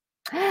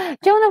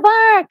 Joan of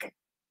Arc!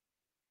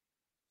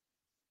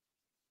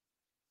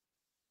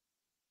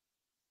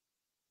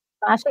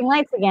 Flashing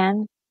lights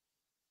again.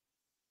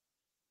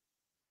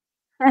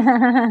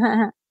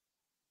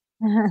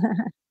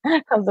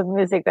 Of the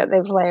music that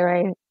they play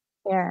right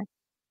here.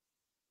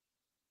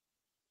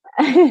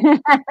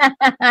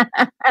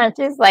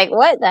 She's like,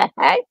 "What the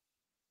heck?"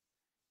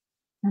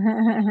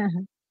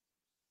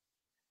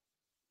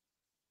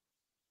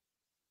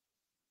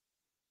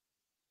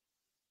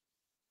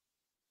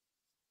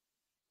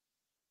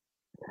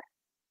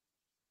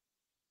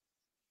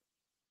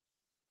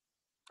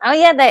 Oh,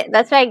 yeah,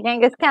 that's right,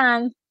 Genghis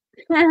Khan.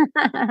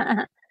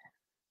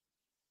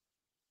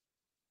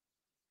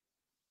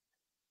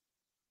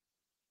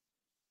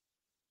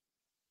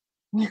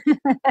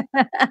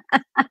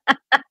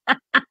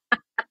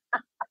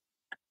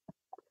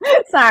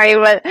 Sorry,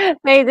 but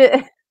they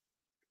did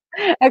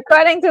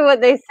according to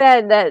what they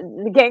said, that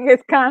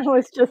Genghis Khan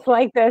was just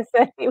like this,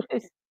 that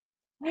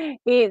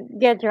he'd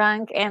get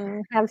drunk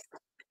and have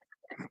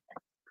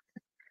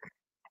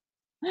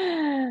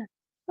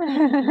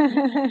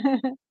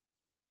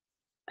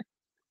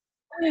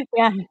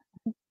Yeah,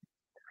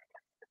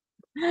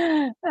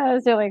 that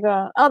was really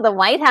cool. Oh, the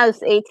White House,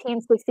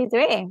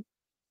 1863.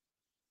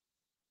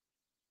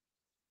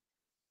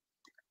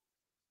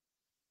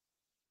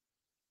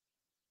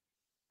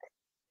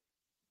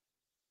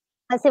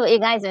 Let's see what you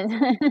guys are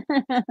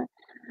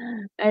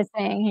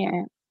saying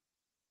here.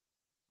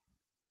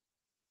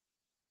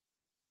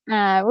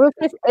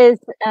 Rufus is,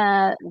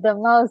 the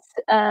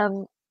most,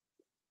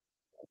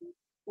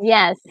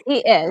 yes, he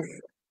is.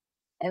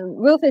 And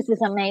Rufus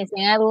is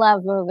amazing. I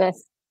love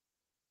Rufus.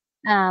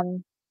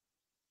 Um,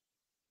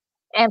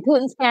 and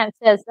Putin's cat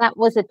says that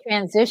was a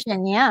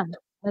transition, yeah,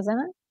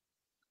 wasn't it?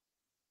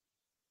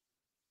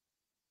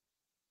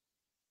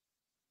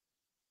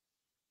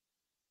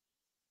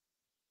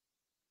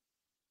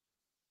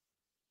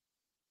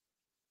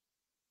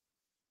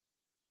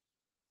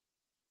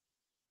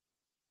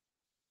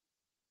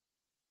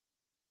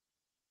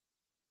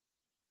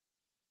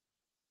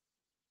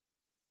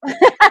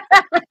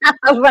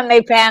 When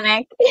they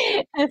panic.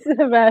 It's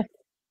the best.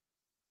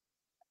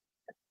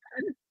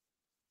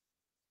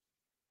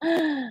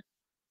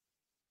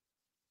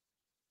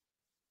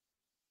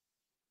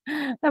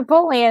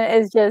 Napoleon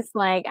is just,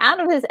 like, out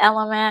of his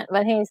element,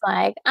 but he's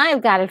like,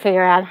 "I've gotta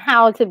figure out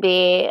how to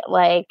be,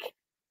 like"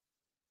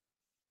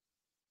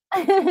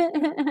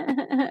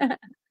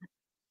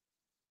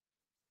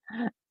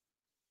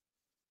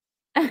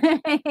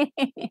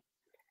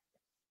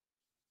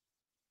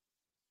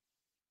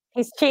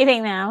 He's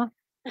cheating now.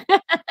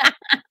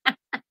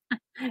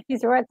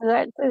 He's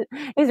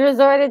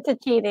resorted to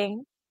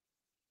cheating.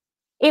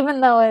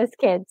 even though as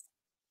kids.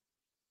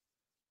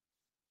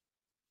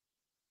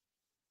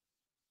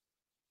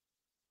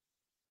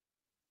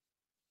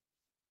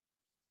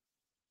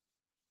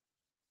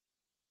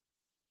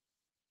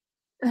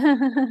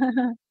 I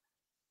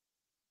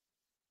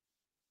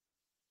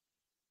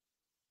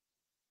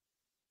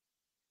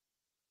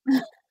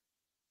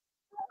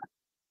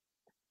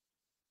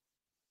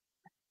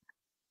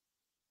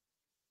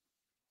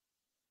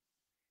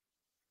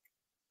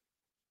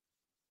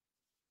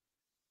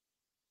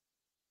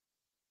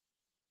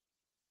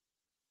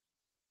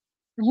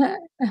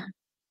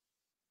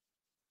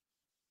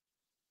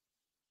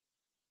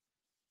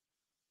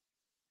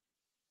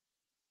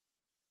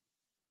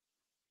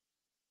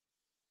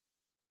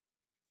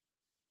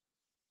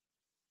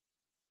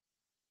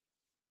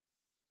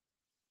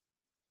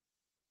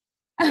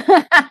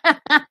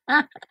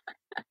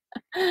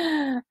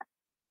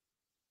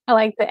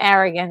like the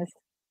arrogance.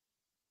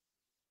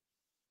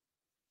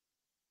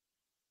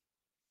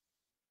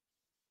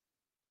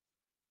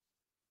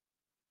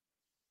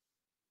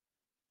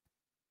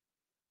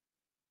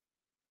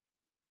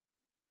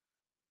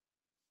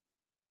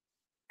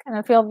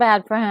 Kinda feel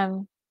bad for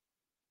him,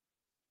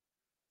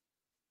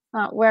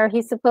 not where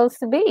he's supposed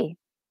to be.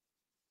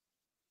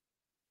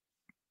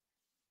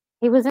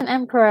 He was an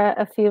emperor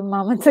a few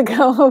moments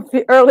ago,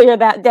 earlier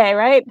that day,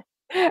 right?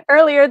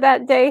 Earlier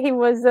that day, he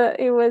was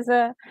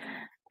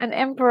an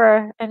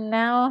emperor, and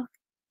now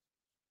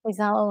he's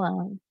all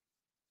alone.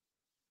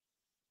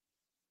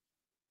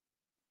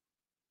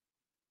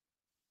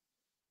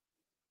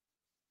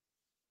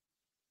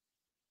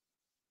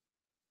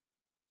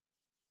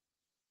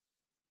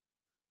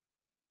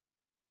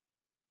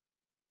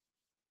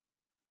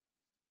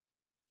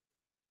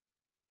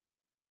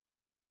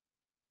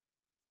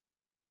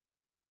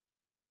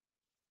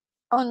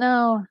 Oh,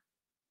 no.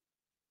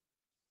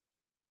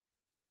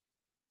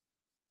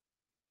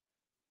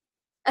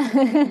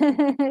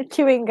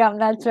 Chewing gum,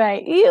 that's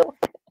right. Ew.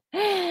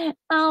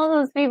 All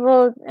those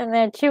people and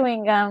their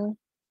chewing gum.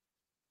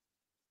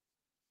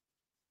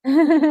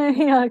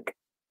 Yuck.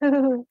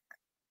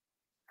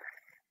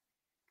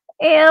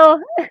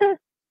 Ew.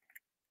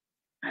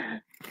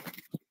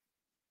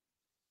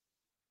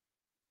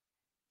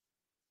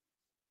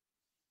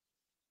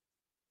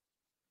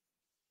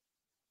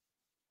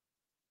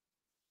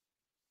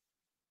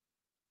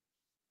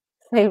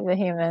 Save the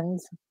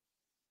humans.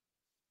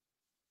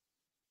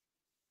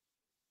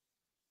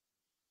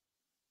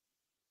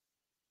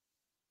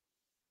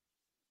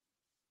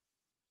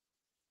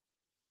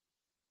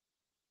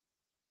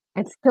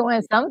 It's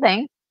doing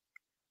something.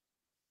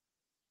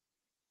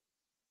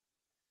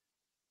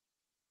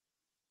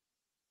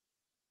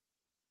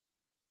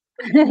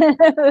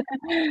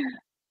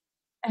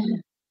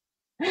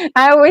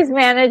 I always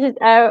imagine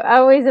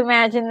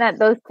that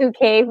those 2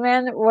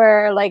 cavemen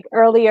were, like,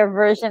 earlier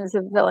versions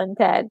of Bill and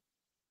Ted.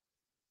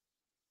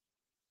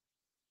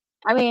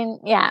 I mean,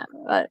 yeah,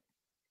 but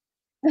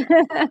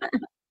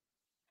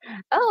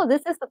Oh,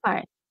 this is the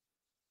part.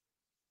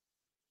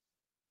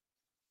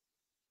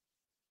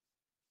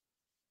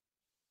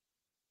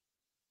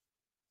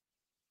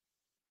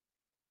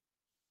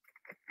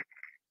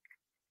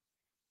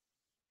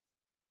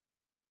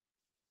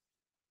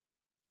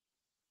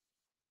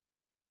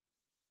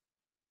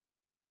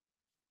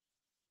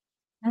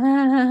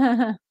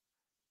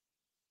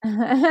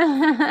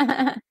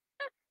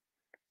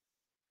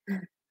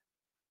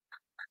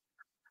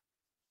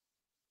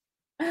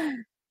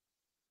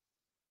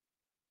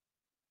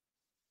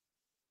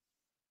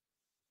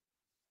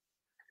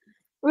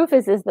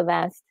 Rufus is the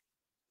best,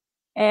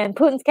 and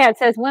Putin's cat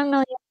says,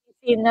 "1,000,000 you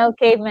see no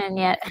cavemen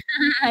yet."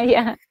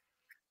 Yeah.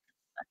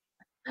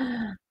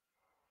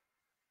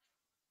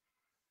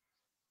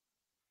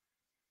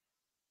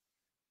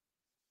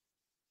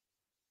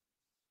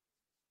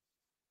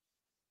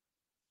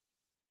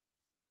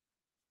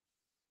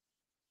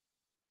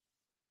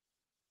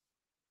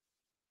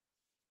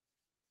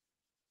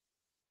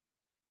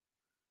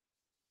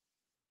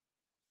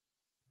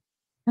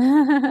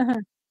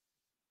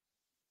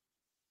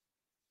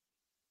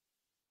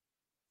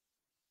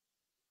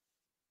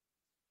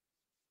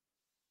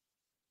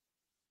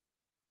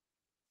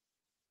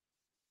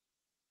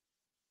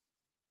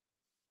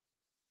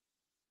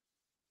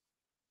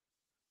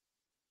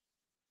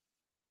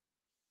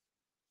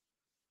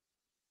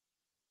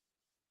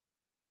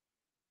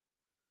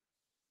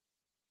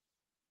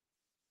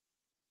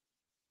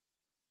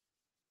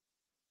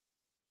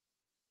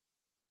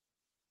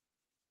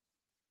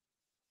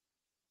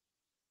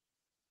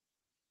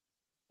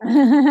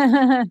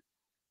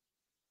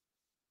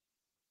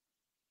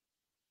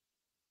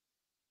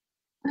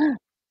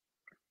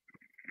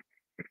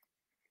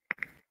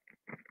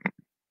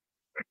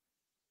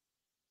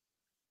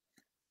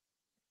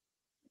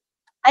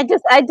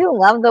 I do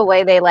love the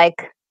way they,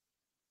 like,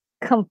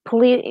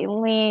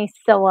 completely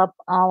sew up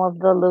all of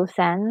the loose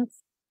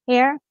ends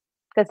here,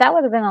 because that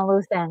would've been a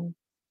loose end.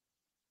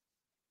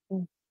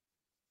 Mm.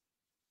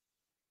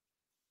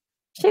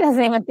 She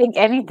doesn't even think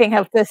anything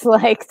of this,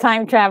 like,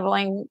 time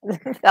traveling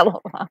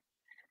fellow.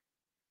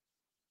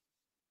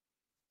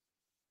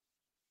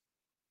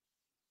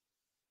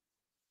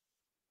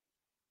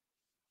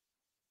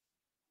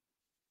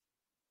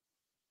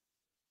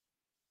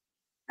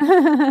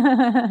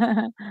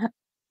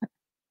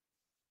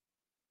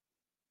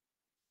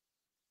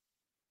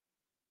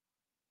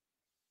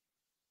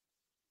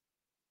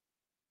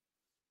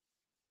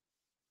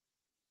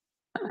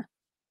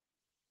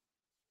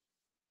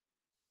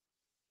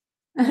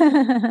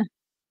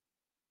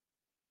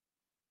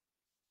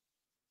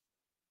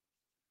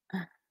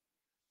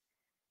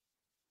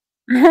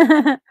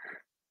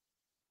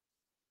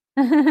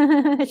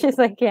 She's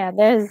like, "Yeah,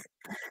 there's."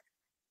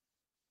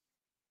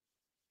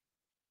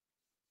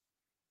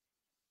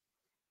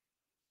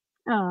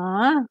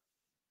 Aw.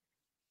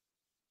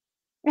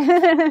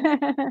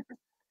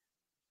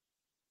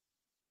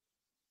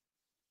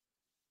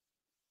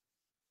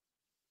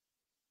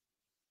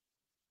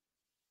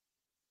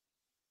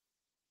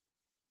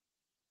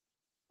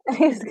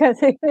 He's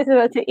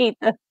about to eat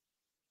the.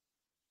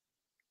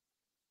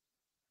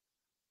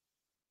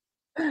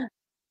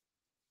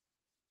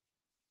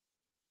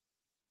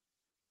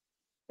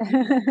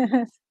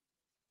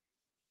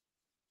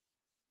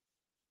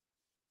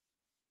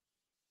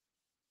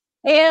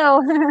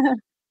 Ew.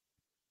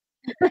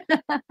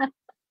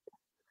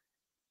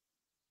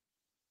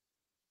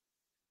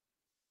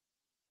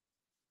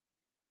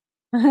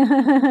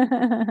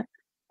 I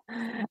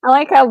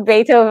like how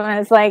Beethoven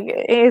is like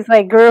he's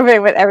like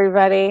grooving with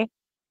everybody.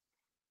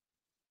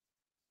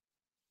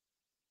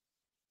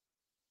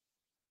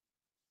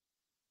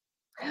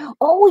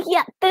 Oh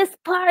yeah, this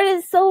part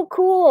is so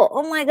cool.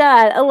 Oh my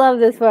god, I love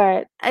this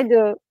part. I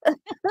do.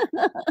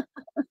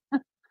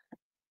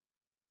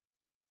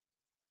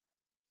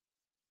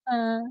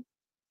 Uh.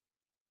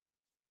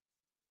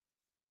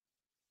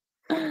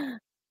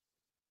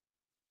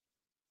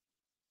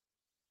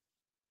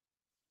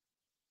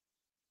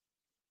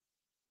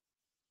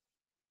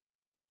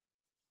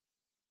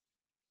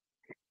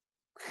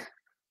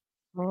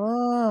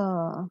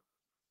 Oh.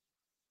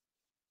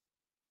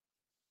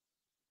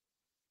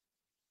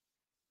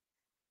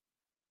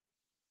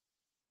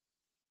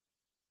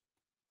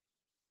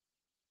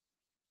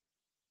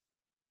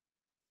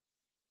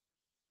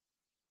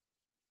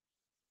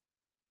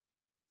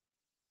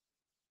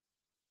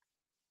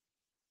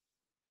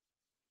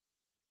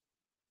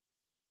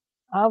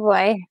 Oh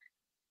boy.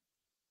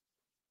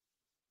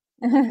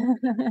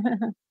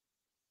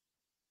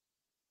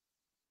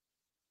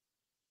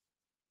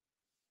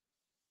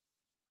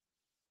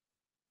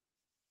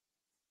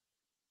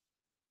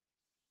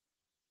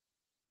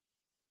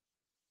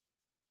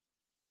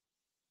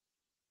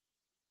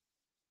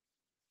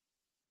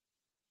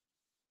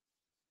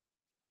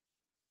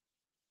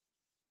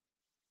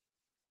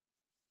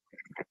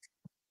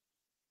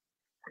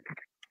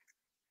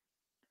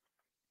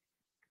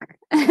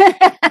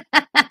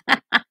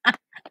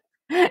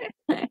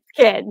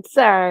 Kids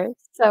are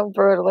so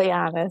brutally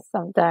honest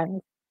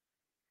sometimes.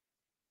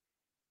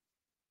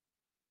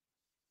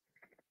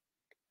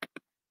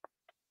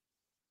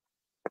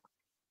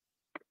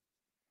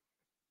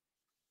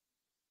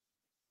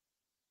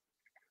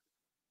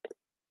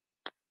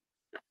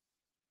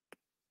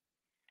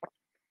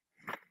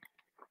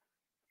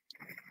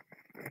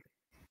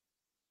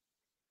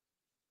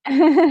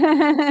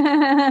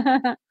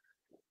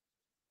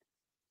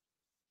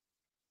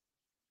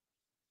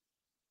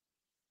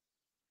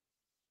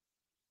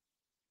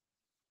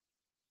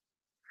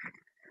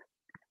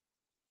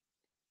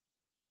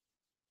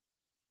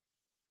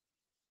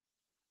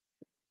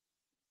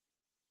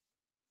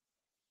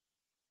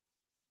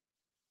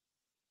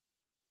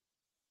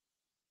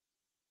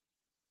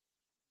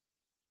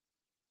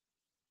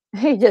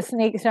 He just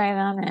sneaks right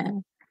on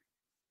in.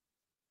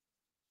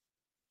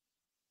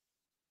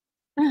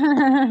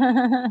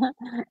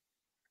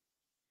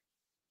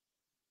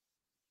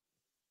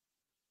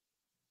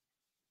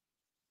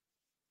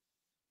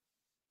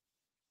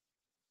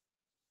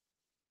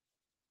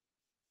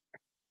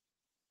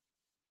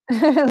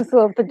 Those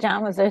little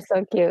pajamas are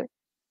so cute.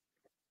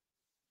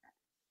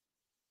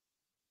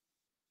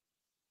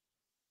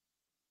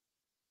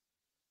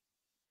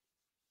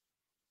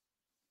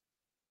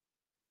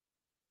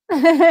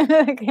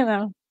 Look at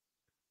him.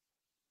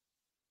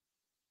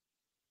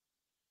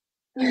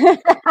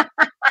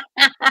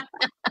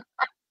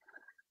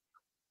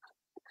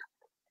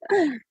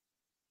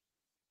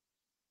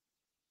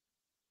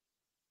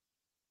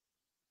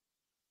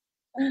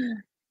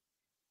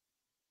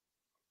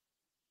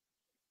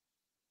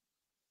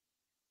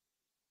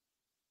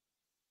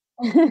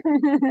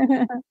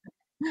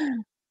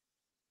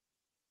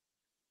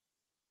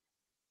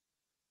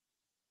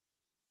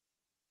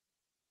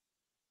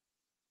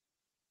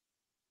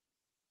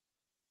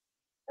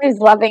 He's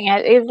loving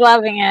it, he's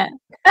loving it.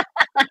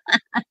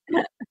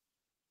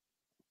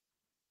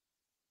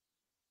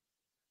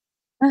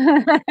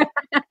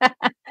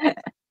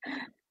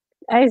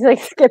 He's, like,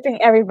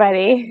 skipping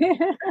everybody.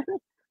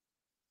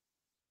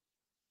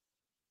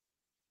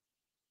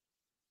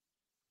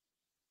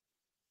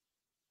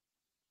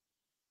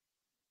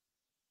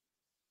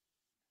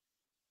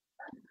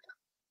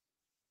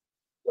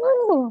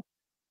 Ooh.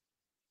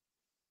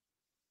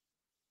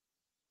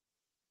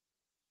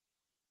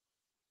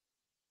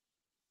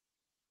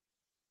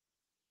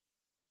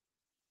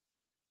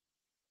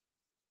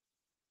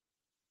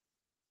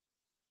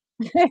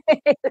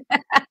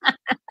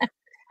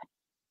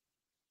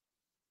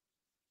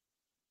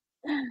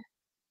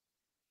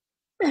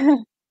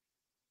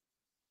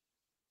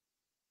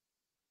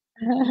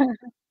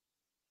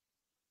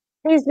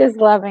 He's just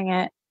loving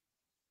it.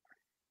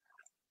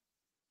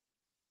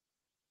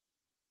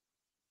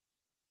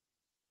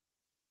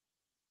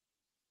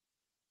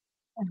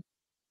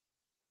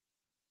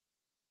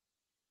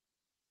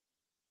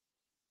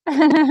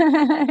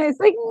 It's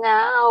like,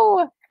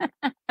 "No."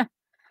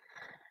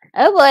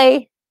 Oh,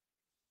 boy.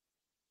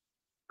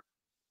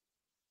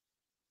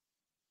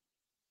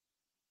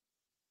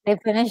 They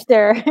finished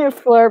their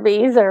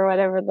Flurbies or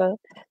whatever the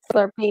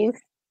Slurpees.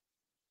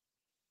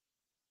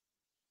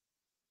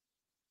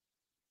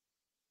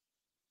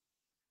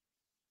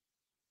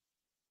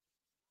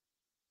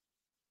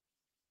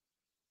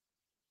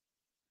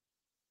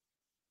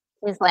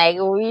 He's like,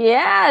 "Oh,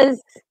 yes.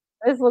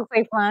 This looks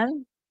like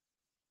fun."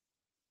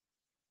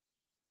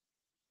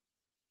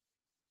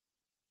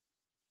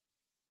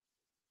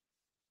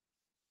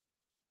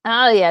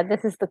 Oh, yeah,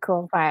 this is the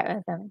cool part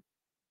with him.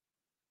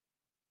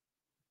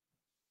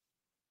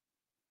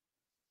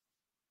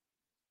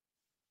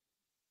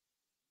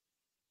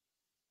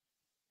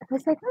 I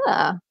was like,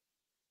 "Oh."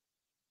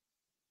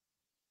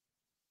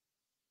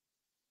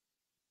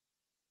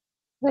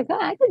 Like, "Oh,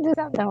 I could do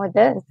something with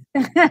this."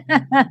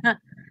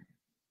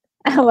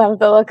 I love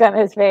the look on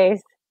his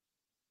face.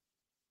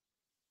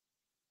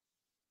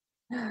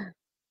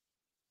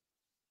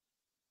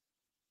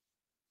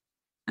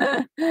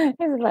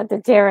 He's about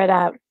to tear it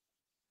up.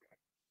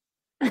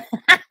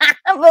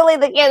 Bully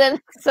the kid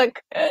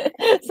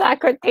and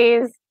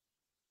Socrates.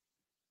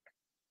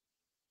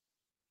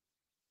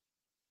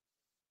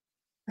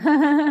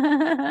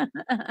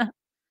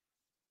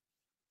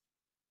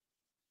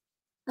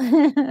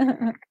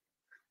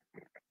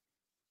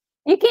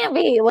 You can't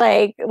be,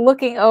 like,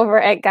 looking over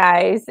at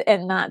guys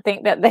and not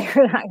think that they're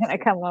not gonna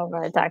come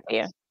over and talk to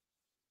you.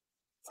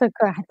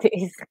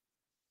 Socrates.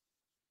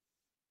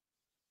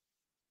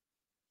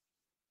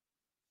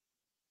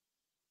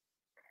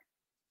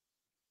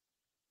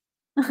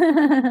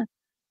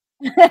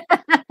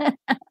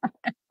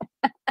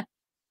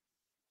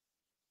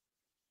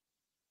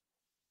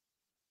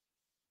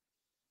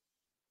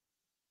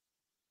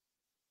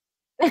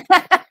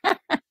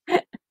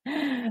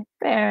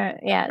 They're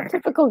yeah,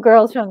 typical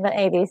girls from the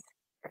 '80s.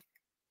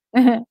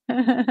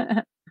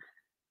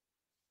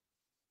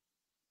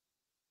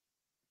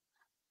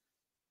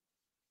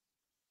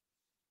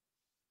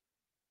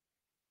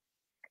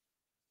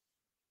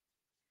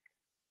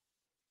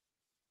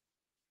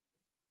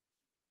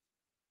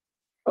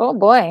 Oh,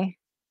 boy.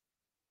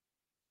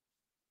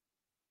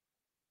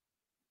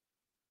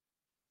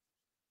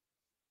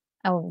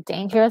 A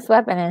dangerous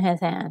weapon in his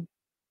hand.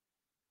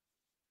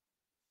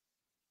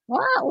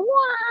 What?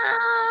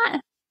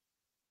 What?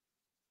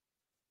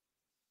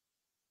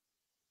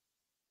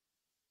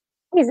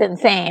 He's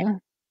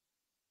insane.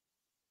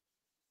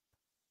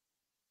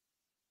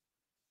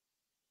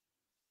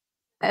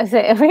 I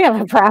say, "We have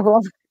a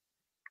problem."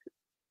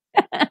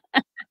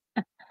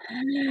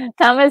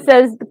 Thomas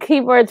says the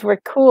keyboards were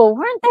cool,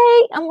 weren't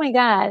they? Oh my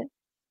god.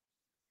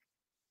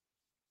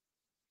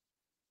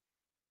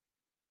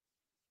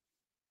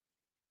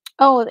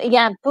 Oh,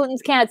 yeah,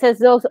 Putin's cat says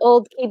those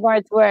old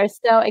keyboards were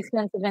so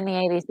expensive in the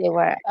 '80s, they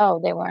were. Oh,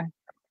 they were.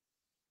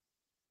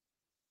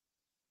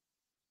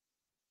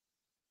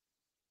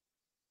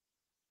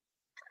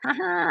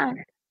 Haha.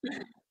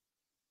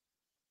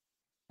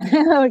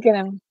 Look at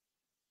him.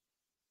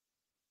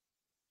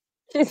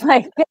 She's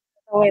like,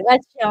 "Oh, wait,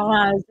 let's show him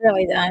how it's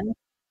really done."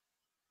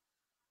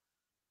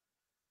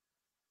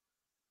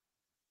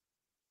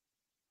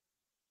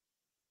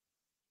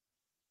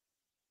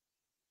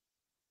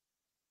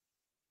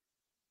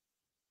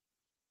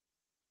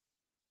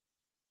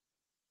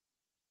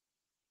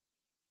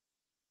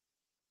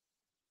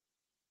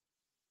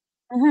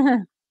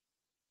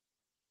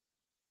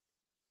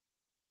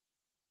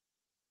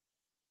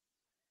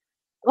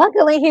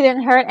 Luckily, he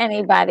didn't hurt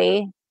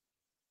anybody.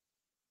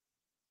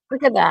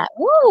 Look at that.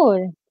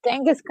 Woo,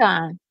 Genghis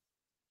Khan.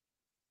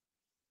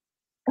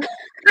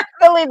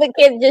 Really, the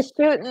kid just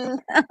shooting.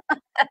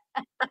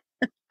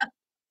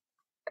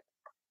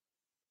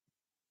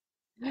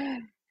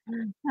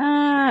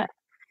 Ah,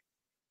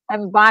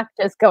 and Bach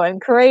just going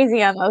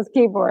crazy on those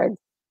keyboards.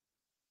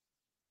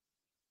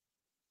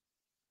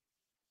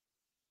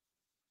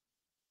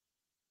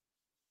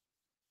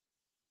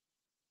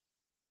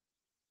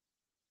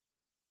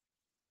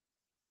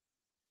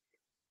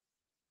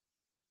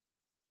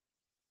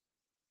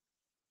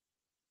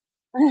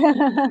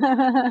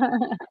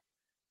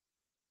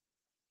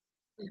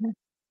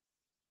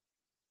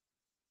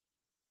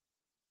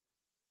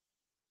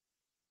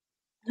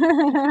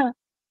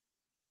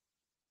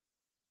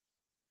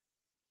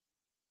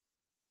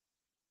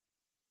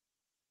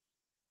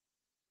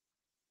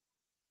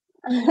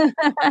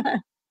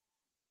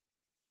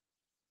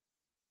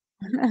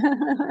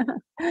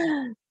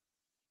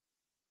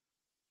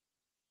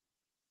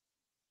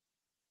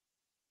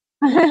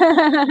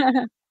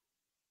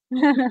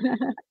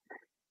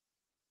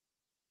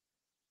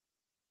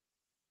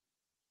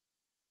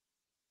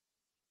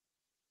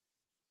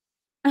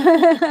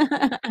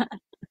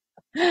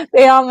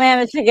 They all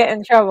managed to get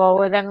in trouble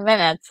within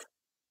minutes.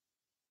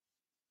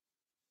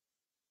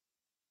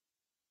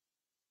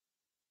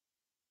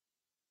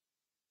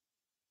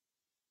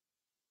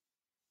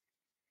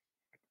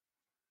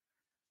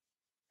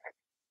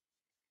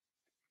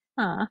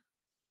 Huh.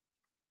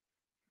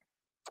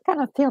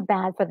 Kind of feel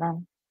bad for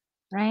them,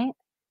 right?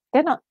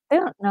 They don't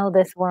know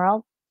this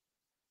world.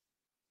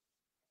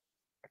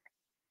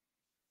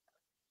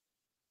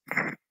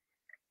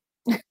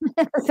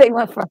 They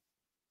went from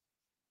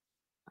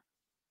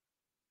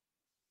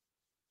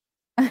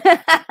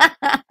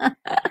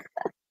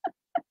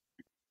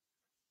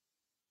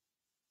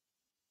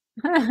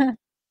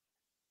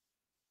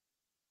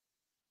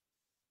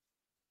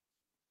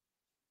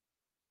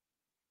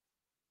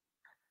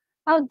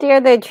How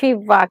dare they treat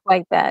Brock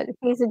like that?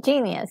 He's a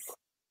genius.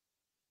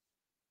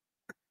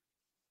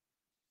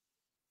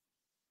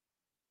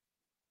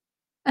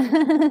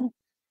 I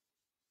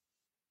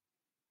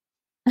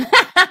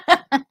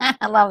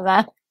love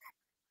that.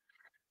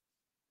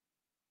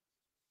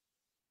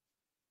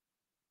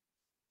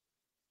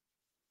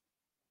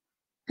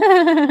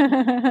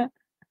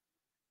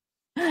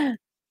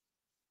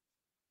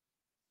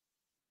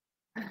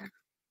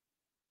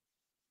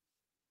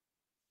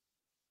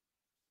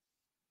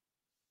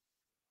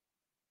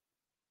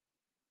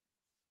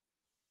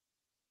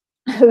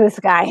 This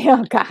guy,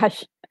 oh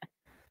gosh.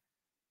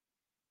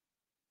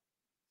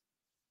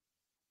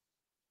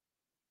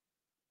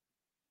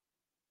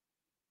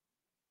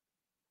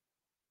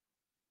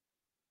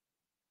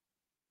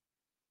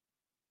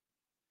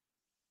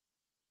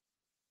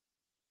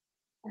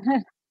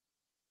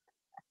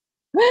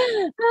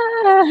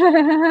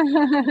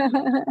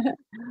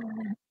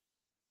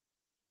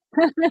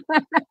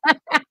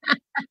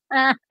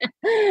 I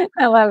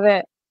love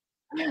it.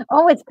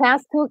 Oh, it's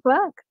past 2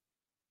 o'clock,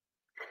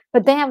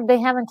 but they have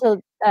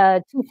until,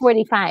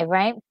 2:45,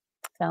 right?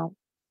 So,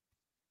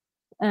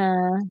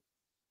 uh,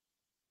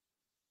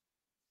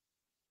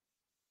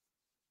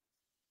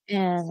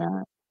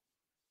 and,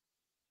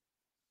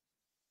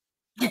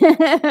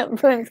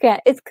 Prince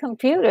cat it's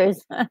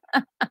computers.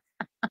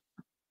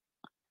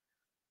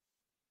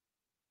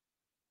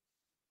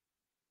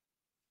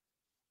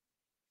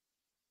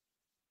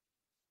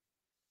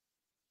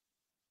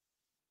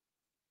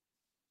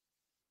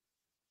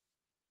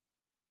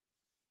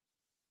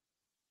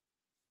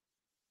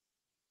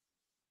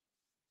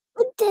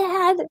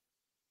 Dad.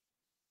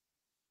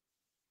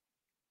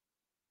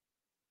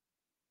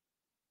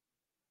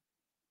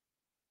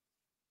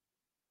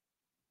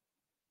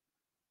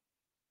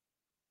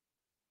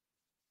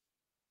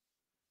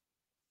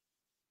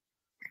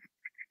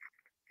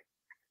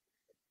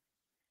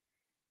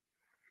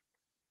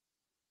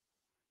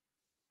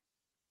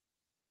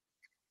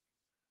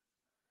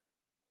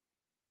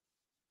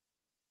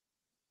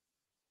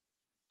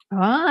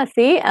 Ah,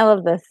 see, I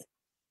love this.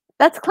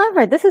 That's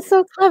clever. This is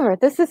so clever.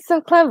 This is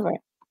so clever.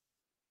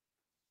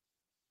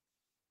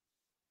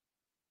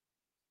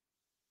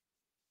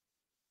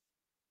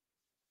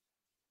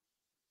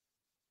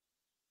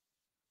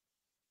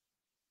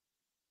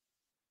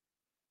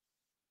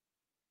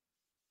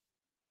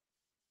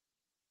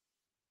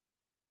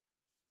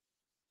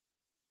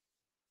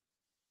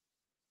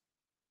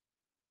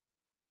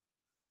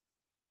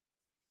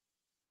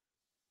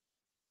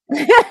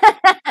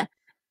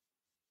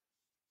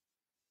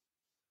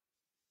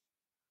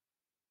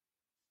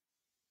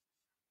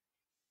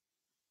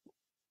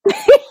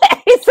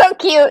 He's so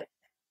cute.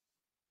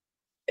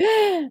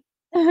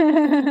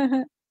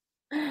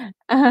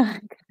 Uh,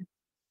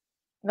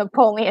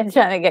 Napoleon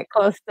trying to get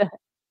close to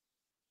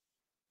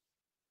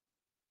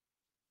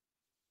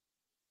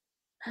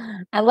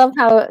I love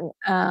how,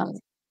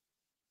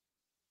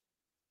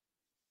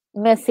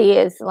 Missy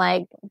is,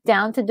 like,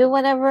 down to do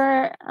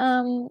whatever,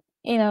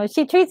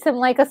 she treats him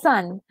like a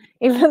son,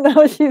 even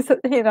though she's,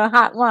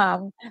 hot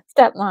mom,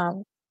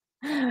 stepmom.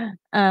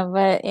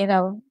 But,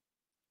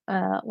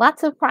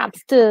 lots of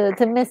props to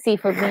Missy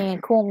for being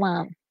a cool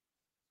mom.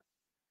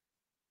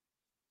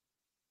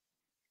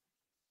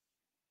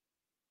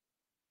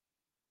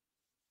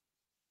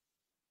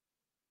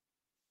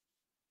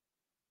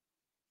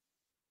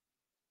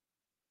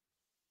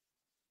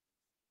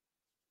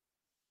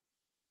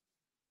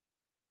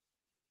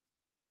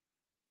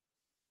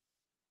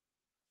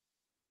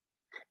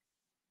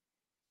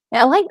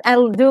 Yeah, I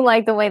do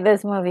like the way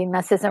this movie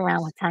messes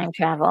around with time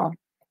travel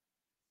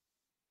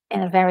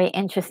in a very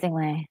interesting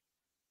way.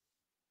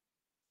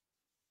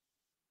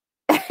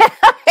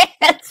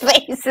 His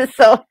face is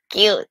so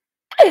cute.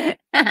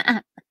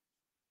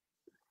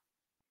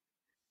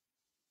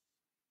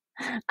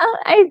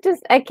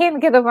 I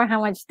can't get over how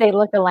much they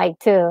look alike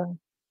too.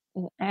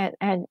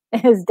 And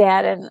his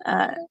dad and,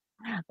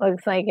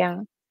 looks like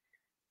him.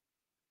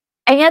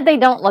 And yet they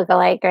don't look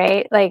alike,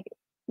 right? Like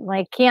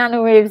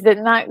Keanu Reeves did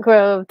not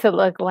grow to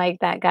look like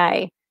that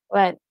guy,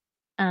 but,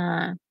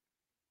 uh,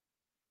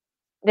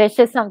 there's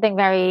just something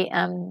very,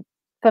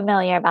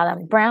 familiar about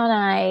him. Brown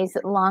eyes,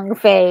 long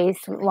face,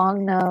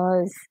 long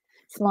nose,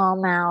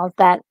 small mouth,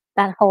 that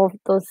whole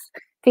those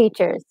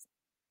features.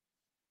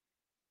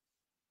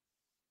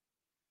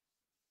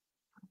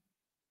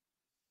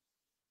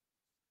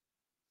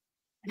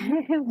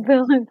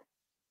 Bill and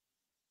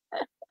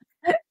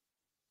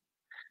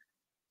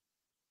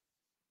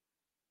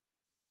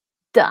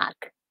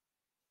Duck.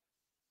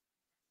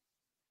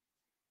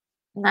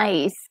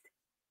 Nice.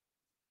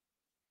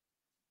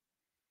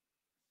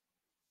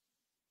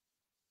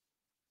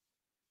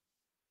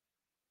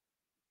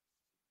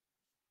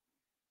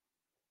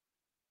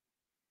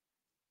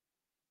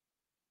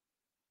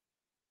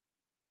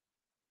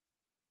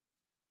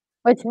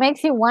 Which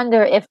makes you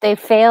wonder if they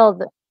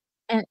failed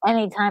in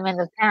any time in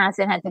the past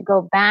and had to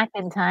go back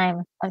in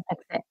time and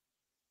fix it.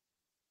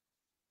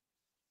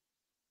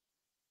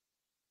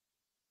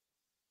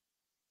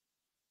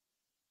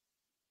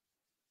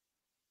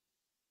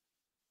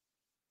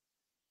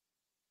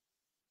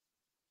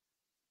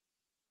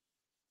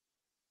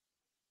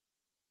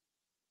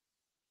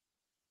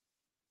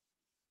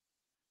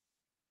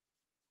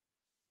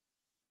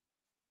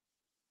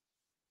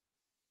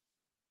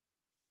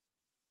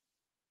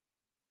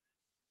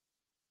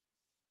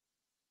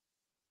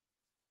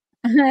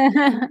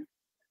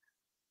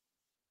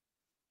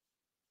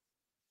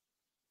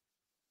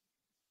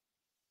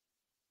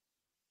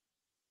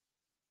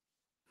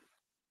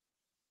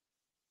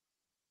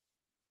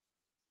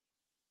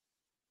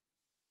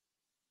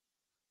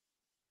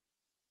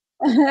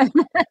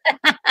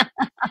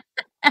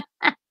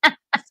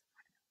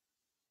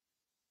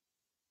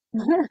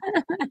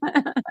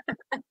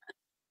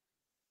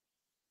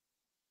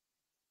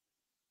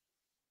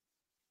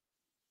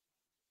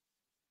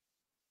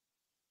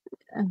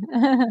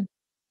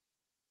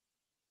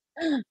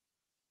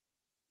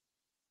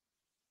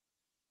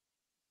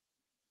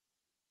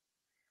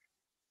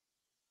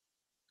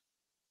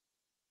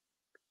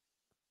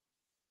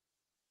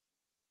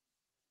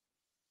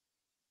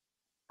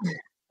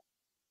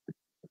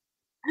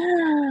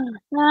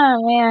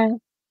 Oh, man.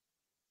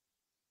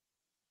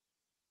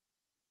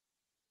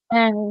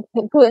 And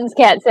Putin's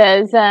cat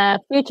says,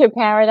 "Future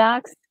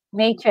paradox,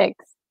 matrix."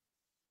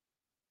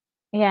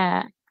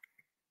 Yeah.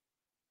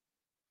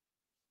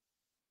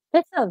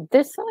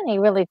 There's so many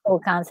really cool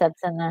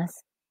concepts in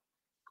this.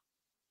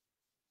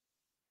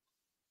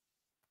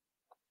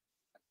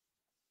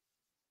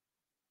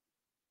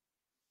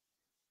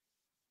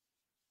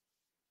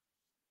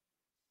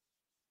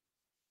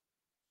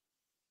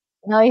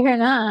 No, you're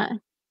not.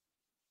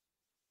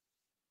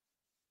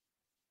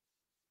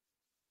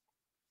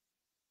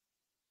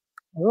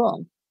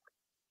 Cool.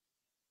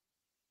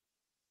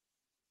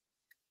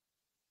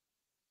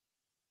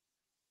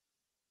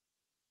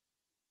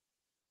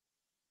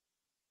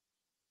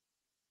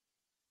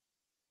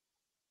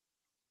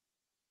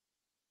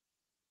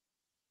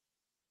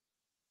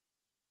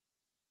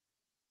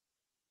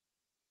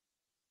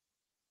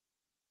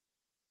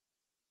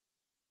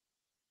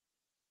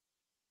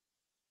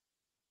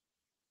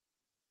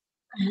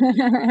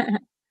 Here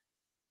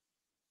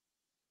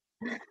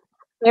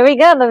we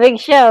go, the big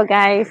show,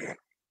 guys.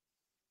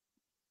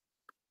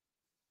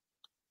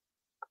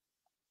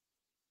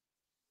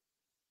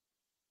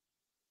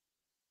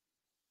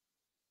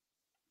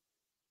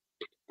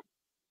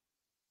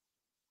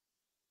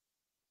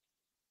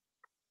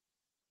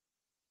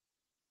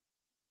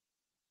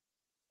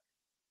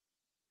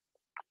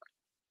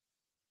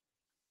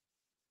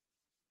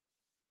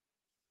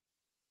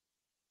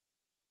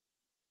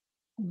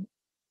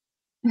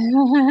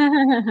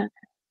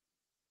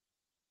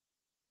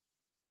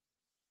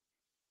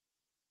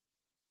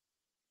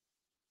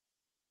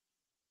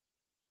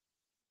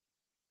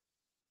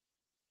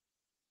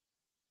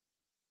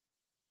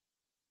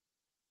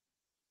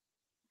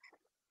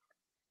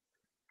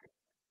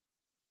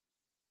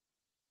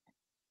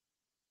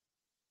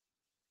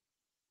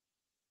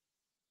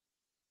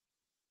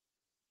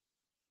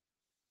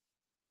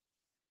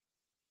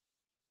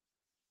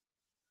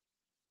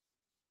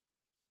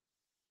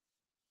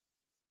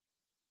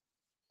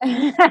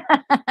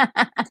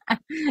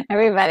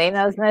 Everybody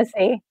knows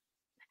Missy.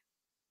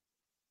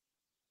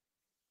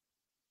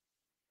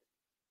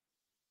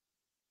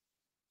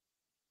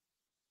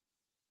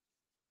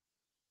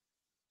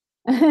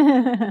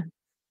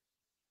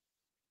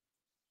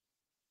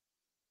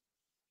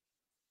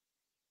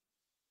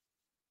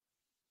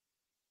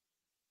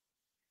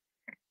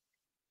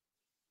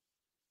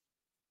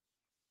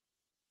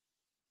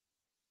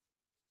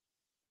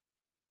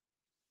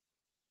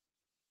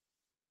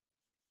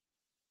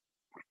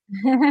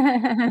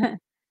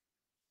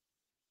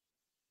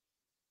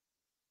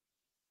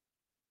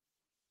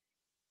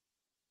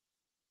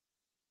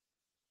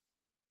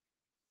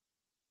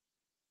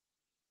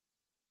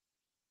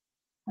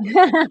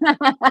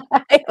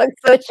 He looks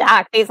so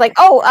shocked. He's like,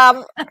 "Oh,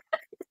 I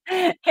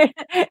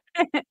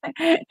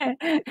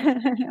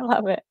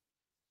love it.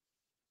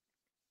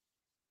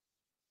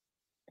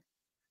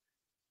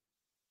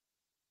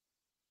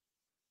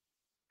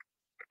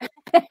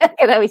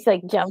 And I was,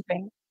 like,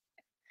 jumping.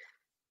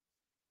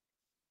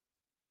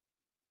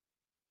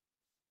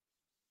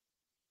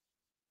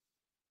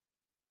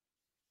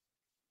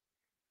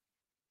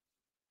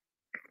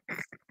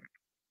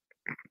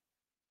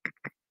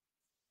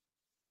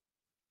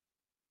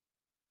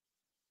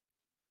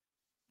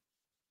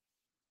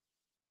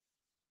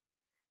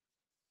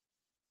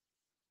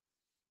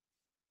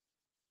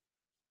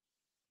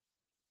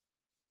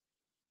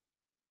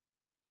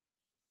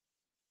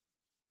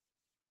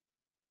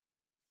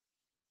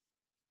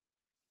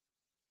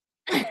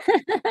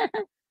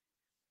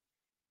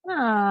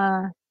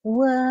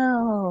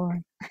 Whoa.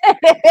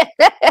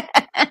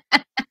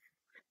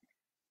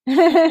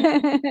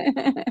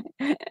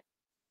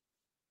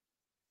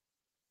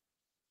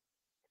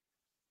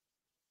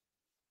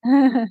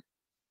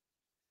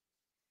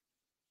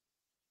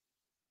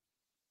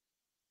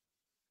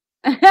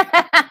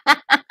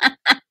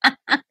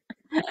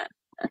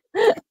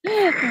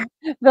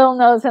 Bill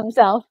knows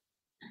himself.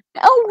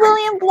 Oh,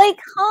 William Blake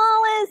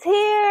Hall is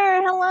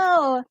here.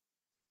 Hello.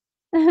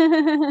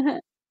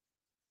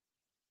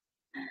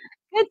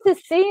 Good to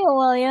see you,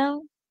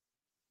 William.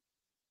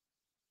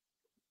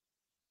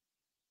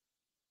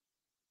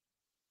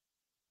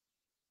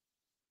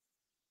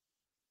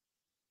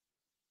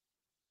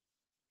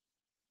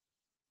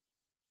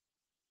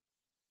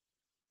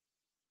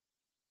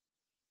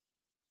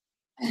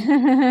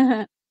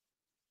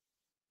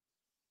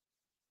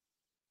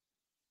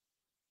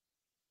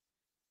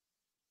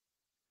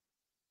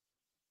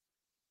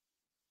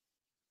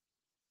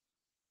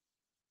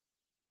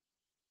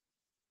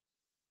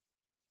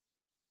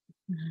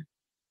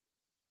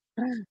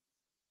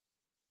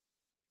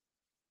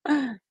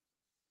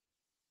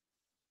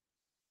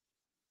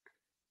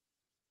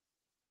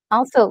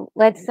 Also,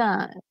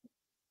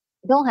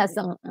 Bill has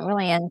some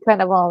really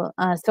incredible,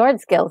 sword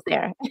skills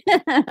there.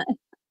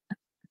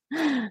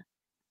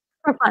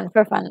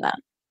 For fun, though.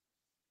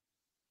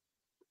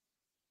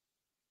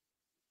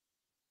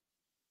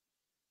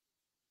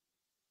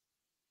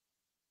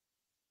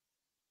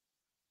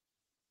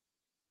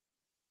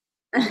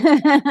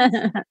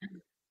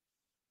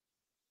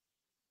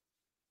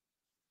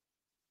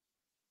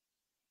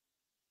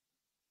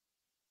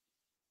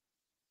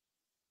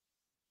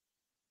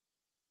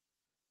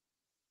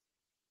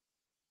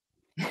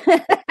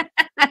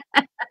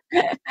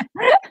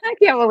 I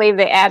can't believe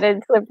they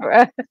added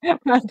slipper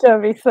Bon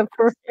Jovi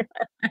slipper.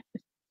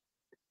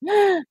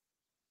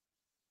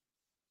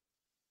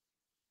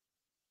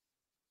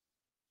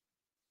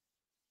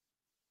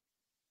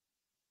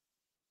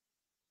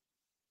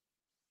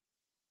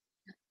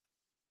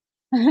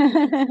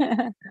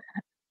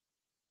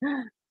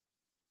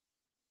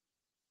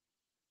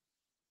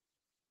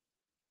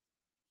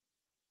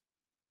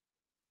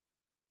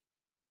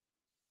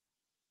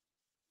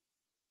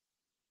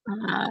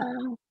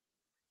 Wow.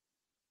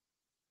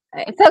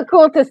 It's so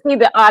cool to see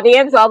the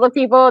audience, all the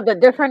people, the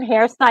different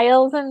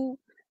hairstyles and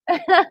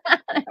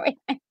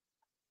everything.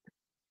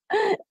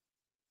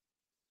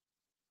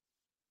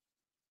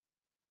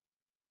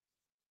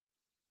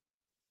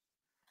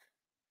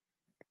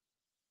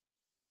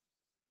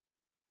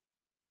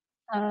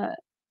 Uh,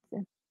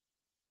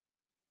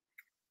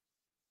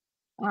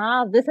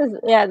 wow, this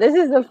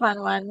is a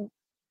fun one.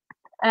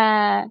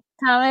 Uh,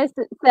 Thomas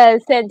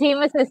says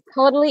Santimas is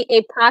totally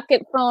a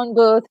pocket phone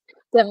booth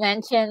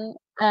dimension,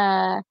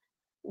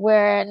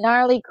 where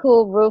gnarly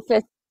cool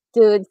Rufus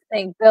dudes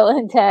think Bill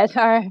and Ted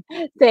are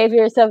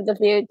saviors of the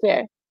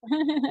future.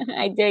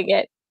 I dig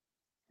it.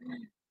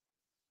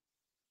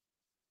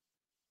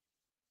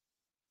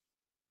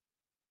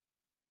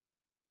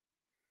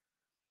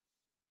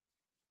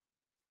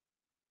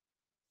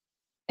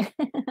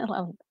 I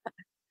love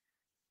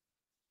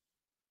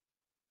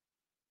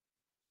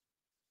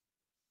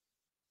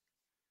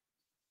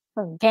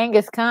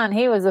Genghis Khan,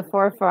 he was a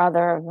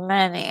forefather of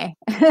many.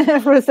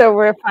 So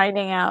we're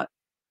finding out.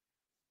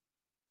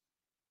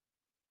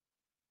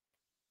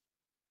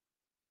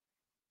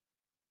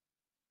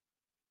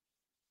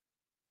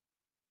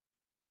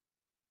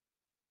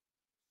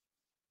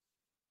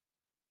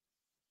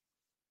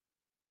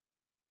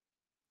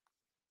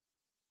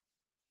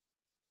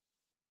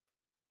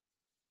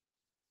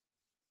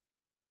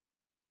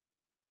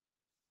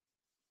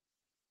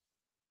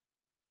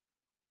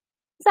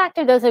 This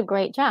actor does a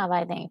great job,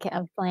 I think,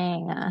 of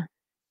playing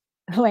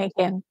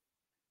Lincoln.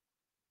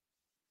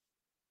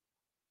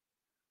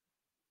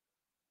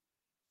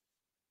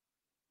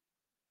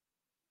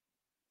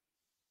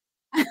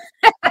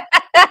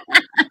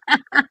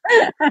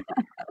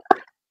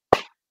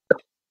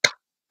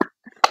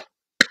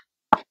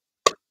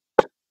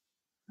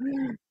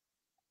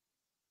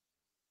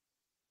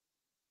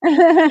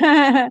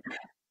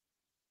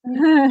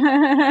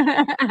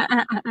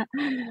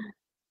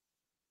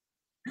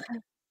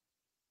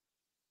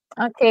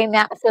 Okay,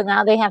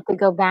 now they have to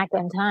go back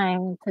in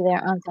time to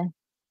their own time.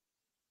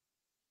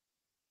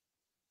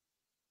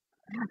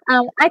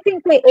 I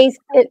think they aced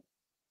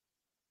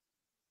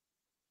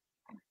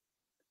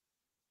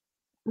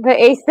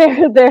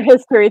their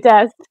history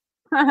test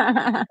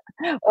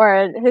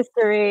or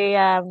history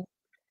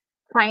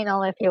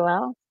final, if you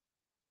will.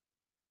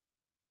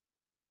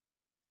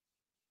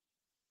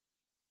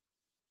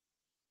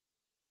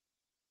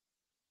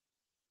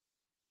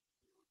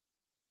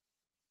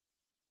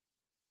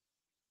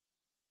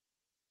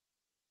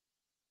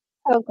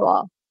 So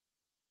cool.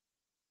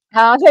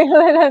 How they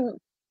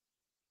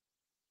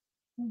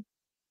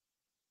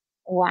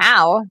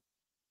wow,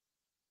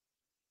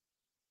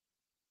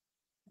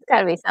 it's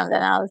gotta be something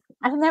else.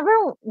 I've never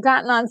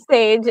gotten on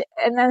stage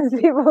and then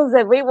people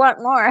said, "We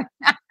want more."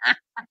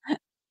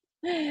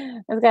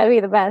 It's gotta be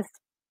the best.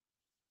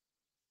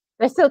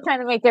 They're still trying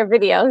to make their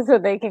videos so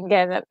they can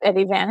get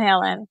Eddie Van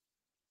Halen.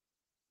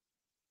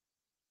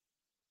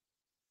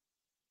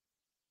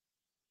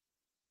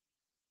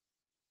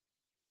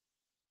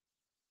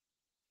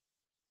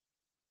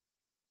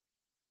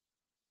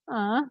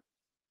 Aw,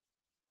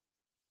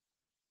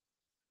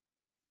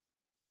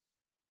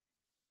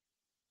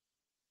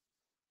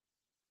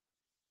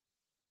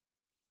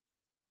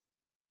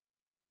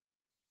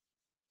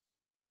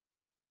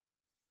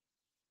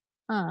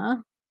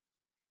 aw.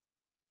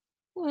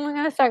 I'm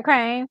gonna start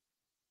crying.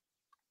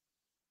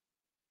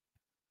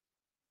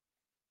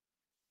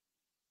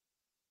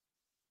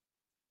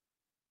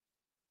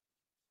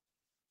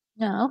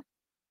 No.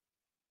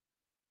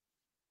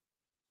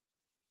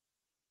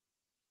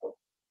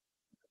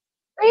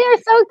 They are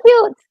so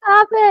cute.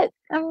 Stop it.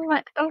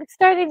 I'm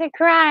starting to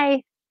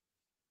cry.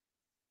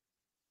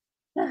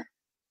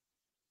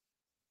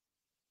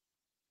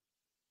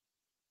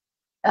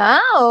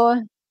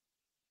 Oh.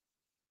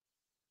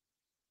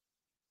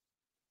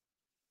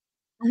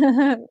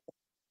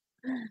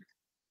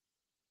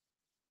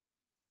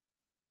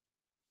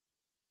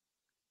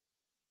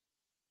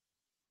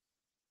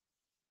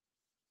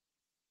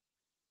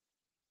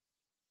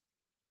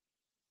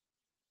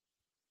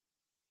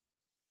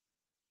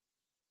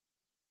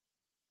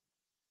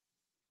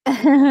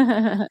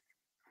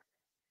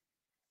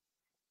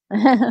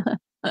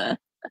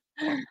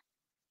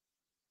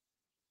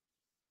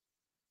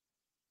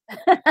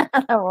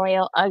 A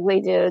royal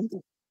ugly dude.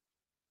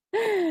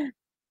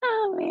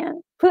 Oh,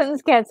 man.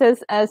 Putin's cat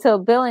says, so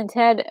Bill and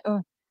Ted,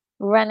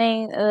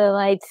 running the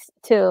lights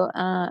too,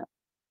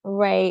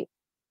 right,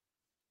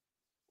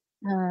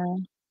 uh,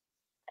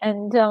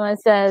 and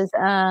Thomas says,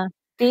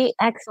 "Be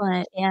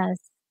excellent." Yes,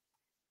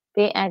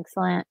 be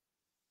excellent,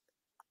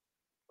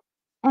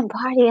 and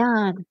party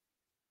on.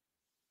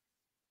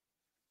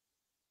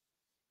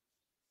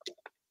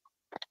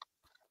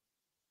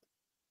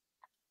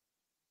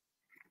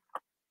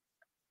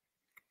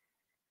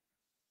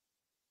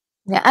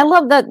 Yeah, I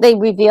love that they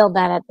revealed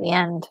that at the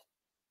end.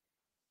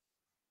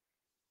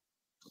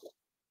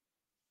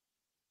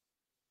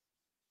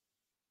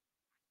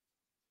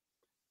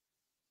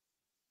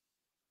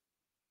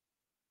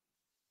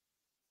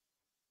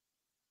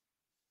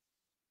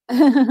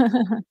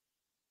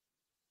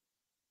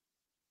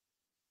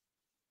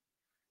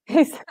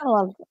 He's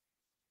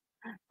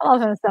I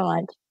love him so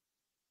much.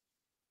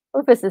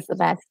 Rufus is the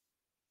best.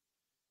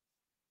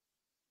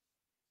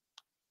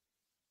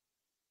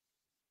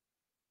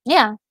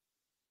 Yeah.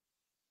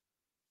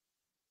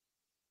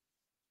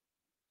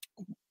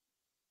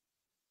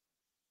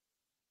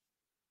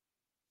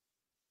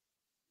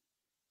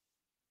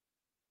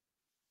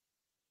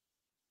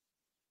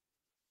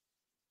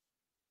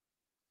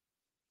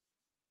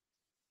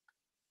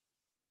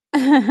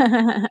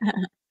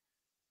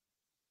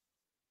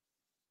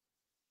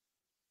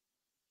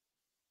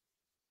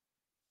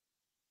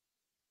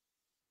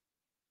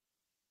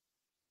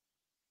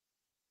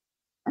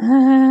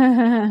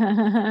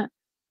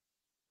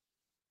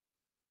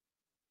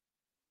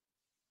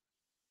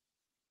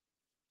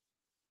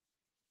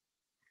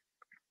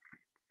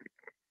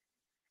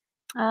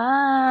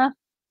 Ah,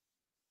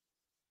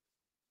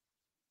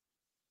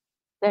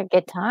 their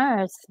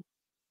guitars.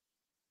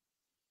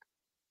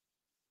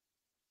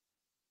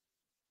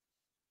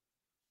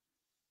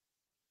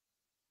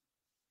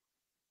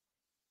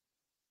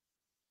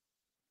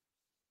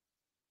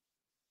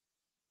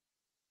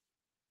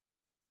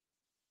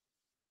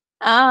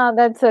 Oh,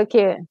 that's so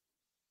cute.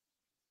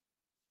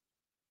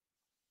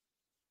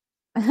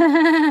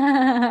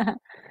 I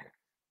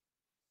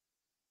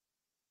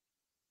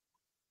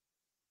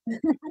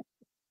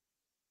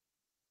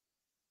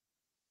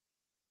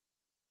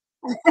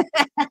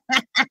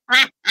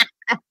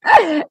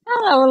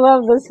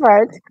love this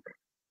part.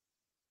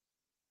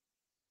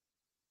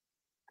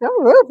 Go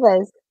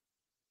Rufus.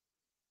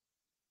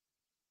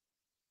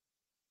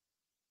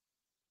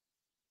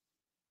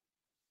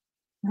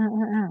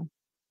 None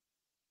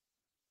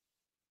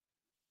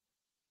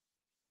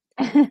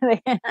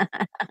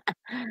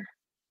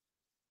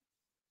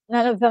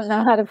of them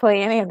know how to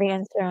play any of the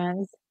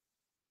instruments.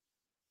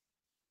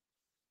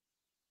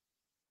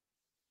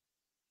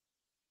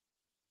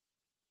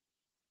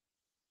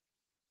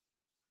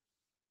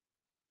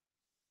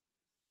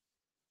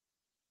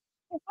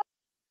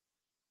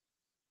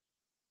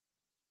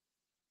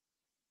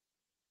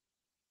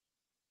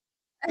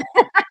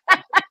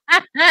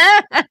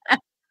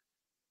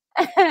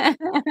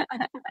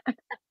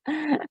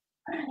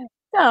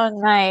 So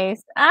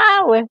nice.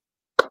 Ah, with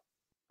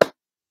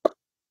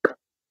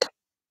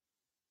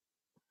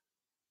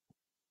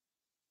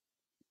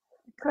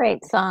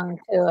great song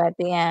too at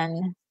the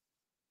end.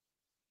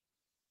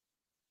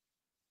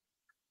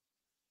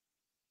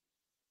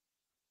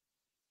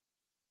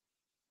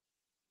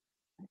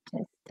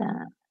 Just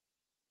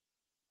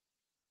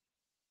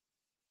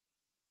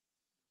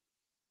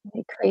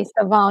decrease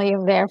the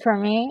volume there for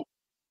me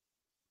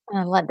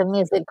and let the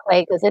music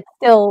play because it's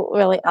still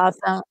really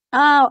awesome.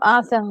 Oh,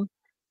 awesome.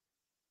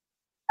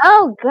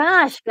 Oh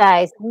gosh,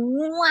 guys.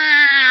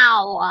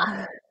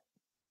 Wow.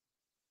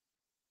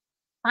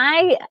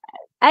 I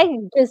I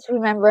just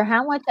remember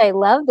how much I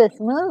love this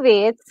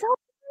movie. It's so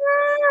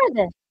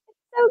good.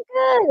 So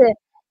good.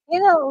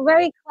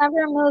 Very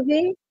clever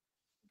movie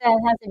that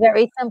has a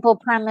very simple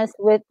premise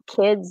with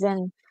kids,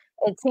 and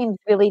it seems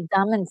really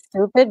dumb and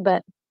stupid,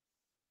 but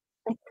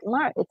it's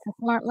smart. It's a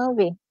smart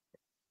movie.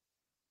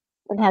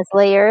 It has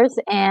layers,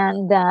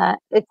 and,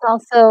 it's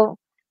also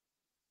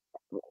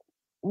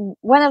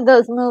one of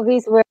those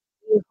movies where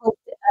you hope,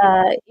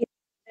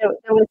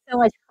 there was so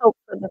much hope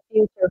for the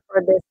future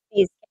for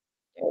these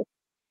characters,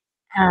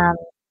 um,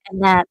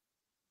 and that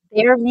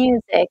their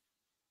music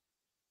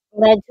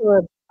led to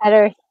a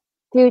better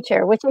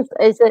future, which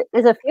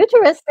is a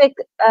futuristic,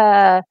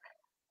 a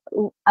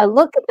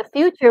look at the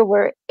future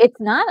where it's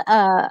not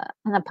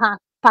an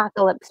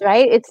apocalypse,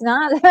 right? It's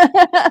not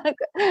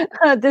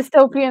a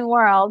dystopian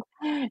world,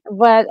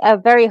 but a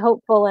very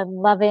hopeful and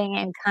loving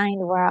and kind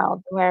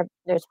world where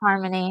there's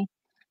harmony.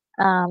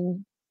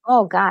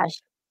 Oh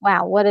gosh,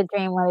 wow, what a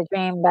dream!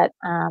 But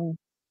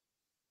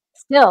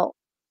still,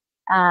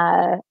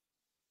 uh,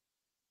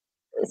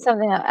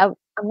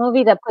 a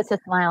movie that puts a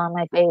smile on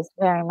my face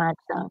very much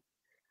so.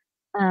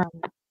 Um,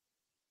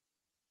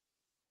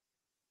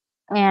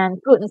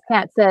 And Putin's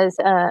cat says,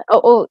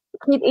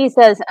 Keith E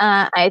says,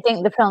 I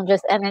think the film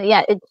just ended.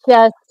 Yeah, it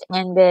just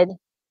ended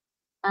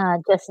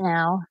just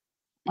now,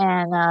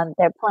 and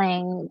they're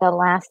playing the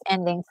last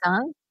ending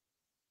song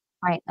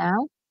right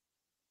now.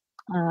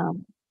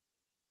 Um,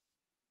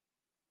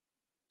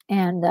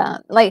 and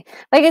like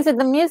I said,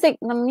 the music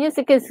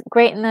is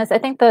great in this. I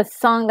think the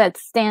song that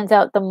stands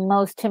out the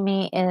most to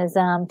me is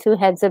 "Two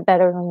Heads Are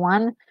Better Than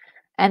One."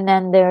 And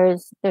then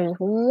there's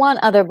one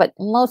other, but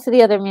most of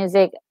the other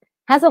music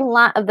has a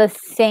lot of the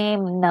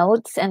same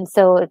notes, and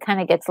so it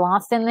kinda gets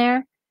lost in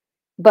there,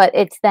 but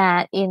it's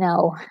that,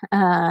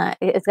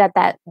 it's got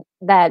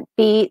that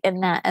beat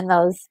and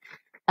those,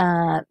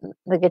 uh,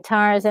 the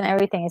guitars and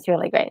everything is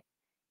really great.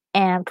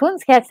 And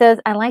Putin's Cat says,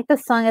 "I like the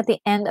song at the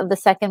end of the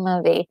second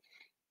movie."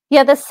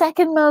 Yeah, the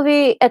second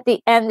movie at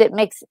the end, it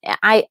makes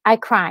I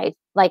cried,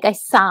 like, I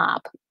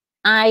sob.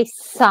 I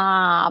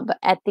sob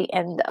at the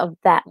end of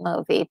that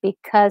movie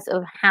because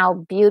of how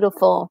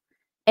beautiful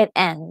it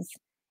ends,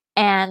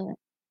 and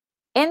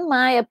in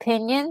my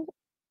opinion,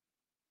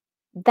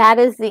 that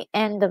is the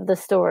end of the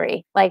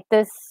story. Like,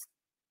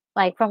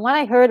 from what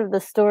I heard of the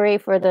story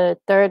for the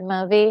 3rd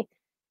movie,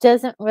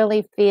 doesn't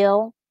really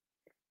feel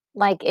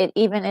like it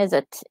even is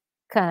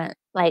kinda,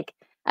 like,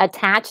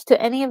 attached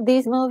to any of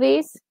these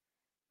movies,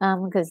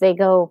 because they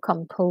go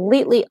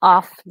completely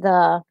off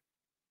the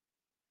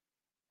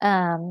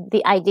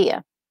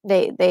idea.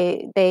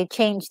 They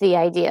change the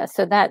idea.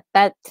 So that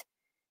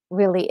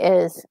really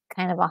is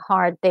kind of a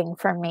hard thing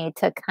for me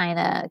to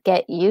kinda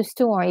get used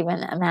to or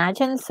even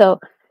imagine. So,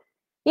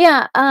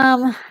 yeah,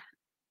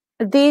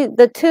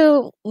 the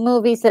 2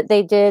 movies that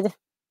they did,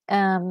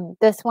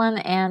 this one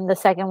and the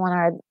second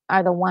one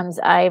are the ones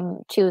I'm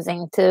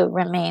choosing to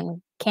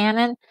remain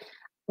canon.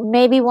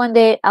 Maybe one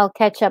day I'll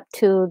catch up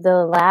to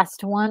the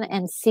last one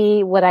and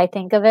see what I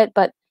think of it,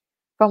 but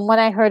from what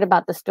I heard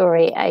about the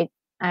story,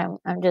 I'm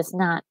just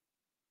not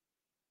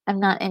I'm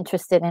not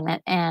interested in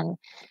it, and,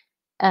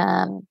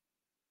 um,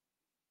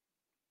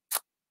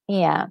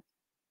 yeah,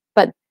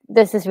 but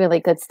this is really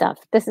good stuff.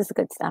 This is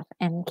good stuff,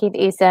 and Keith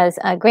E says,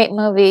 "A great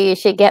movie, you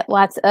should get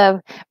lots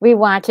of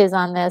rewatches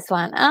on this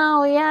one."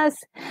 Oh, yes.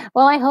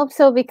 Well, I hope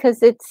so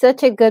because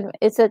such a good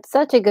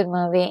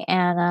movie,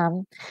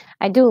 and,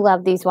 I do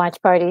love these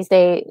watch parties.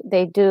 They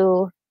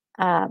do,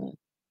 um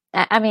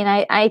I mean,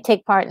 I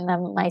take part in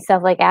them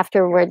myself, like,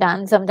 after we're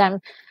done,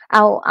 sometimes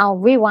I'll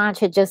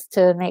rewatch it just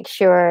to make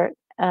sure,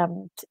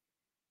 to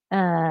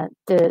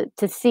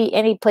see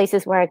any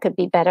places where I could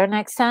be better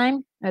next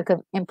time or could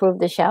improve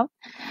the show.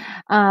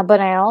 But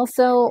I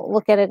also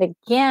look at it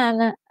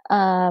again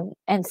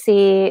and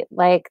see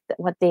like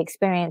what the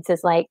experience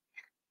is like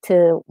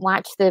to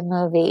watch the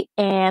movie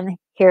and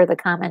hear the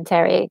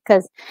commentary.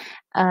 Because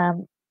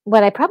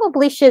what I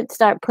probably should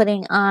start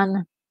putting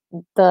on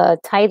the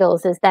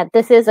titles is that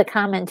this is a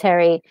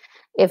commentary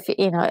if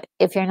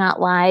you're not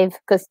live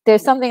because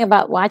there's something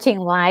about watching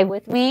live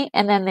with me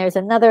and then there's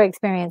another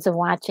experience of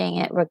watching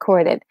it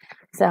recorded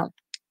so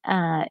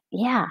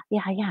yeah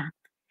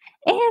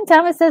and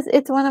Thomas says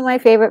it's one of my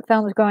favorite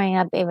films growing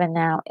up even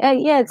now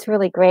yeah it's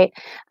really great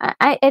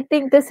I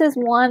think this is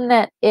one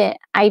that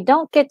I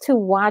don't get to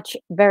watch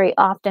very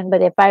often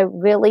but if I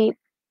really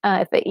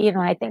if it,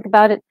 I think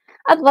about it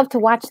I'd love to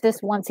watch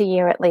this once a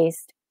year at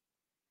least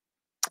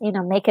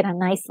make it a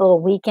nice little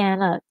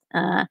weekend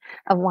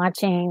of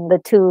watching the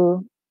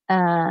 2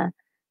 uh,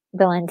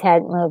 Bill and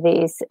Ted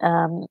movies.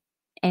 And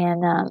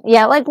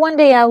yeah, like one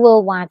day I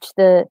will watch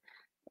the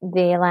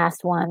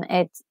last one.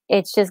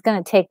 It's just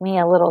gonna take me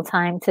a little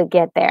time to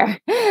get there.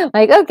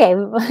 Like, okay,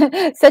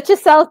 set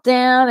yourself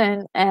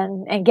down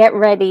and get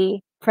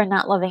ready for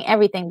not loving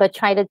everything, but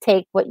try to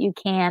take what you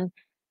can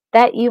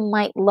that you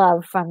might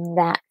love from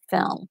that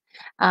film.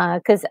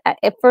 Because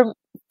if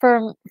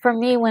for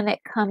me, when it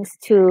comes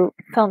to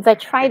films, I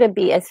try to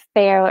be as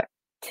fair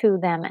to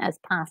them as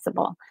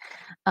possible.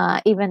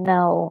 Even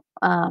though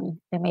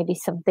there may be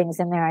some things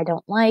in there I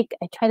don't like,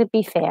 I try to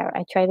be fair.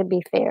 I try to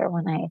be fair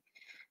when I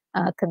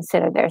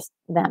consider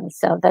them.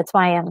 So that's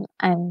why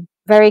I'm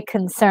very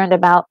concerned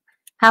about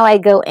how I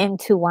go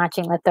into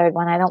watching the third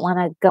one. I don't want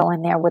to go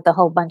in there with a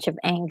whole bunch of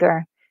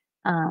anger,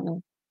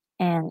 um,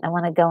 and I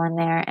want to go in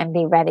there and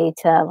be ready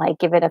to like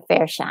give it a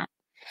fair shot.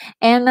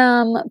 And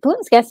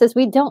Putin's guest says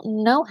we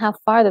don't know how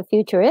far the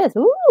future is.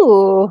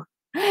 Ooh.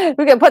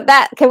 We can put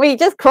that. Can we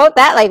just quote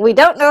that? Like, we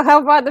don't know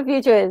how far the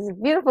future is.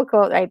 Beautiful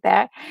quote right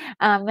there.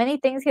 Many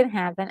things can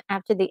happen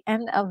after the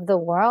end of the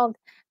world.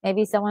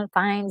 Maybe someone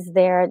finds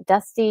their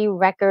dusty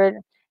record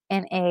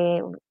in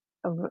a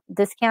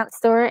discount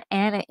store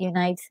and it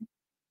unites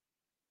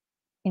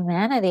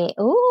humanity.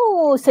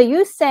 Ooh, so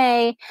you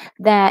say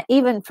that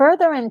even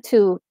further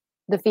into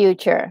the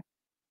future,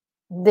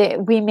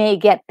 we may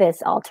get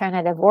this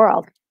alternative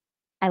world.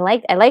 I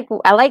like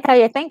how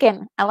you're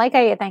thinking. I like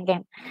how you're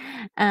thinking.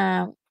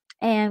 Um,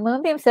 and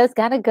Moonbeam says,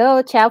 gotta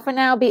go. Ciao for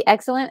now. Be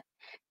excellent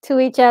to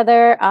each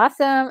other.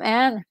 Awesome.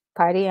 And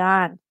party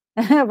on.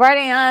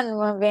 Party on,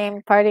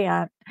 Moonbeam. Party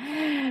on.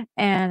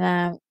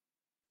 And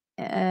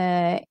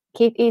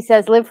Keith E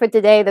says, live for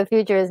today. The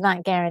future is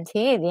not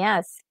guaranteed.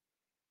 Yes.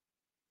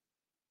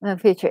 The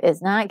future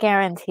is not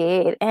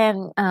guaranteed.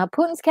 And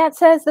Putin's cat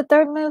says the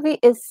third movie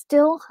is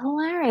still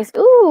hilarious.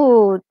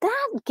 Ooh,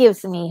 that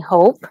gives me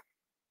hope.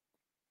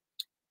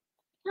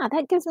 Yeah,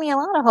 that gives me a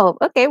lot of hope.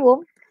 Okay,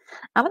 well,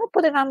 I'm going to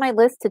put it on my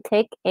list to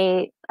take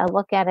a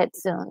look at it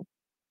soon.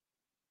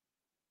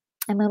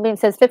 And Moonbeam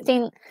says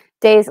 15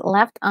 days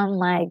left on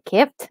my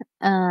gift.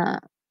 You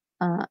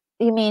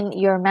mean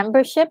your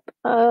membership?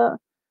 Uh,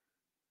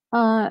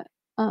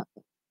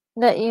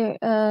 that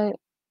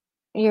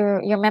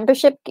your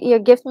membership, your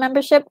gift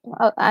membership.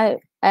 I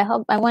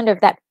wonder if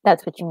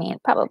that's what you mean.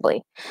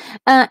 Probably.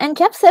 And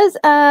Jeff says,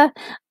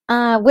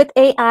 with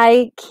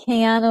AI,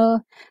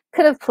 Keanu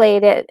could have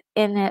played it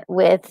in it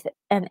with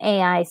an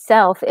AI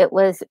self. It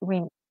was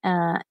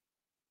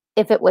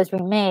if it was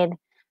remade,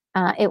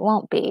 it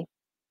won't be.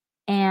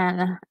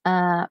 And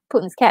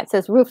Putin's cat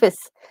says Rufus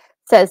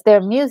says their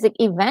music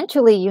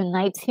eventually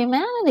unites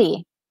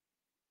humanity.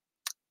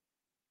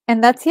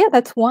 And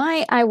that's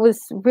why I was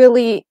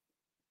really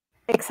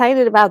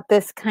excited about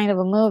this kind of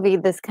a movie,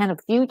 this kind of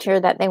future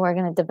that they were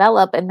going to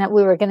develop, and that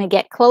we were going to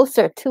get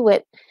closer to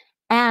it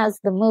as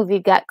the movie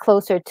got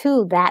closer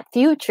to that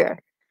future.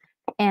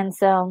 And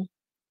so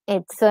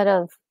it's sort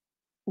of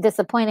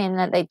disappointing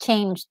that they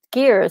changed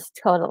gears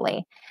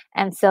totally.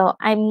 And so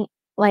I'm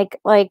like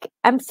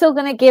I'm still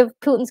going to give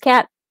Putin's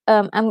cat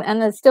I'm going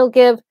to still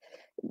give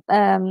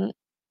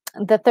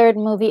the third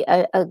movie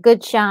a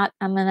good shot.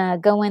 I'm going to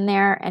go in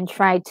there and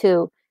try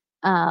to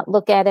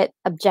look at it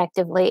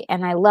objectively.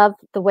 And I love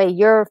the way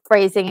you're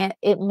phrasing it.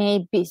 It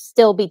may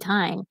still be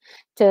time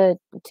to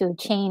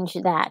change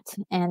that.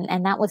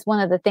 And that was one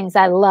of the things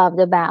I loved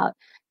about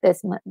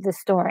this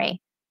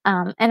story.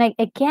 And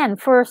again,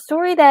 for a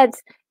story that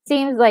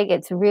seems like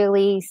it's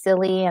really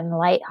silly and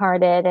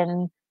lighthearted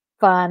and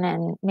fun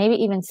and maybe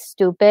even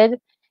stupid,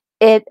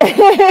 it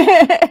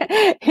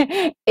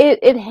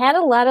it had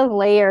a lot of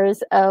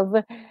layers of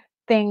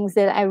things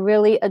that I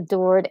really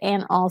adored,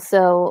 and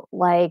also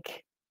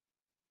like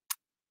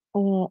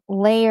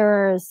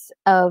layers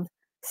of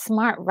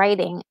smart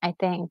writing, I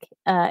think,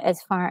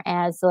 as far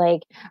as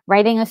like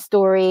writing a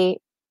story,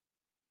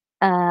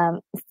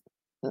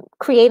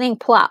 creating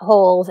plot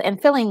holes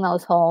and filling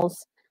those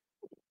holes.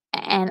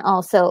 And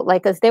also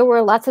like, because there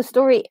were lots of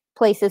story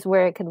places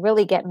where it could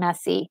really get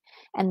messy,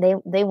 and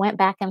they went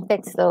back and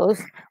fixed those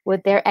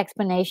with their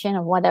explanation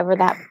of whatever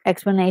that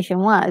explanation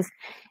was.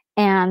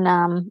 And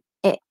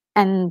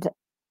and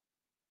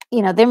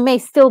there may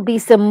still be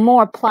some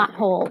more plot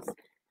holes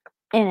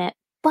in it,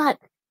 but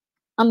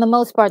on the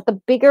most part,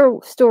 the bigger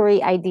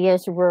story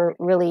ideas were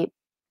really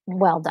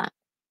well done.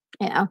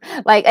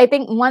 Like I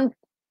think one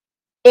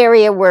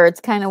area where it's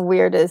kind of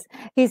weird is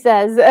he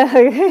says,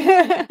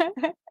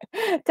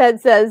 Ted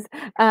says,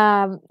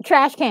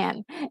 trash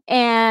can,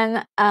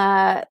 and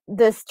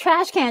this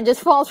trash can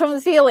just falls from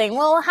the ceiling.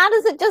 Well, how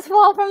does it just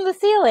fall from the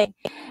ceiling?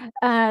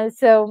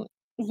 So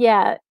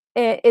yeah,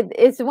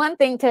 it's one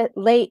thing to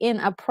lay in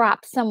a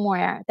prop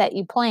somewhere that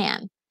you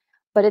plan,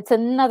 but it's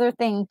another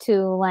thing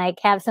to like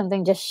have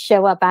something just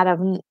show up out of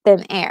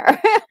thin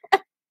air.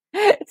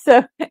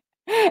 So,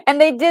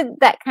 and they did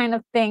that kind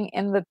of thing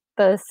in the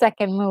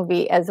second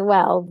movie as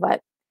well,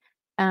 but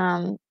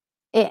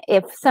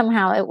if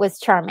somehow it was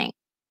charming.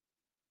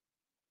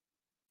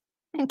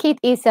 And Keith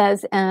E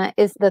says,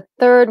 is the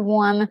third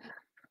one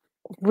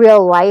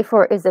real life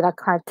or is it a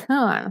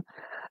cartoon?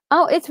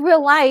 Oh, it's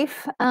real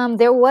life.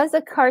 There was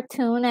a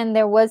cartoon and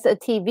there was a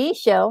TV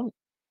show.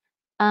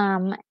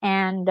 And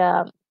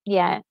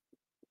yeah,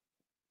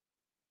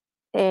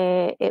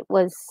 it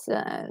was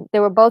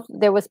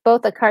there was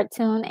both a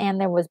cartoon and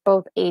there was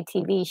both a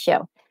TV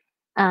show.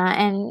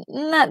 And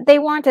they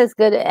weren't as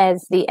good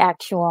as the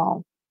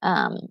actual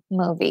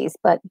movies,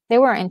 but they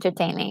were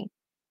entertaining.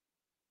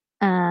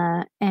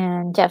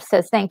 And Jeff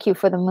says, thank you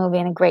for the movie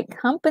and a great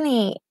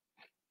company.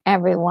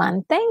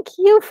 everyone. Thank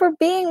you for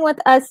being with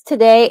us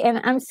today.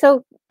 And I'm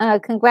so,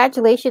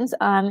 congratulations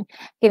on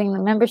getting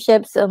the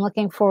memberships. I'm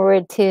looking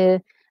forward to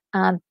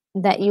uh,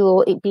 that you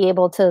will be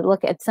able to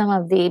look at some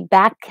of the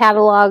back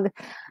catalog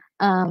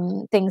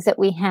things that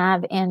we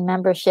have in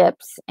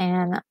memberships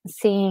and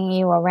seeing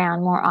you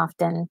around more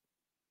often.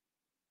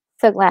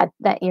 So glad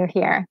that you're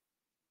here.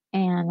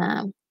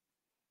 And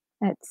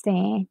let's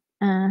see.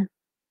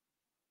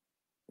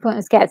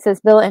 Pointless Cat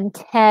says Bill and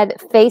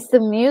Ted Face the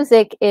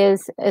Music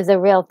is a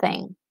real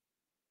thing.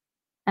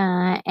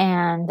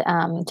 And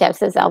Jeff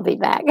says I'll be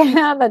back.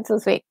 That's so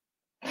sweet.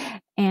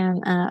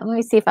 And let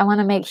me see if I want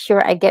to make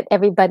sure I get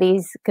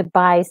everybody's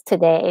goodbyes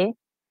today.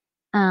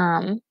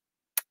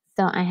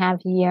 So I have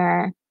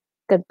your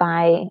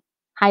goodbye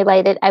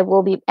highlighted. I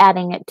will be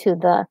adding it to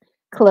the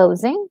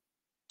closing.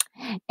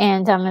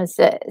 And Thomas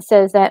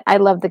says that I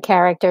love the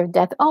character of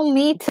Death. Oh,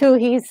 me too.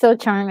 He's so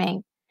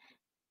charming.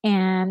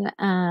 And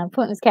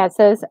Putin's Cat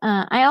says,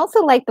 I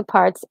also like the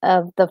parts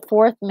of the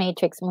fourth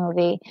Matrix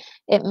movie.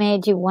 It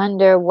made you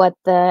wonder what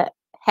the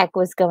heck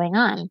was going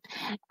on.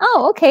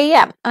 Oh, okay,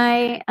 yeah.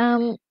 I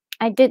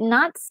did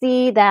not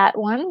see that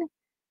one.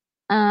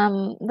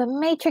 The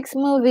Matrix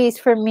movies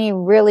for me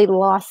really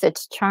lost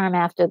its charm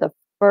after the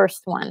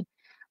first one.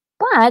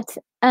 But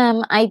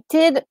I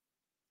did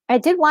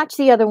watch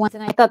the other ones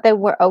and I thought they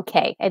were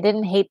okay. I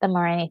didn't hate them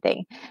or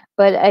anything.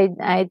 But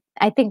I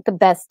think the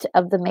best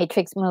of the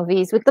Matrix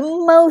movies with the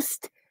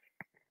most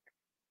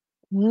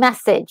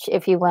message,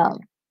 if you will,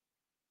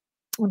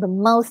 the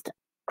most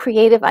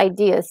creative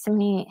ideas to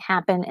me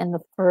happen in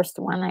the first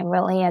one. I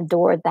really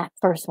adored that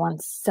first one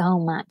so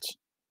much.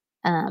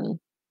 Um,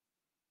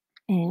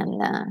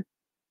 and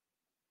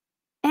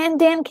And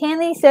Dan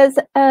Candy says,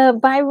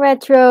 bye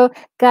retro,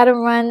 gotta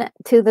run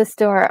to the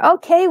store.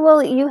 Okay,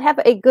 well, you have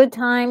a good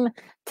time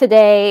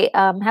today.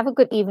 Have a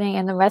good evening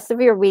and the rest of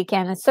your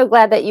weekend. I'm so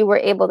glad that you were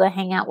able to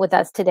hang out with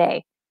us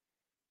today.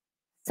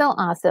 So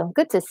awesome.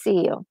 Good to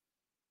see you.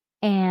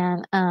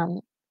 And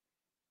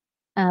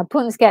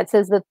Putin's Cat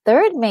says the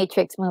third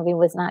Matrix movie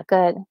was not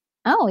good.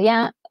 Oh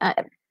yeah.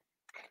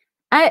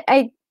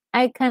 I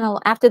kind of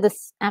after the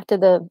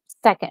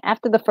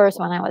first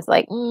one, I was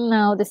like,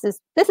 no, this is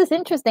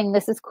interesting.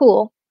 This is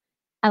cool.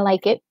 I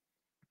like it.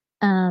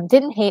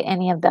 Didn't hate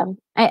any of them.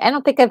 I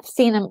don't think I've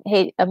seen a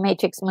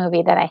Matrix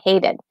movie that I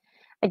hated.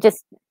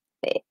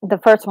 The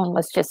first one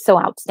was just so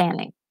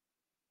outstanding.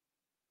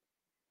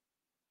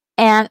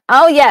 And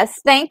oh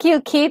yes, thank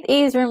you, Keith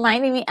E's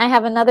reminding me I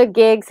have another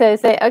gig. So I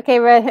say, okay,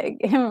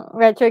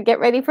 Retro, get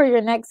ready for your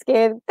next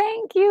gig.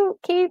 Thank you,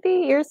 Keith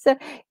E.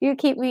 You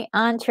keep me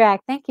on track.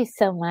 Thank you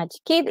so much,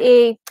 Keith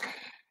E.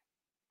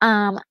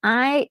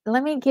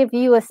 Let me give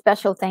you a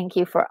special thank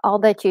you for all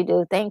that you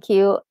do. Thank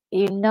you.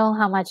 You know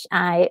how much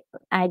I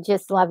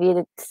just love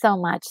you so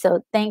much.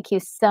 So thank you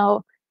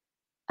so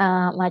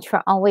much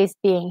for always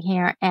being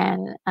here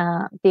and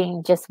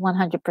being just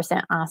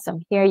 100%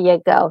 awesome. Here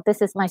you go.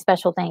 This is my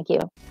special thank you.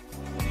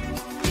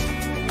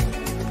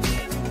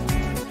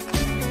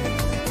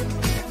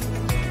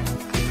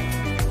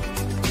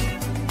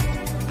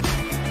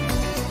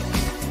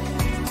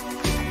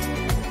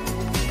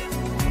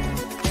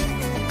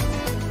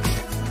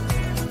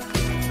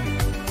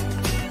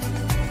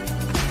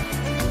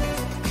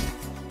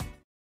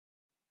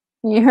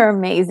 You're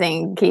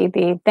amazing,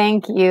 Keithy.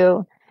 Thank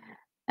you.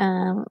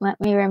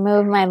 Let me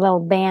remove my little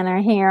banner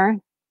here.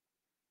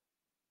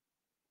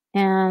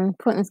 And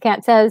Putin's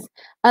Cat says,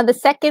 the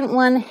second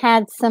one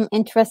had some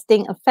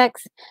interesting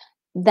effects.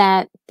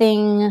 That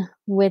thing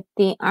with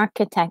the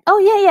architect. Oh,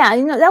 yeah.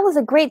 You know, that was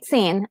a great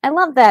scene. I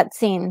love that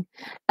scene.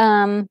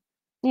 You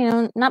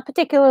know, not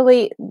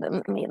particularly,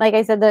 like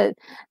I said,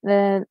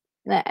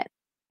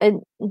 I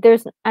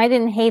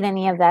didn't hate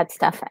any of that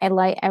stuff. I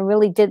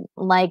really did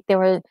like, there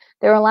were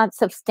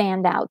lots of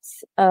standout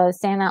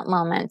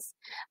moments.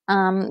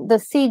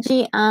 The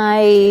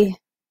CGI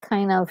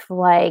kind of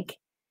like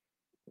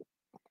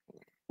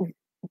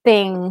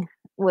thing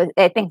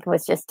I think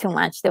was just too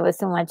much. There was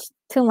too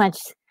much.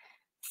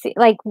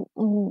 Like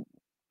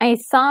I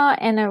saw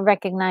and I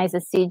recognized the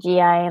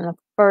CGI in the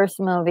first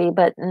movie,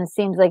 but it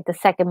seems like the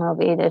second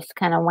movie just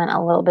kind of went a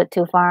little bit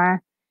too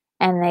far.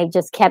 And they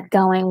just kept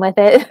going with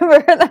it for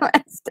the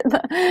rest of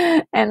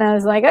and I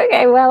was like,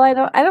 okay, well, I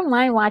don't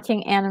mind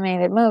watching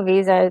animated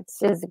movies. It's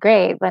just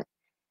great. But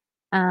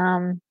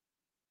The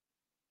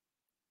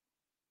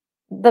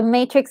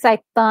Matrix, I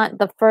thought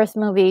the first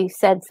movie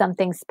said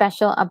something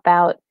special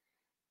about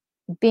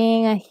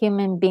being a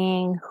human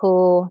being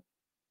who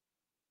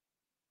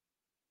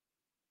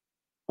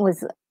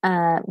was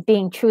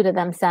being true to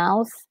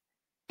themselves,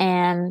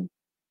 and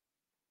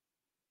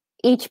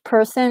each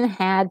person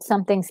had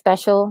something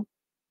special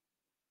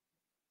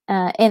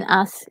in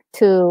us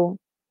to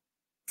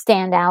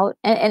stand out,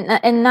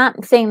 and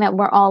not saying that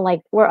we're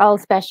all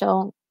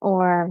special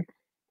or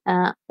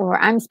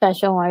I'm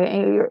special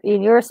or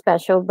you're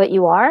special, but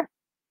you are,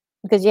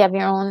 because you have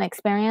your own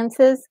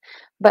experiences.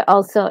 But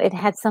also it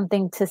had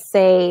something to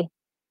say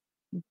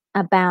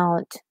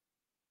about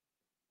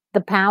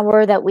the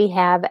power that we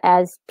have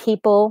as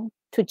people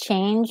to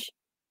change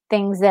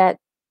things that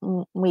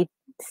we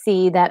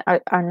see that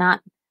are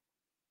not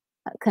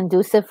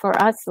conducive for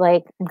us,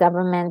 like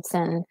governments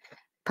and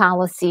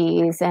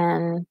policies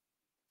um,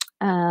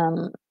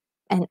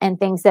 and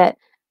things that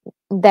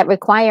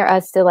require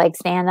us to like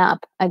stand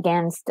up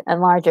against a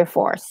larger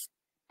force.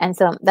 And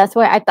so that's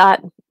where I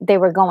thought they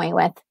were going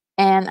with.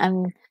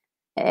 And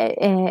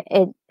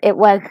it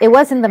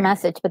wasn't the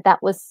message, but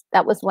that was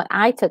what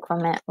I took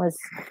from it, was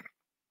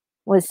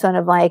sort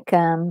of like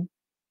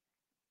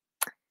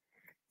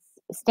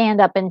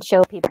stand up and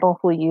show people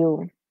who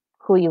you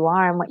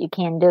are and what you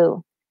can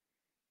do.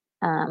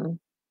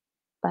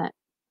 But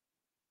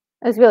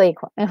it was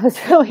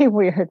really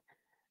weird.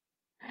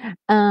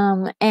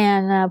 And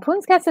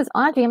Poonscat says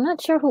Audrey. I'm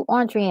not sure who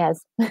Audrey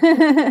is.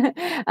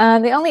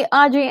 The only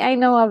Audrey I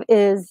know of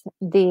is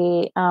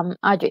the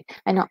Audrey.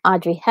 I know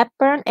Audrey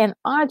Hepburn and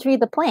Audrey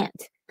the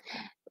plant.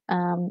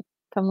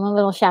 From the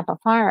Little Shop of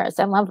Horrors.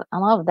 I love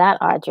that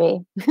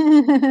Audrey.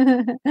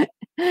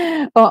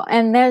 Oh,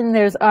 and then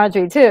there's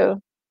Audrey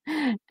too.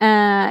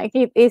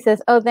 He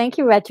says, "Oh, thank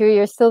you, Retro.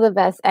 You're still the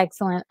best.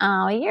 Excellent.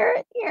 Oh,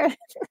 you're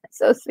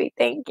so sweet.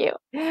 Thank you."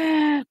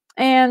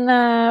 And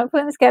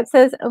Cat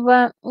says,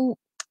 "Well,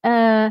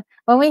 when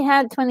we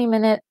had 20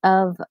 minutes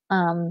of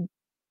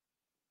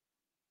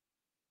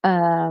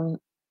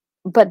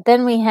but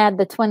then we had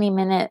the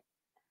 20-minute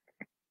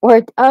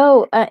or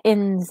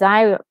in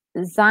Zion.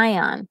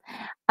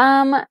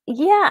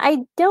 Yeah,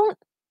 I don't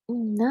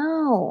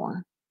know.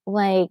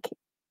 Like,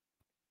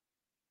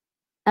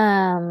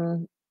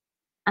 Zion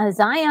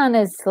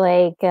is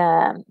like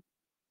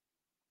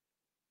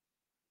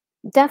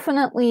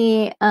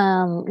definitely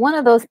one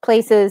of those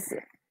places.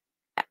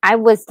 I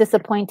was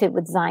disappointed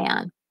with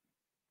Zion.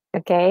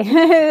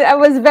 Okay, I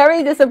was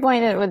very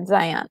disappointed with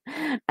Zion.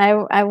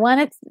 I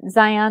wanted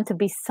Zion to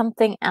be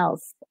something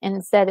else.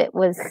 Instead, it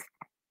was,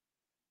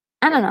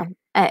 I don't know.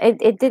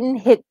 It didn't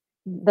hit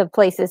the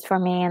places for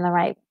me in the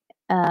right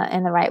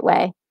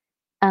way.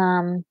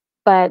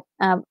 But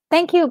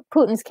thank you,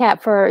 Putin's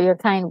cat, for your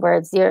kind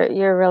words.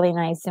 You're really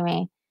nice to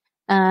me.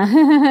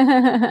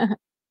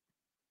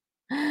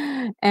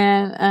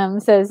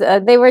 And says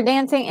they were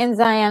dancing in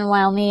Zion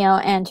while Neo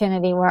and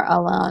Trinity were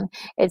alone.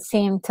 It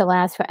seemed to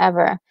last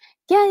forever.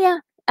 Yeah,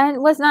 and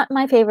it was not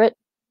my favorite.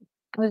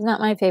 It was not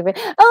my favorite.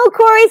 Oh,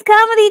 Corey's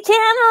Comedy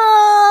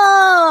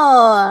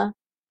Channel.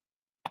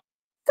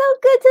 So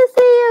good to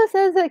see you.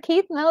 Says that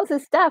Keith knows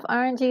his stuff.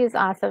 RNG is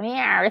awesome.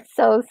 Yeah, it's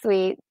so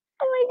sweet.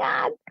 Oh my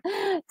God.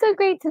 So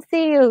great to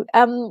see you.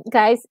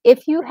 Guys,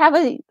 if you have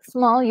a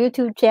small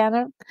YouTube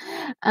channel,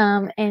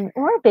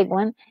 or a big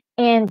one,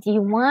 and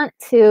you want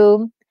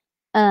to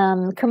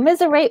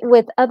commiserate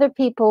with other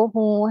people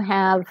who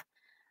have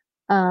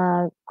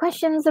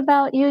questions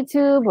about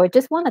YouTube or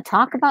just want to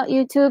talk about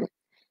YouTube,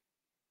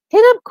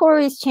 hit up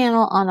Corey's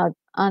channel on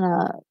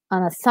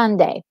a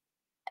Sunday.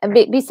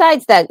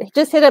 Besides that,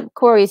 just hit up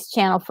Corey's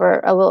channel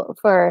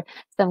for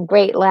some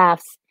great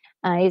laughs.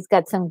 He's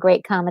got some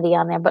great comedy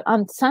on there. But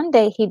on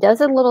Sunday, he does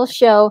a little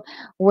show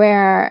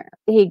where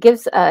he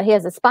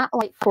has a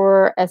spotlight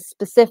for a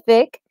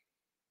specific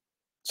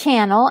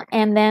channel,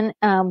 and then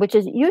which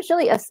is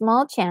usually a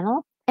small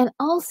channel. And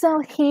also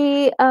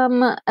he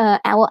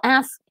I will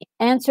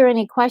answer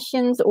any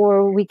questions,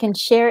 or we can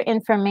share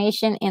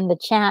information in the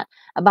chat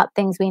about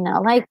things we know.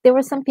 Like there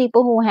were some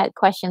people who had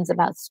questions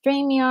about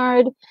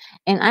StreamYard,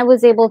 and I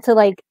was able to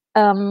like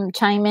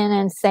chime in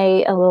and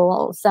say a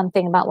little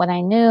something about what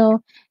I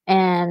knew.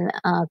 And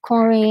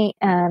Corey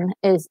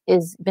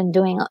is been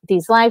doing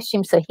these live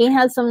streams, so he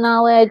has some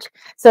knowledge.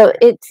 So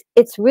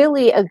it's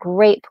really a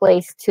great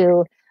place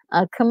to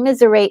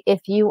commiserate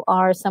if you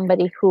are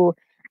somebody who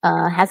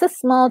has a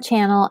small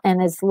channel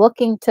and is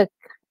looking to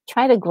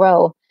try to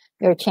grow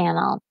your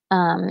channel.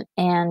 And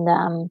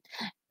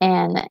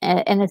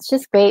it's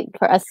just great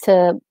for us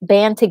to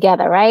band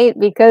together, right?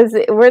 Because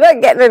we're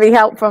not getting any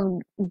help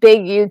from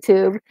big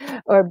YouTube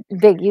or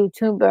big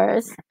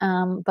YouTubers.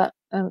 But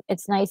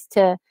it's nice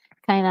to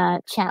kind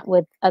of chat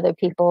with other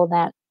people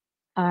that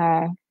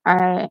are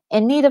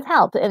in need of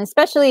help, and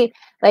especially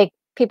like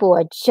people who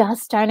are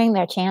just starting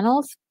their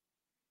channels.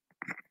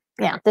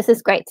 Yeah, this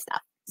is great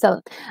stuff.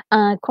 So,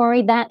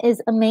 Corey, that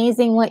is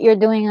amazing what you're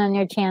doing on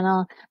your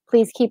channel.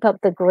 Please keep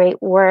up the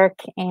great work.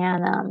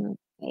 And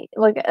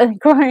look,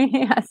 Corey,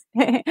 yes,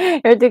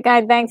 you're the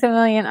guy. Thanks a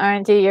million,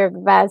 aren't you? You're the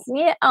best.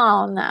 Yeah.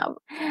 Oh no,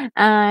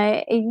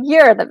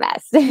 you're the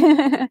best.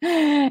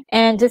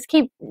 And just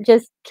keep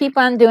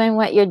on doing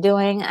what you're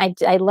doing. I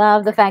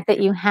love the fact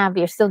that you're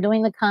still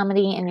doing the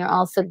comedy, and you're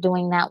also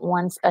doing that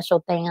one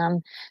special thing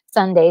on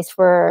Sundays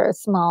for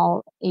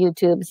small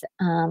YouTube's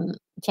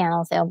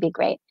channels. It'll be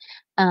great.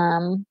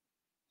 And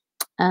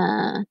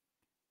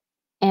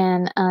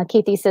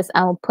Keithy says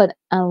I'll put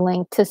a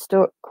link to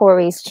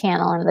Corey's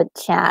channel in the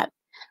chat.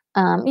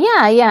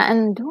 Yeah.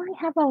 And do I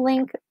have a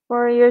link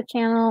for your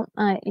channel?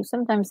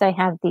 Sometimes I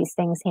have these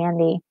things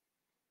handy.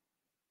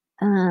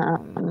 I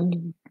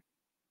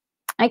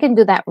can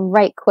do that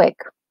right quick.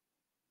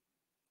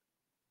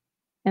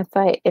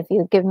 If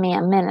you give me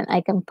a minute,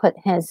 I can put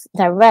his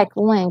direct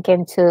link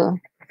into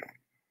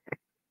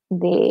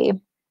the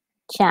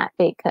chat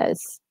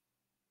because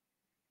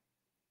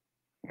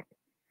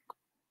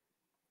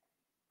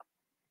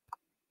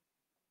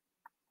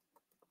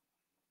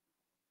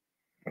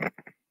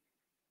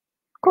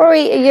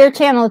Corey, your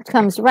channel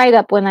comes right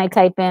up when I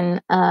type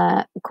in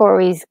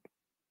Corey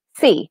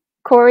C,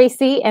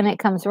 and it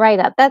comes right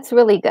up. That's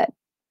really good.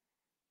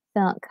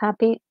 So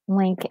copy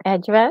link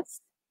address.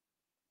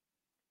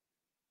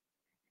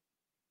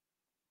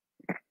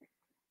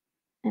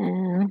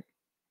 And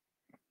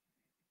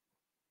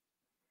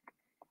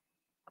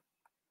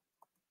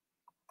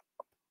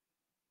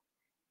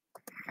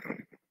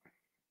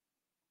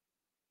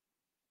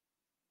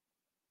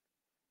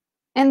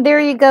there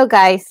you go,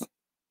 guys.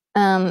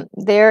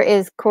 There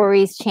is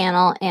Corey's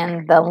channel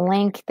and the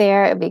link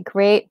there. It'd be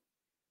great.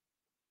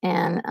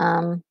 And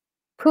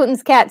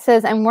Putin's cat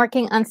says, I'm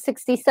working on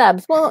 60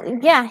 subs. Well,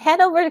 yeah,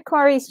 head over to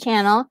Corey's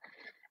channel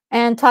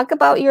and talk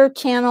about your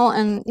channel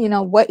and, you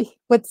know,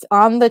 what's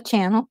on the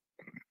channel.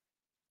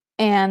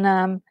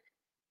 And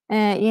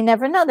you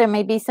never know, there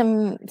may be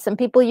some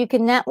people you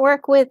can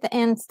network with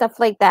and stuff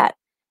like that.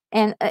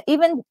 And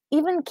even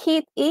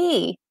Keith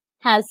E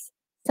has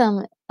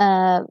some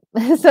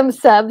some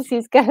subs.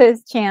 He's got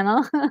his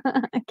channel.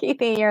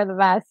 Keith E, you're the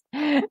best.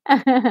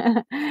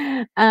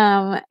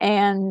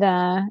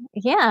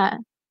 Yeah.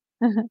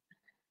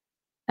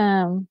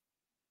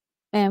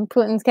 And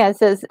Putin's cat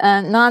says,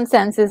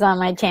 nonsense is on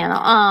my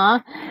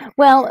channel.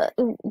 Well,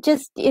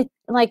 just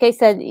like I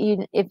said,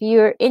 if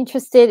you're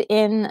interested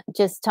in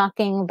just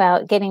talking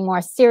about getting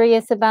more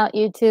serious about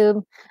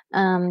YouTube,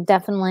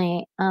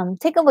 definitely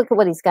take a look at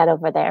what he's got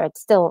over there.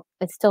 It's still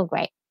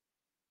great.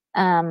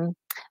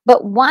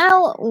 But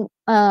while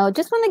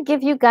just want to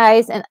give you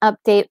guys an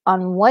update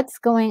on what's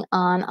going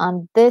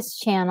on this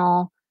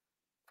channel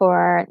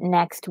for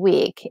next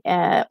week,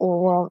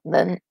 or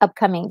the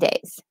upcoming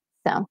days.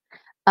 So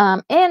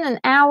in an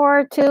hour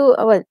or two,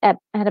 at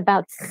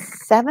about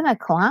 7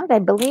 o'clock, I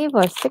believe,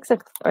 or 6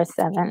 or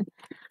 7.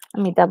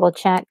 Let me double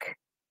check.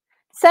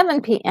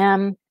 7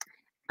 p.m.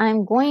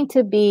 I'm going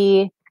to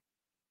be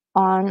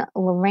on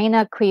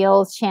Lorena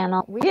Creole's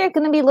channel. We are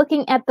going to be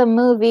looking at the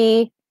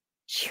movie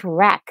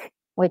Shrek,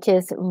 which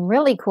is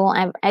really cool.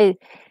 I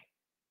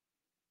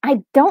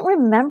don't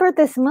remember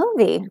this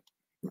movie.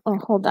 Oh,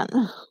 hold on.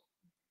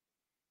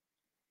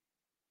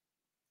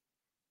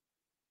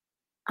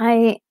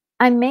 I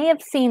may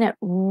have seen it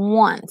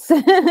once.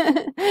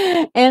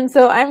 And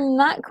so I'm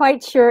not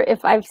quite sure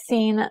if I've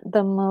seen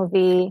the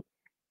movie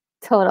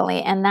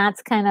totally. And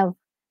that's kind of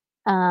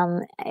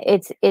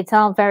it's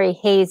all very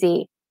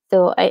hazy.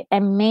 So I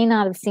may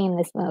not have seen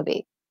this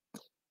movie.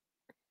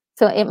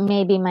 So it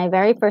may be my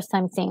very first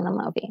time seeing the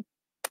movie.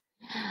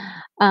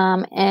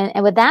 And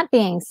with that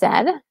being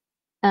said,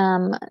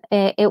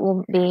 it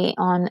will be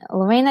on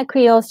Lorena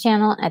Creole's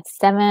channel at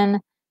 7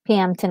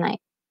 p.m.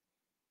 tonight.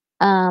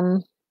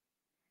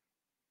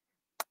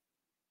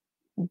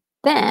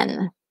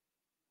 Then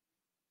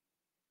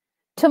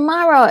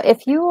tomorrow,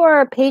 if you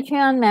are a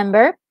Patreon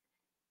member,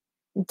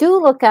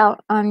 do look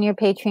out on your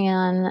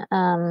Patreon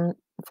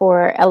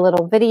for a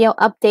little video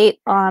update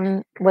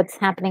on what's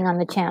happening on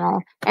the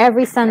channel.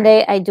 Every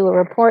Sunday, I do a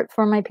report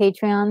for my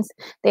Patreons.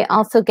 They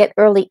also get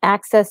early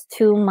access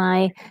to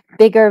my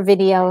bigger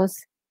videos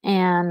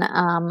and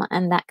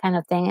that kind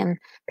of thing. And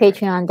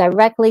Patreon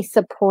directly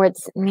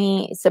supports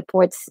me,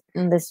 supports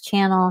this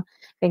channel.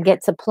 They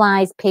get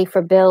supplies, pay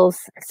for bills,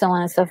 so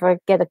on and so forth,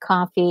 get a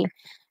coffee,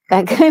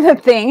 that kind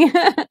of thing.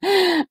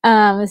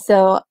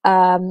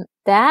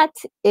 That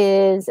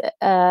is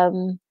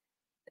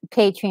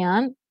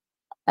Patreon.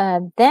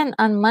 Then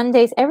on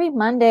Mondays, every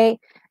Monday,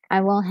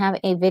 I will have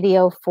a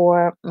video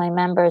for my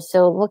members.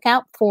 So look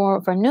out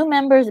for new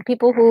members,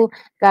 people who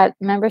got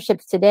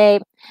memberships today.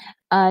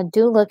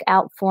 Do look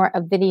out for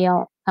a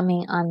video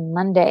coming on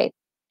Monday.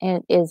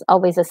 It is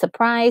always a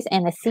surprise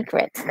and a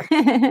secret.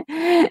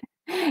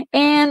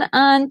 And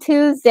on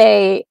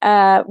Tuesday,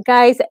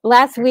 guys,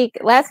 last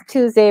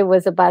Tuesday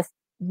was a bust.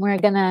 We're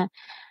gonna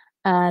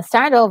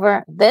start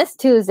over this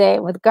Tuesday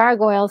with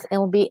Gargoyles. It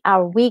will be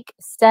our week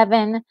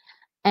 7,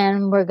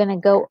 and we're going to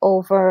go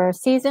over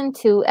season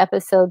 2,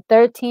 episode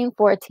 13,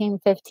 14,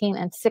 15,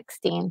 and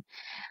 16.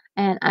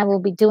 And I will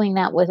be doing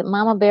that with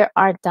Mama Bear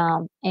Art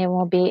Doll. It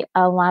will be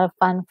a lot of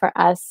fun for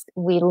us.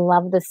 We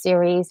love the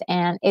series,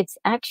 and it's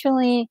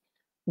actually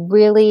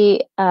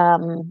really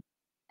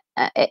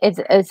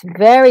it's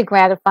very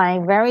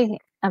gratifying,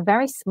 a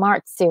very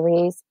smart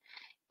series.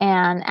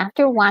 And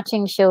after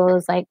watching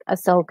shows like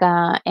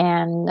Ahsoka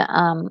and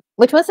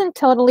which wasn't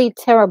totally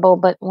terrible,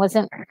 but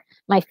wasn't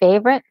my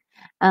favorite,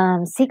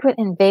 Secret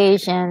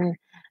Invasion,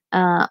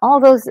 all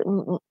those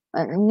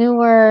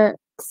newer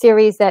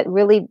series that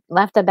really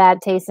left a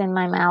bad taste in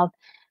my mouth,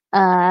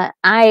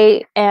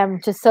 I am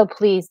just so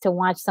pleased to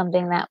watch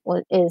something that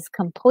is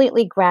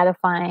completely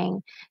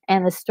gratifying,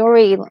 and the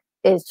story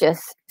is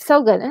just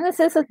so good. And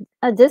this is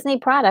a Disney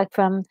product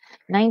from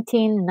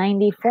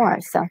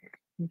 1994, so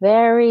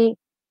very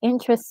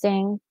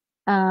interesting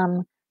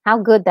how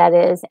good that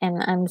is,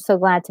 and I'm so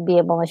glad to be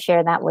able to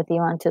share that with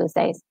you on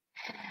Tuesdays.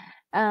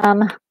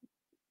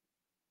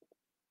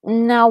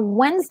 Now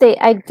Wednesday,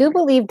 I do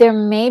believe there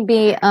may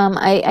be.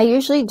 I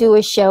usually do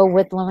a show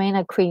with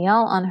Lorena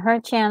Creole on her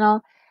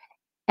channel.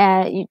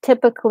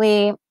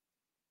 Typically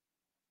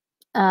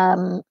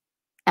um,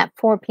 at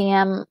 4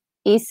 p.m.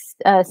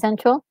 East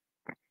Central.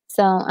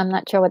 So I'm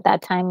not sure what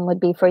that time would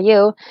be for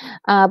you,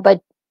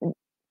 but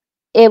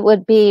it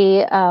would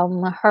be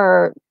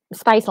her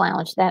Spice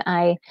Lounge that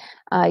I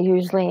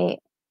usually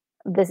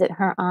visit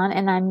her on,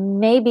 and I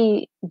may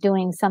be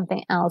doing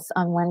something else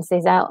on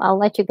Wednesdays. I'll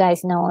let you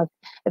guys know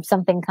if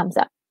something comes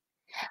up.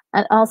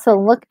 And also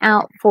look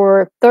out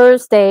for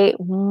Thursday.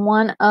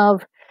 One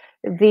of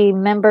the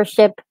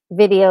membership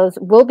videos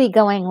will be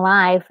going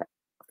live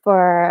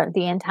for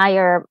the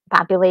entire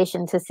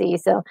population to see.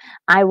 So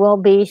I will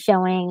be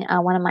showing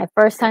one of my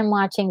first time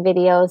watching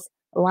videos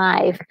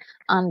live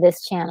on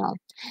this channel.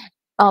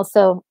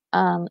 Also,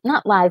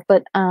 not live,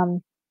 but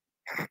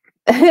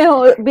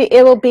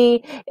it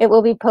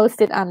will be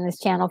posted on this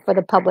channel for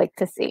the public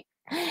to see.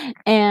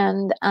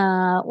 And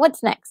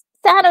what's next?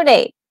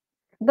 Saturday.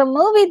 The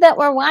movie that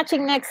we're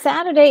watching next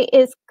Saturday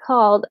is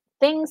called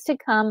Things to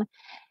Come.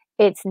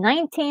 It's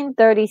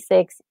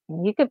 1936.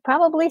 You could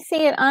probably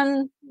see it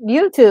on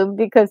YouTube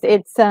because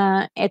it's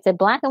a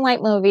black and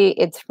white movie.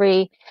 It's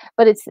free,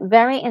 but it's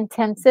very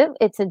intensive.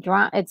 It's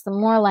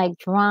more like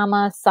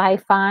drama,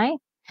 sci-fi,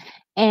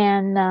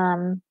 and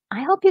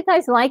I hope you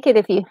guys like it.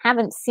 If you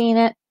haven't seen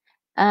it,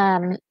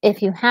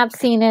 if you have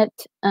seen it,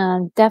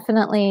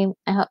 definitely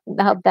I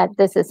hope that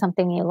this is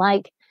something you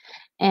like.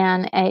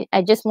 And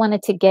I just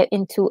wanted to get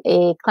into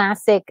a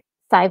classic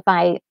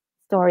sci-fi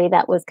story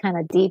that was kind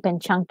of deep and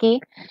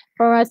chunky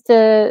for us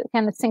to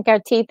kind of sink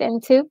our teeth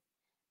into.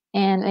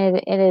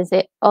 And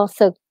it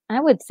also, I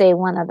would say,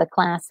 one of the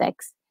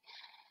classics.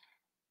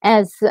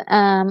 And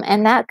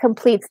that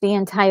completes the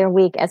entire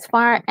week. As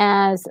far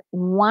as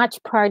watch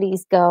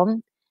parties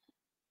go,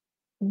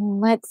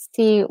 let's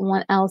see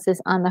what else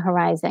is on the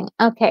horizon.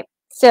 Okay,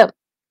 so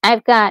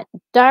I've got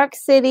Dark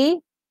City,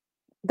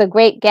 The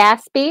Great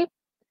Gatsby,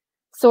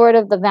 Sword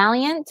of the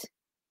Valiant,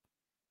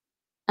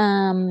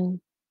 um,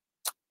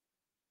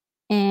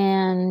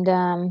 and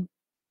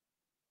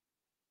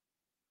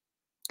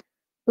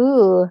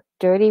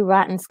Dirty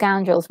Rotten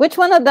Scoundrels. Which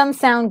one of them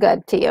sound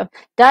good to you?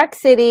 Dark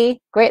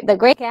City, The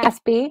Great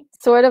Gatsby,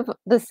 Sword of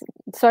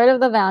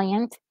the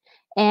Valiant,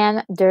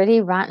 and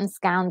Dirty Rotten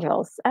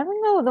Scoundrels. I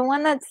don't know. The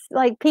one that's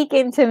like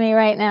peeking to me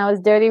right now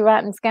is Dirty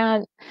Rotten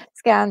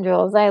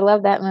Scoundrels. I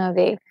love that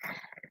movie.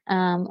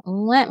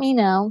 Let me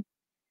know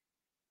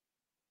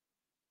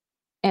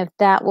if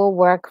that will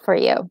work for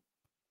you.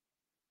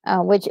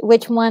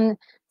 Which one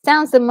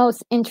sounds the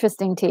most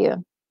interesting to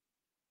you?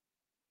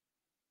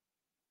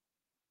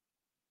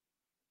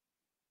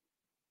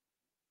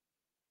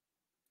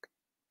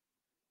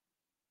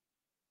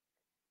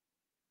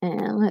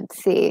 And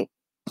let's see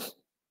if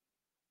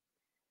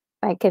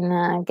I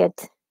can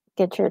get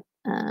your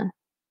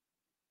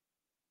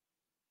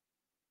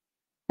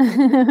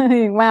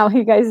wow,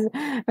 you guys,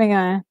 hang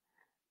on.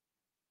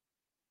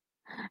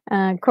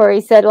 Corey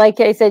said, like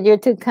I said, you're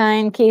too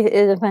kind. Keith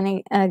is a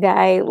funny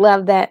guy.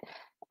 Love that.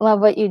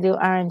 Love what you do,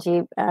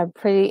 RNG.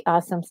 Pretty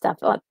awesome stuff.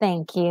 Oh,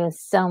 thank you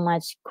so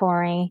much,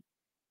 Corey.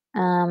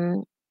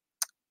 And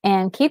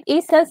Keith E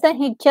says that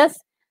he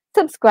just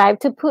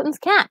subscribed to Putin's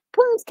cat.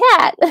 Putin's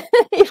cat.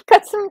 You've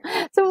got some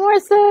more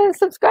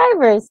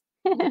subscribers.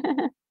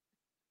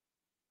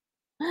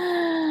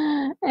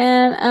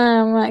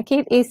 And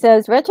Keith E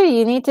says, Retro,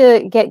 you need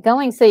to get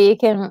going so you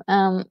can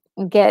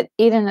get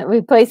eating a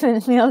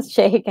replacement meal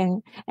shake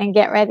and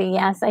get ready.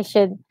 Yes, I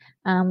should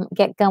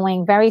get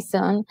going very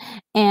soon.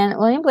 And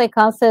William Blake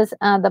Hall says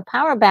the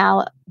power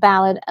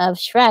ballad of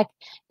Shrek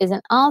is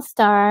an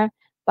all-star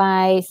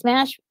by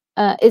Smash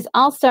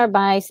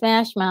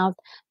Mouth,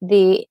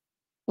 the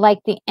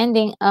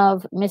ending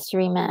of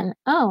Mystery Men.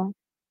 Oh,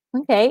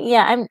 okay.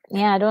 Yeah,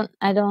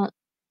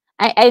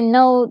 I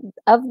know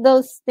of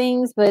those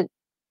things, but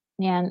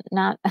yeah,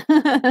 not.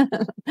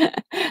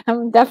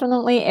 I'm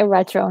definitely a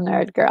retro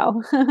nerd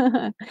girl.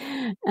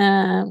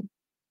 um,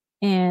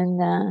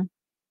 and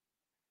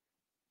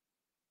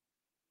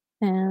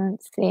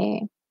let's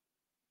see.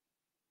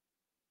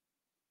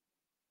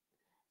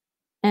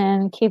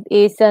 And Keith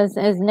E says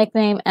his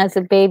nickname as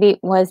a baby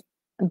was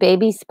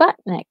Baby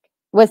Sputnik.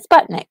 Was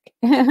Sputnik,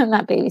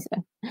 not Baby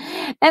Sputnik.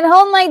 And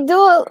Hold My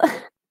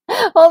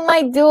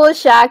Dual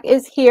Shock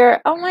is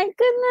here. Oh my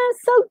goodness,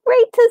 so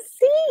great to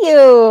see you.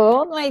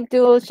 Hold My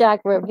Dual Shock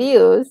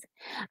reviews.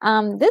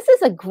 This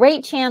is a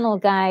great channel,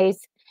 guys.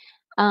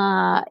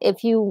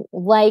 If you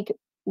like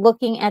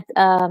looking at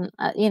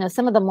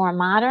some of the more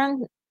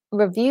modern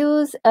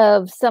reviews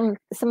of some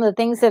of the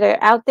things that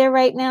are out there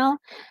right now,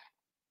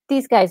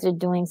 these guys are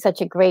doing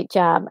such a great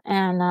job,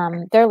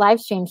 and their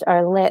live streams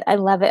are lit. I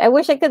love it. I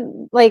wish I could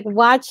like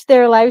watch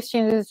their live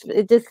streams.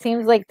 It just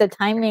seems like the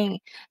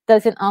timing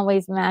doesn't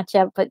always match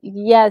up, but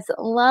yes,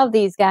 love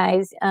these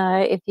guys.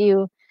 If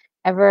you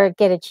ever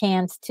get a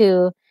chance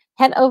to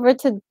head over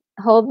to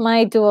Hold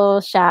My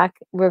Dual Shock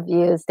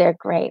reviews, they're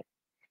great.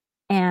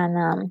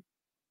 And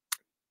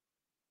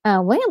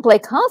William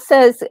Blake Hall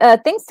says,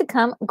 things to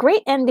come.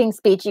 Great ending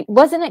speech.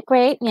 Wasn't it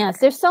great? Yes.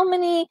 There's so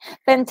many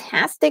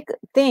fantastic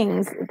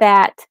things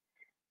that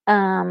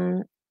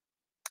um,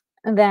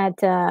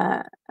 that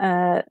are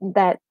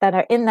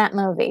in that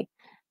movie.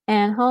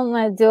 And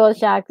Home Dual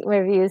Shock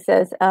Review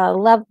says,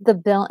 love the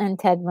Bill and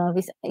Ted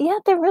movies. Yeah,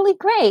 they're really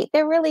great.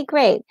 They're really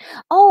great.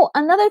 Oh,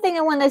 another thing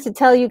I wanted to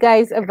tell you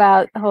guys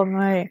about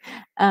Home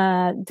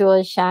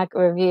Dual Shock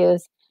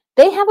Reviews.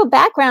 They have a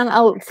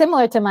background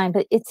similar to mine,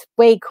 but it's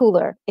way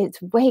cooler.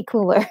 It's way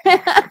cooler.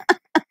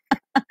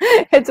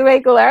 It's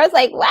way cooler. I was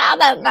like, wow,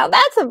 now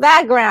that's a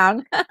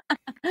background.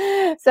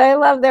 So I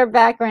love their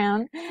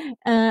background.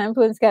 And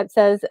Poonscat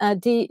says,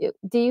 do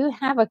you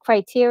have a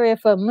criteria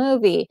for a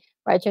movie?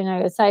 Retro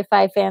nerd,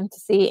 sci-fi,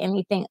 fantasy,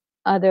 anything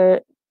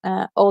other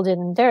older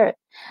than dirt?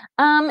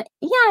 Yeah,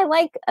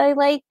 I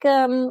like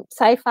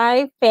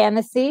sci-fi,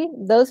 fantasy.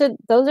 Those are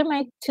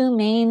my two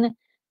main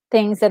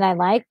things that I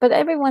like. But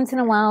every once in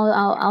a while,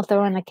 I'll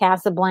throw in a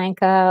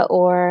Casablanca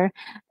or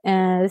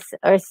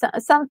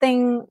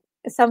something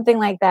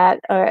like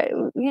that.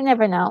 Or you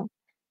never know.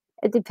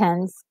 It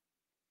depends.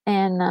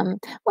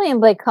 And William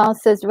Blake Hall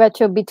says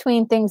retro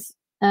between things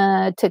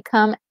to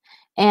come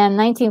and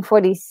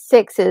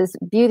 1946's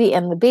Beauty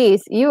and the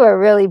Beast. You are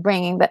really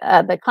bringing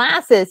the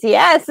classes,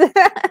 yes.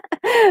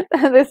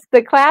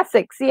 The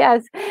classics,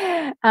 yes.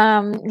 Yeah,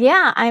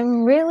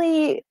 I'm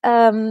really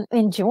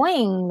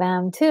enjoying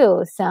them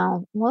too.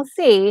 So we'll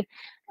see.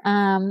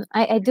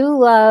 I do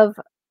love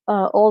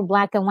old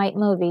black and white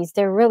movies.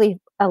 They're really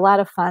a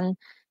lot of fun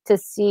to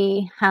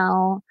see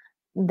how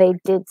they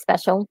did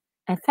special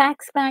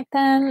effects back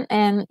then.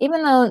 And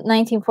even though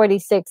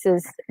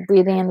 1946's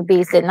Beauty and the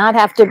Beast did not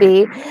have to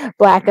be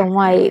black and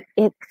white,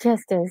 it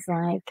just is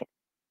like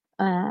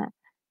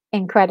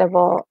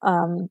incredible.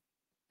 The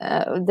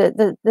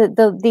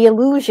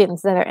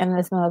illusions that are in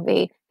this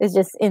movie is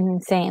just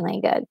insanely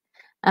good.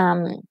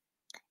 And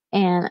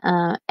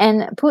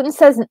Putin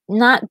says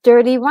not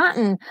dirty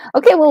rotten.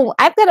 Okay, well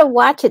I've got to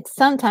watch it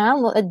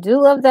sometime. I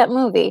do love that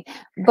movie,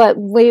 but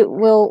we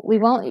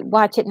won't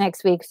watch it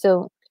next week.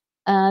 So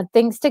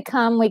things to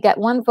come. We got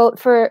one vote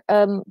for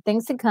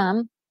things to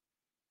come.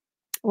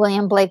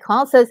 William Blake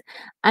Hall says,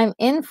 I'm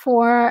in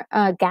for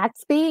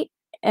Gatsby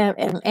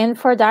and in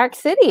for Dark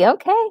City.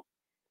 Okay. All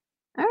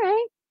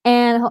right.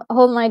 And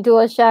Hold My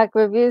DualShock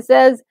Review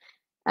says,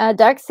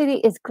 Dark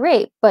City is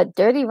great, but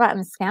Dirty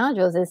Rotten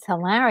Scoundrels is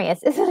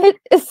hilarious. Isn't it?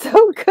 It's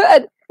so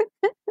good.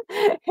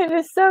 It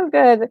is so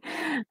good.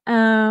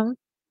 And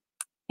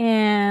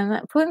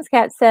Putin's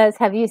Cat says,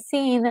 have you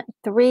seen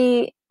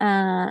the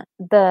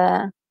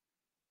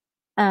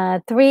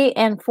 3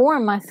 and 4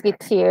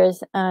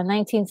 Musketeers,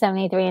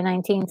 1973 and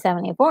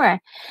 1974.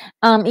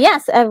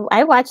 Yes,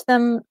 I watched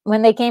them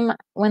when they came out.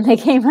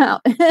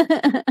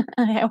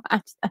 I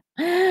watched them.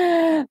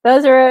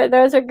 Those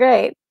are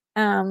great.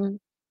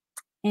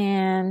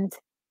 And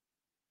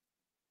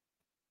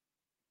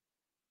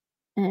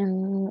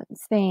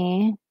let's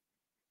see.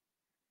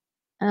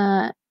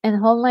 And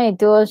Hold My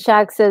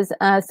DualShock says,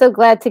 so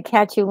glad to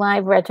catch you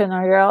live, Retro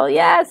Girl.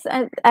 Yes,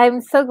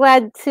 I'm so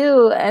glad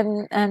too.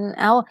 And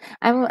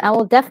I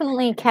will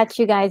definitely catch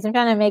you guys. I'm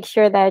trying to make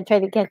sure that I try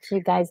to catch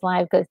you guys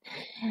live because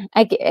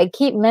I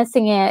keep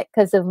missing it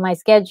because of my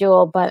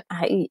schedule. But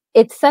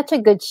it's such a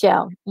good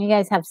show. You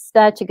guys have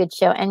such a good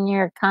show, and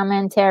your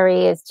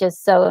commentary is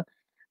just so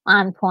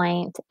on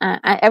point.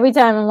 Every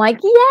time I'm like,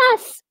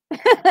 yes.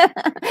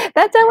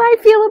 That's how I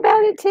feel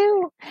about it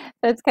too.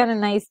 So it's kind of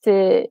nice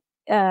to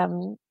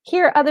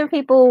hear other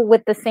people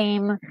with the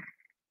same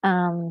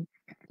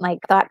like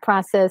thought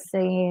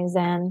processes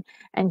and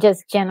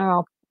just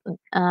general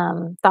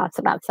thoughts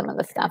about some of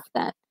the stuff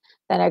that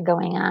are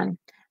going on.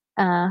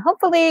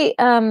 Hopefully,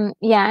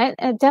 yeah,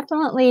 I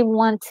definitely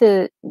want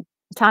to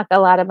talk a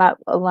lot about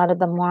a lot of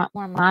the more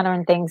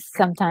modern things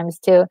sometimes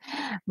too,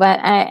 but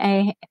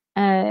I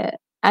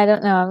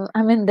don't know.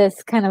 I'm in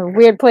this kind of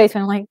weird place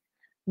where I'm like,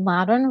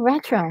 modern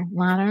retro.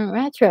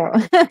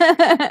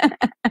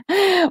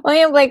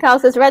 William Blake Hall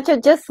says retro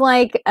just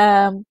like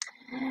what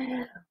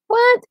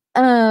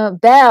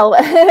Belle.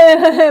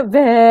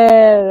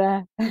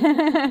 Belle.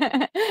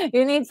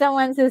 You need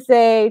someone to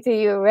say to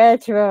you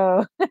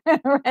retro.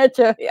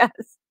 Retro, yes.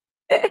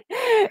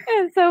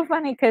 It's so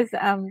funny because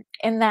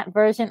in that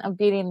version of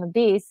Beauty and the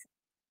Beast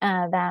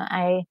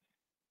that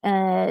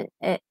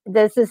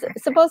this is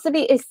supposed to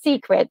be a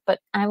secret, but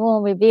I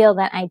will reveal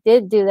that I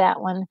did do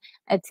that one.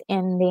 It's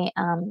in the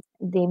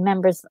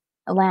members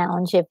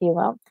lounge, if you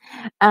will.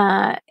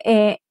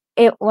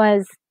 It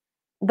was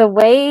the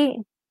way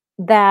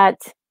that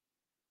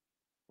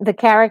the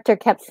character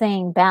kept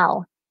saying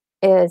Belle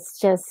is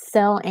just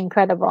so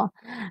incredible,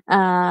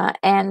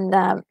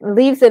 and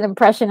leaves an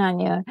impression on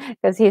you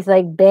because he's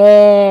like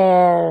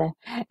Belle.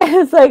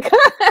 It's like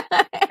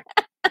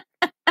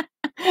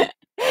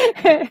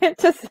it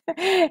just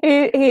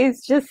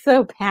he's just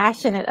so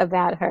passionate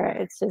about her.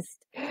 It's just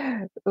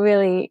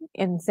really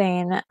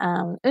insane,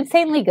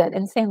 insanely good.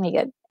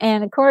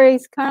 And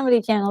Corey's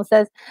Comedy Channel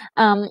says,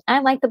 I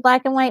like the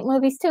black and white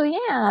movies too.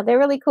 Yeah, they're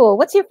really cool.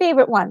 What's your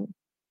favorite one?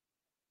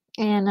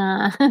 And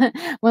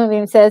one of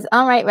them says,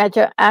 "All right,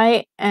 Retro,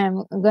 I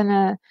am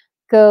gonna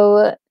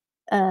go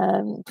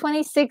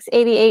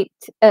 2688.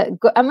 I'm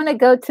gonna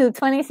go to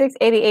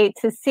 2688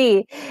 to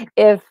see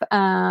if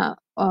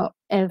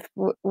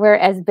we're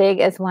as big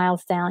as Wild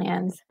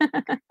Stallions."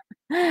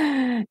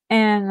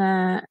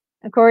 And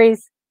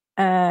Corey's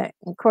uh,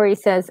 Corey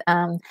says,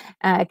 "Can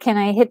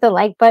I hit the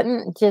like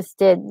button?" Just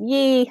did.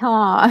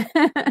 Yeehaw!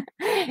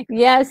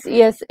 Yes,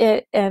 yes,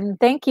 and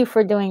thank you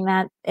for doing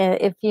that.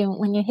 If you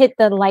when you hit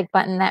the like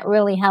button, that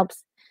really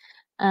helps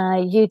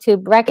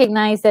YouTube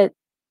recognize that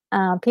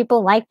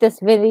people like this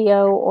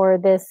video or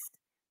this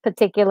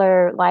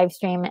particular live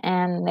stream,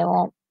 and they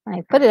will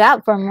I put it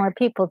out for more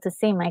people to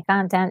see my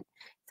content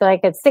so I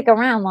could stick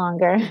around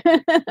longer.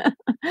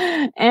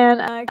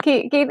 And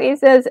Keith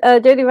says,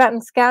 "Dirty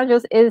Rotten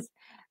Scoundrels is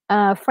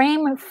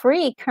frame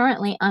free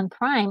currently on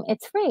Prime.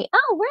 It's free."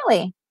 Oh,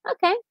 really?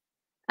 Okay.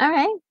 All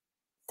right.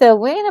 So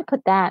we're gonna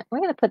put that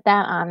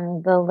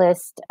on the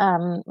list.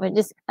 We're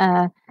just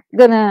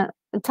gonna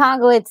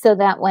toggle it so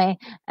that way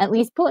at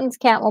least Putin's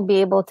cat will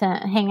be able to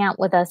hang out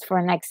with us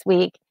for next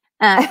week.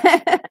 Uh,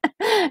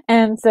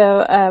 and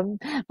so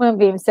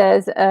Moonbeam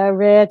says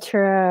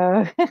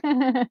retro.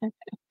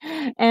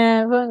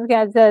 And Putin's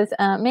cat says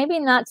maybe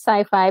not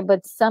sci-fi,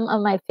 but some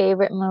of my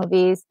favorite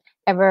movies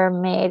ever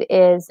made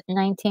is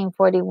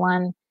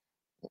 1941,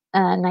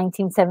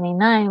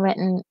 1979,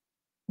 written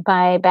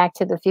by Back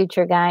to the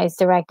Future guys,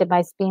 directed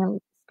by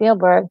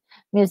Spielberg,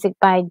 music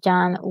by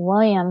John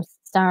Williams,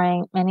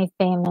 starring many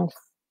famous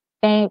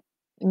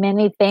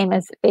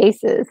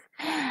faces.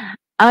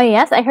 Oh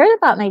yes, I heard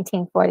about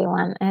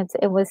 1941.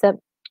 It was a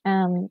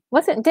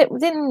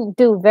didn't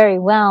do very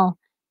well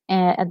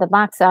at the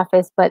box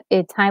office, but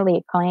it's highly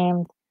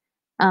acclaimed.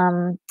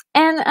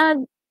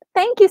 And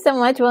thank you so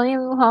much,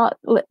 William Hall.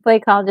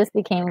 Blake Hall just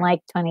became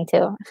like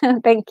 22.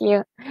 Thank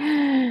you.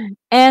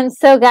 And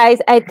so, guys,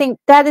 I think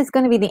that is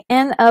going to be the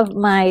end of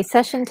my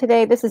session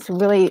today. This was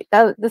really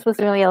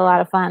a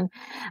lot of fun.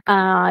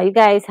 You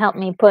guys helped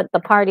me put the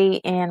party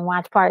and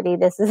watch party.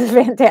 This is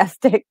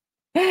fantastic.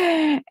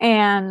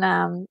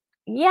 And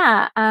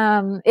yeah,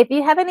 if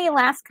you have any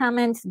last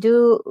comments,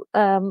 do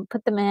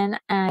put them in.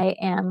 I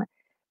am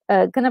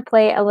going to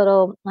play a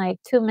little like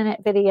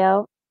 2-minute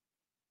video.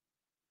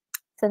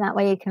 So that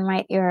way you can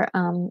write your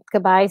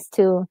goodbyes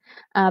to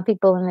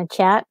people in the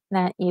chat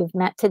that you've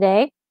met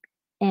today.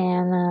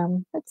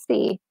 And let's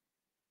see.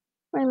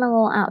 Where's my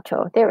little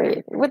outro? There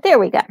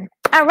we go.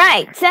 All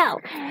right. So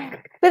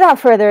without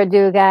further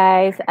ado,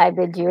 guys, I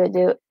bid you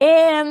adieu.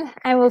 And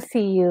I will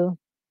see you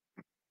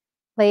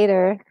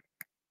later.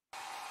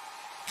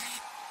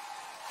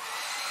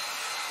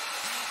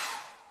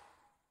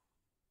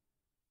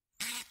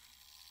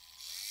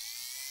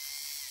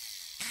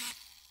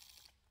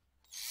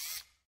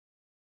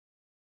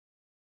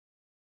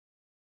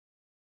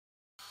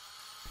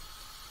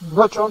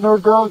 Retro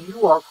Nerd Girl,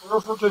 you are clear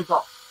for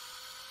takeoff.